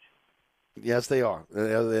large. Yes, they are,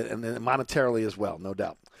 and monetarily as well, no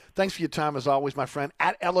doubt. Thanks for your time, as always, my friend.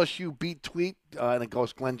 At LSU Beat Tweet, and it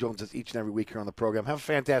goes Glenn Jones each and every week here on the program. Have a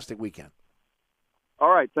fantastic weekend. All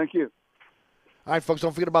right, thank you. All right, folks,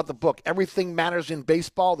 don't forget about the book, Everything Matters in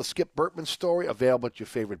Baseball, the Skip Bertman story, available at your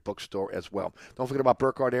favorite bookstore as well. Don't forget about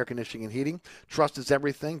Burkhardt Air Conditioning and Heating. Trust is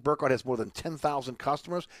everything. Burkhardt has more than 10,000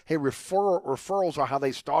 customers. Hey, referrals are how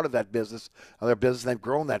they started that business, they've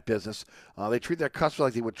grown that business. They treat their customers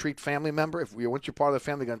like they would treat family member. If once you're part of the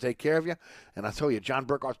family, they're going to take care of you. And I tell you, John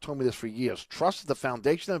Burkhardt's told me this for years. Trust is the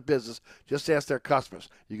foundation of business. Just ask their customers.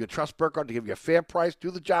 You can trust Burkhardt to give you a fair price, do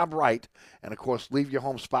the job right, and, of course, leave your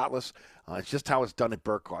home spotless. It's just how it's done at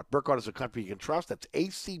Burkhardt. Burkhardt is a company you can trust. That's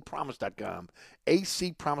acpromise.com.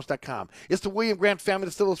 acpromise.com. It's the William Grant Family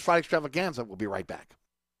Distillers Friday Extravaganza. We'll be right back.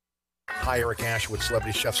 Hi, Eric Ashwood,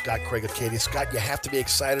 celebrity chef Scott Craig of Katie's. Scott, you have to be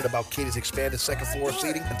excited about Katie's expanded second floor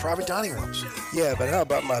seating and private dining rooms. Yeah, but how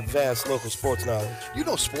about my vast local sports knowledge? You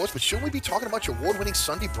know sports, but shouldn't we be talking about your award-winning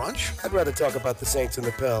Sunday brunch? I'd rather talk about the Saints and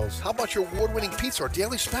the Pels. How about your award-winning pizza or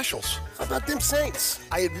daily specials? How about them Saints?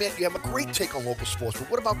 I admit you have a great take on local sports,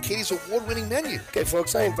 but what about Katie's award-winning menu? Okay,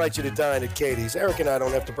 folks, I invite you to dine at Katie's. Eric and I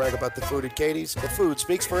don't have to brag about the food at Katie's. The food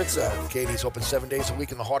speaks for itself. Katie's open 7 days a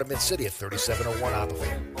week in the heart of Mid-City at 3701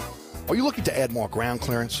 Opperville. Are you looking to add more ground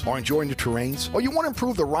clearance or enjoy new terrains? Or you want to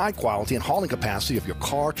improve the ride quality and hauling capacity of your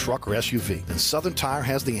car, truck, or SUV? Then Southern Tire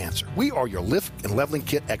has the answer. We are your lift and leveling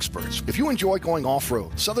kit experts. If you enjoy going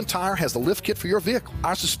off-road, Southern Tire has the lift kit for your vehicle.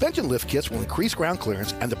 Our suspension lift kits will increase ground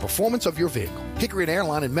clearance and the performance of your vehicle. Hickory and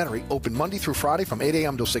Airline in Metairie open Monday through Friday from 8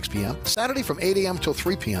 a.m. till 6 p.m., Saturday from 8 a.m. till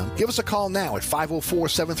 3 p.m. Give us a call now at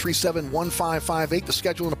 504-737-1558 to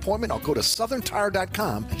schedule an appointment, or go to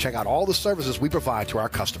southerntire.com and check out all the services we provide to our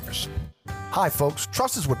customers. Hi, folks.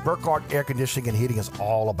 Trust is what Burkhardt Air Conditioning and Heating is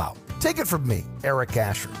all about. Take it from me, Eric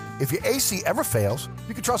Asher. If your AC ever fails,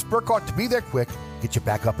 you can trust Burkhardt to be there quick, get you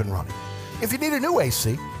back up and running. If you need a new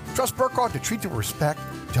AC, trust Burkhardt to treat you with respect,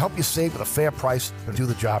 to help you save at a fair price, and do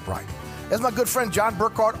the job right. As my good friend John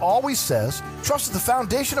Burkhardt always says, trust is the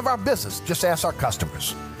foundation of our business. Just ask our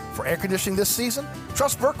customers. For air conditioning this season,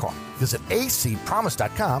 trust Burkhardt. Visit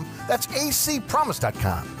acpromise.com. That's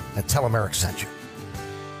acpromise.com. And tell them Eric sent you.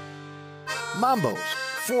 Mambo's,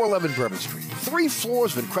 411 Bourbon Street. 3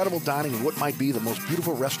 floors of incredible dining in what might be the most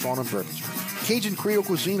beautiful restaurant on Bourbon Street. Cajun Creole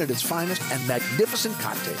cuisine at its finest and magnificent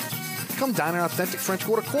cocktails. Come dine in our authentic French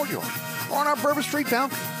Quarter courtyard or on our Bourbon Street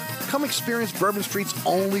balcony. Come experience Bourbon Street's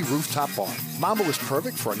only rooftop bar. Mambo is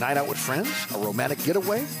perfect for a night out with friends, a romantic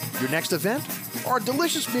getaway, your next event, or a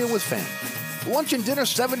delicious meal with family. Lunch and dinner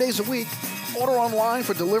 7 days a week. Order online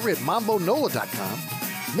for delivery at mambonola.com.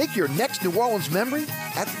 Make your next New Orleans memory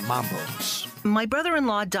at Mambo's. My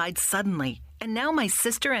brother-in-law died suddenly, and now my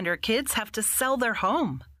sister and her kids have to sell their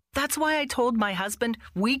home. That's why I told my husband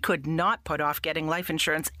we could not put off getting life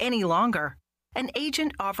insurance any longer. An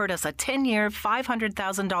agent offered us a 10-year,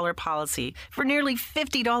 $500,000 policy for nearly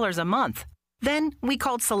 $50 a month. Then we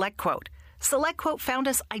called SelectQuote. SelectQuote found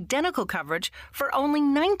us identical coverage for only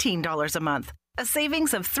 $19 a month, a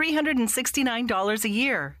savings of $369 a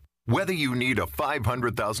year. Whether you need a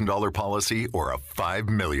 $500,000 policy or a $5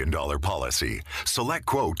 million policy,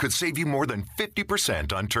 SelectQuote could save you more than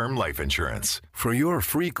 50% on term life insurance. For your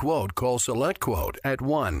free quote, call SelectQuote at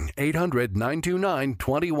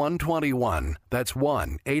 1-800-929-2121. That's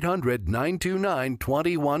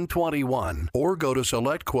 1-800-929-2121. Or go to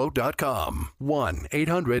SelectQuote.com.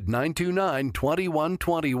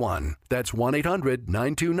 1-800-929-2121. That's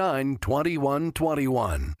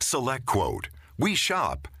 1-800-929-2121. SelectQuote. We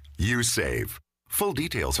shop. You save. Full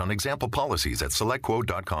details on example policies at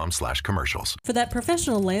selectquote.com/commercials. For that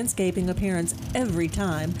professional landscaping appearance every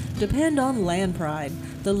time, depend on Land Pride,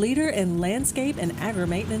 the leader in landscape and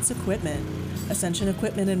agri-maintenance equipment. Ascension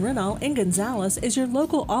Equipment in Renal in Gonzales is your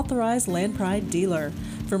local authorized Land Pride dealer.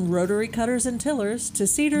 From rotary cutters and tillers to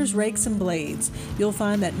seeders, rakes, and blades, you'll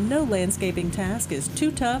find that no landscaping task is too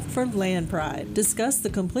tough for Land Pride. Discuss the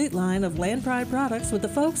complete line of Land Pride products with the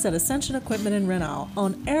folks at Ascension Equipment in Renal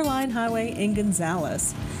on Airline Highway in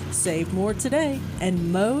Gonzales. Save more today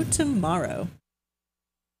and mow tomorrow.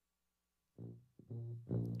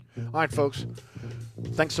 All right, folks.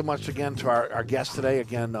 Thanks so much again to our guests today.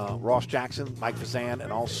 Again, Ross Jackson, Mike Vazan,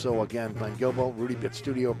 and also, again, Glenn Gilbo, Rudy Bit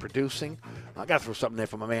Studio producing. I got to throw something there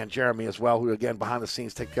for my man Jeremy as well, who, again, behind the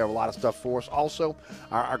scenes, take care of a lot of stuff for us. Also,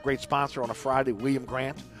 our great sponsor on a Friday, William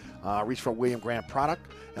Grant. Reach for a William Grant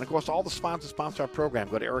product. And, of course, all the sponsors sponsor our program.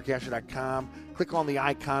 Go to ericasher.com. Click on the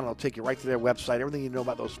icon. It'll take you right to their website. Everything you know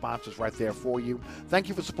about those sponsors right there for you. Thank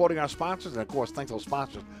you for supporting our sponsors. And, of course, thank those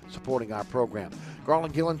sponsors supporting our program.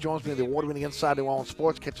 Garland Gillen joins me in the award-winning Inside New Orleans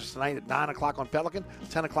Sports. Catch us tonight at 9 o'clock on Pelican,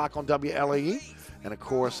 10 o'clock on WLAE. And, of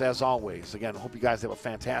course, as always, again, I hope you guys have a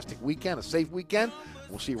fantastic weekend, a safe weekend.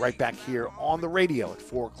 We'll see you right back here on the radio at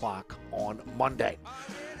 4 o'clock on Monday.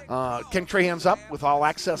 Ken Trahan's up with All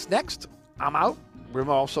Access next. I'm out.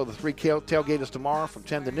 Remember also the 3 tailgaters tomorrow from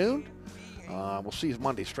 10 to noon. We'll see you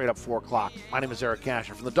Monday straight up 4 o'clock. My name is Eric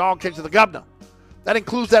Casher. From the dog cage to the governor. That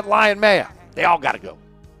includes that lion mayor. They all got to go.